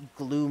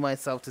glue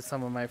myself to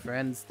some of my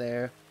friends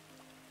there.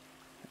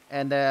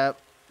 And that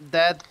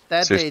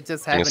So day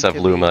just happened instead to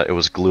of be. Luma, it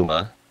was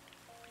Gluma.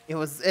 It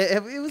was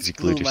You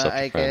glued Gluma, yourself to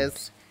I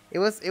friends.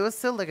 guess. It was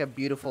still like a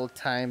beautiful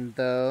time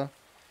though.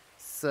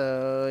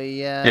 So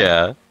yeah.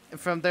 Yeah.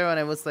 From there on,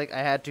 I was like I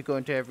had to go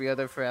into every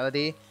other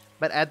reality.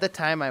 But at the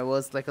time, I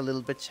was like a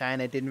little bit shy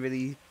and I didn't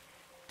really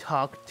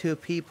talk to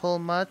people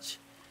much.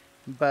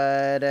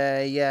 But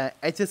yeah,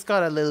 I just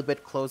got a little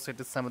bit closer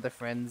to some of the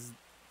friends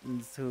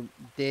who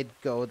did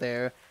go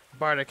there.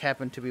 Bardock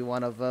happened to be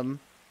one of them.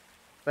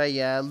 But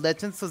yeah,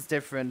 Legends was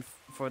different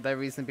for that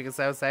reason because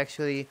I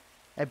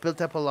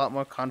built up a lot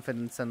more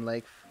confidence and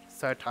like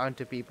started talking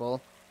to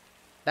people.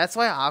 That's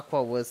why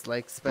Aqua was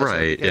like special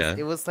Right, because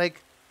yeah. it was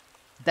like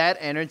that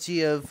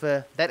energy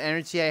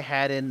I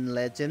had in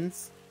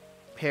Legends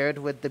paired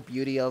with the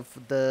beauty of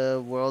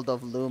the world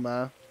of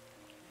Luma.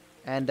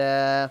 And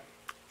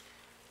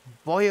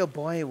boy oh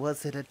boy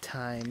was it a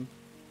time.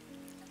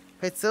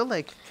 But it's still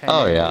like kind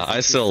of Oh yeah,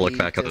 I still look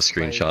back at the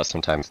screenshots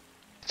from time to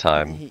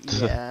time.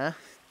 Yeah.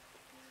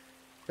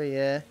 But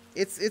yeah,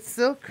 it's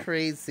still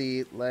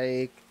crazy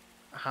like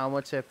how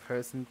much a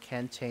person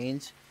can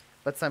change,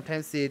 but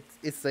sometimes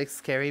it's like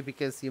scary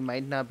because you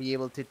might not be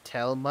able to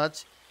tell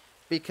much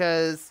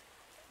because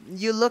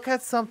you look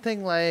at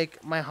something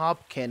like my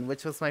Hopkin,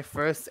 which was my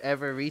first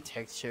ever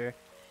retexture,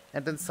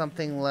 and then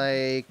something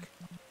like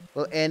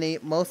well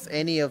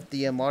any of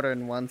the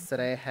modern ones that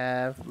I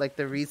have, like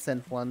the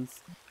recent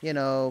ones, you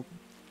know,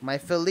 my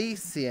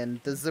Felician,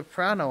 the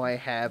Soprano I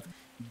have,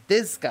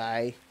 this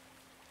guy.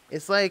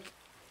 It's like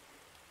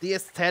the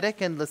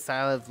aesthetic and the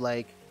style have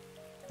like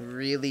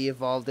really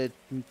evolved it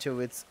into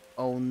its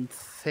own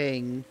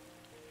thing.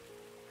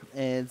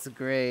 And it's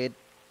great.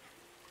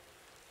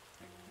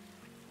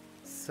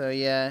 So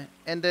yeah,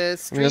 and the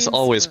I mean, there's streams.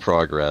 always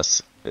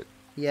progress.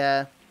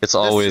 Yeah. It's The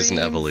always an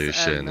streams, I'm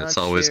evolution. not It's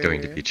always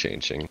going to sure. be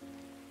changing.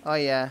 Oh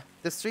yeah,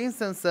 the streams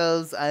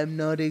themselves, I'm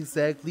not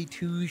exactly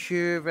too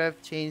sure if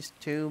I've changed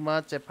too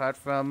much. Apart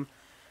from,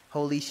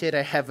 holy shit,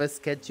 I have a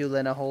schedule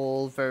and a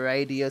whole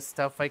variety of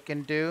stuff I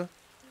can do.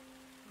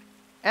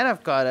 And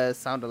I've got a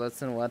sound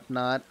alerts and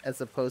whatnot, as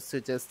opposed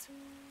to just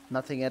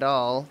nothing at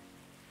all.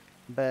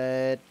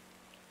 But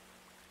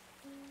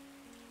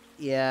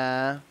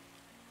yeah,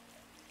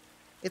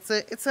 it's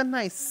a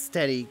nice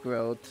steady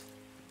growth,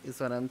 is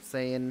what I'm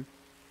saying.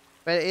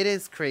 But it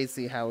is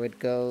crazy how it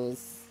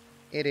goes.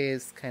 It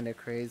is kind of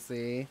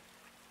crazy.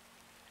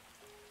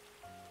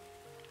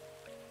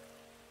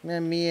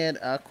 And me and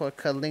Aqua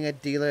cuddling a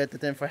dealer at the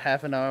den for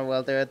half an hour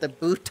while they're at the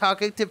booth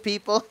talking to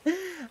people.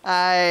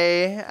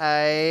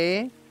 Yeah,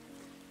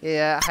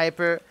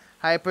 hyper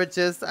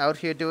just out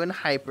here doing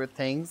hyper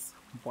things.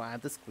 Wow,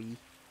 the squee.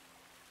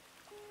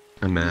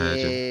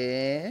 Imagine.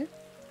 Yeah.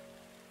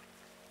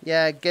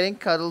 Yeah, getting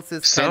cuddles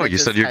is So, kind of you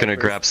just said you're gonna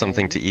Hyper's grab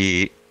something to thing.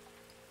 eat.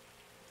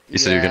 You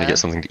said you're gonna get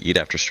something to eat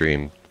after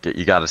stream.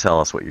 You gotta tell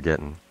us what you're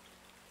getting.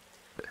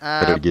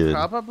 Better good.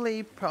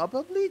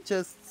 Probably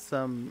just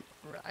some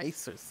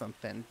rice or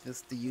something.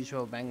 Just the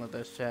usual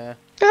Bangladesh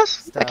Yes,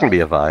 stuff. that can be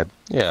a vibe.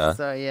 Yeah.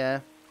 So yeah.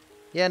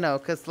 Yeah, no,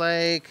 cause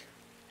like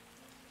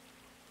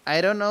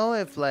I don't know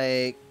if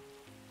like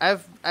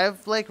I've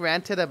like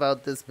ranted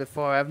about this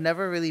before. I've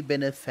never really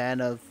been a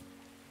fan of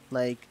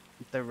like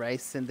the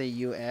rice in the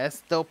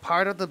US. Though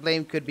part of the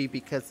blame could be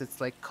because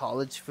it's like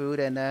college food,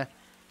 and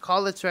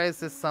college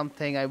rice is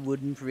something I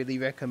wouldn't really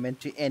recommend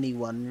to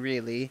anyone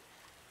really.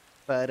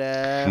 But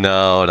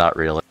No, not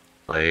really.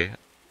 yeah.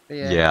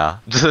 Yeah.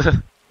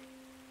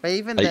 But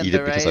even I then eat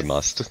the it because I rice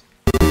must.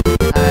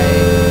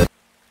 I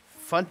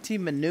Funty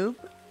Manoob?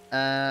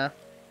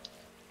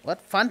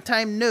 What?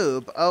 Funtime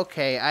Noob.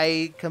 Okay,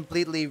 I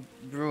completely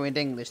ruined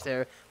English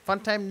there.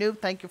 Funtime Noob,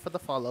 thank you for the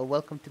follow.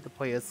 Welcome to the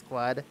Poyo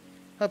Squad.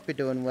 Hope you're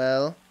doing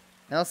well.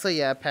 And also,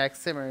 yeah, Pack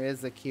Simmer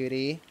is a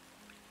cutie.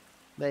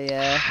 But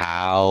yeah.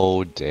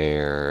 How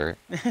dare.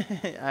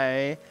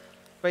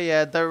 But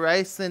yeah, the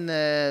rice and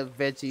the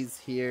veggies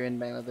here in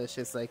Bangladesh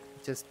is like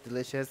just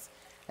delicious.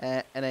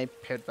 And I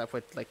paired that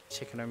with like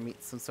chicken or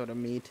meat, some sort of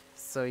meat.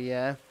 So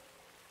yeah.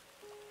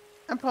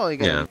 I'm probably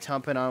gonna be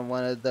chomping on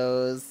one of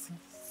those.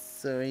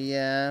 So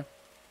yeah.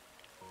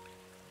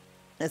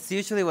 That's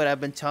usually what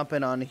I've been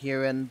chomping on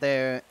here and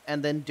there.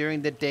 And then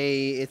during the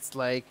day, it's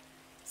like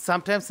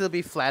sometimes it'll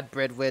be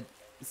flatbread with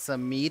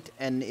some meat,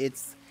 and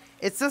it's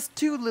just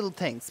two little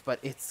things, but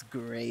it's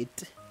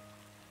great.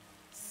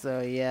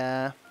 So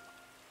yeah.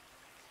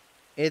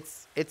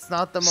 It's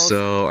not the most.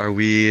 So are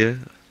we?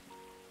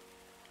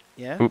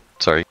 Yeah. Oop,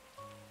 sorry.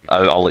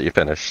 I'll let you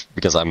finish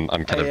because I'm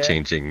kind of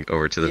changing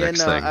over to the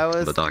next thing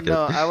on the docket.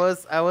 No,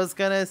 I was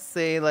gonna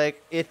say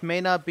like it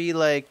may not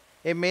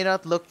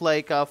look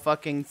like a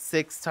fucking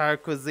 6-star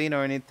cuisine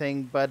or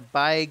anything, but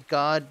by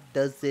God,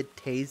 does it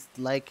taste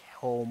like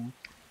home?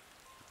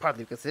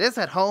 Partly because it is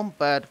at home,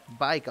 but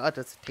by God,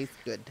 does it taste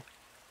good?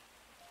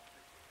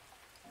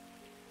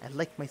 I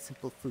like my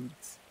simple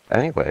foods.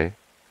 Anyway,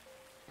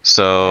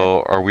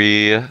 so are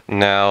we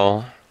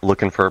now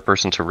looking for a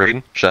person to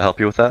raid? Should I help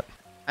you with that?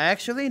 I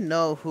actually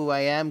know who I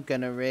am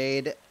gonna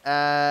raid.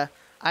 I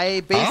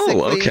basically.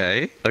 Oh,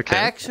 okay.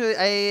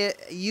 I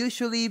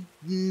usually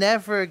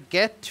never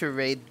get to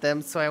raid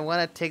them, so I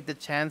want to take the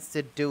chance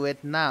to do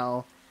it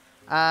now.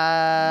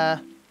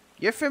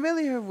 You're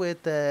familiar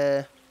with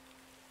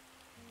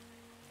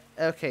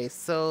Okay,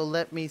 so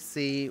let me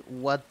see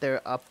what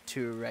they're up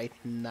to right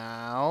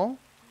now.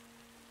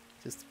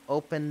 Just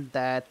open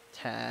that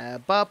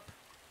tab up.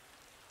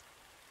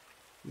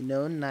 You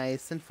know,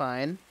 nice and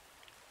fine.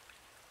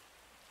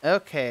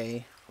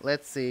 Okay,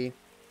 let's see.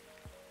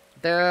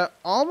 They're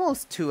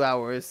almost 2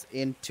 hours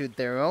into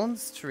their own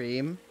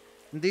stream.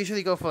 They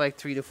usually go for like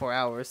 3 to 4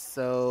 hours,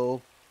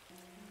 so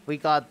we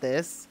got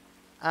this.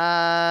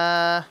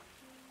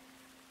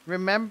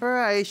 Remember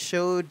I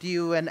showed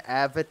you an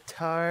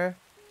avatar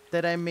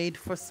that I made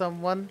for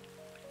someone?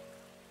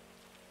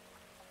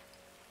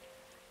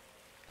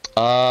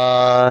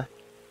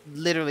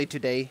 Literally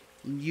today.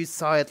 You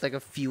saw it like a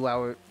few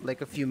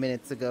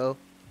minutes ago.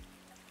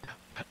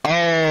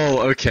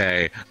 Oh,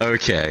 okay.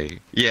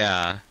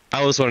 Yeah.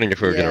 I was wondering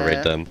if we were gonna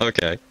raid them.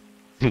 Okay.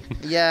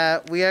 Yeah,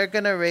 we are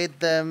gonna raid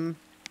them.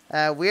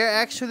 We're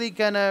actually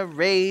gonna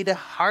raid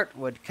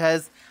Heartwood,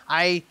 because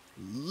I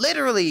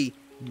literally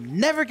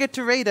never get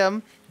to raid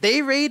them.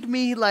 They raid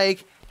me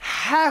like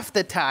half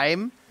the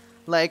time.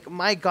 Like,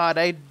 my God,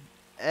 I've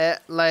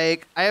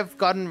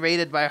gotten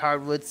raided by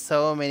Heartwood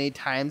so many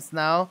times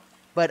now,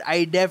 but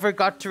I never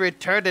got to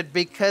return it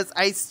because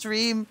I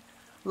stream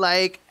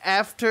like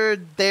after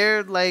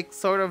they're like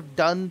sort of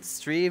done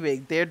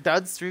streaming. They're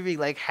done streaming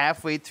like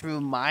halfway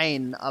through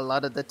mine a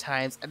lot of the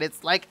times, and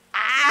it's like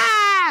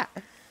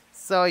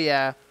So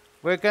yeah,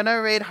 we're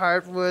gonna raid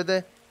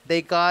Heartwood.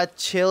 They got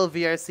chill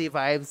VRC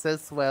vibes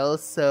as well,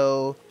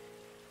 so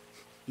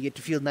you get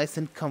to feel nice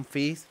and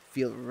comfy,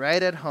 feel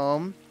right at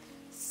home.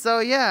 So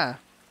yeah,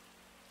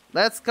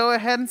 let's go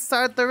ahead and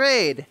start the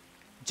raid.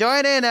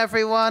 Join in,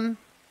 everyone.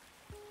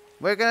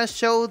 We're gonna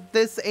show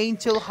this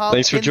angel hop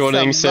Thanks for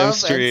joining some love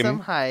SimStream. and some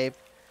hype.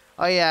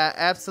 Oh yeah,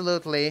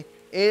 absolutely.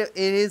 It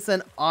is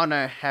an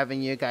honor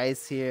having you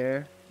guys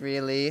here.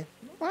 Really.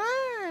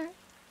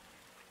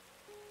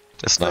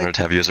 It's an honor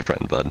to have you as a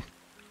friend, bud.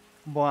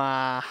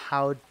 Wow,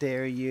 how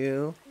dare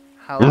you?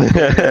 How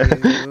dare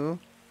you?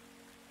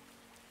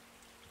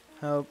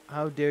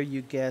 How dare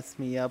you gas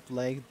me up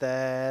like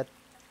that?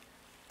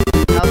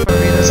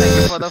 Alpharita, thank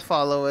you for the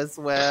follow as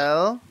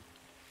well.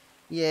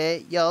 Yeah,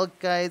 y'all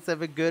guys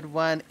have a good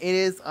one. It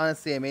is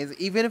honestly amazing.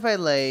 Even if I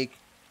like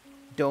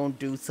don't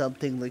do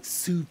something like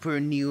super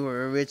new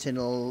or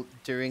original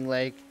during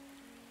like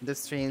the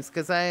streams,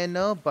 because I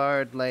know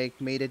Bard like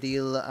made a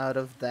deal out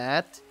of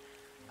that.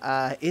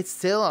 It's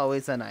still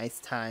always a nice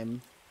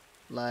time.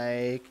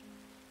 Like,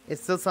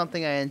 it's still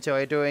something I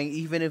enjoy doing,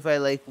 even if I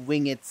like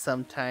wing it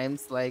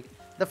sometimes. Like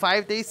the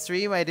 5 day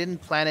stream, I didn't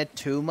plan it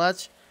too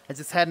much. I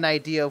just had an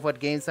idea of what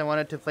games I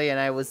wanted to play, and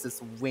I was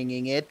just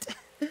winging it.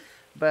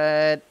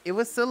 But it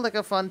was still like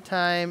a fun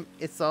time.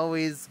 It's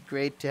always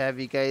great to have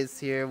you guys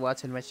here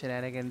watching my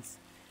shenanigans.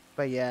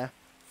 But yeah,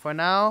 for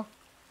now,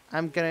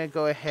 I'm gonna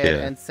go ahead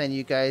Yeah. and send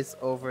you guys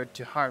over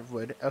to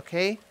Heartwood,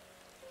 okay?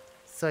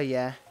 So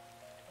yeah,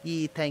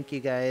 thank you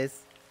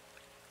guys.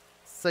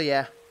 So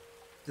yeah,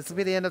 this will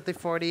be the end of the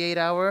 48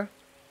 hour,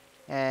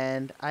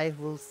 and I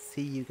will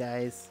see you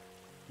guys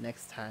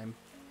next time.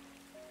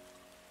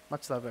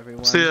 Much love, See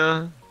everyone.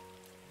 ya.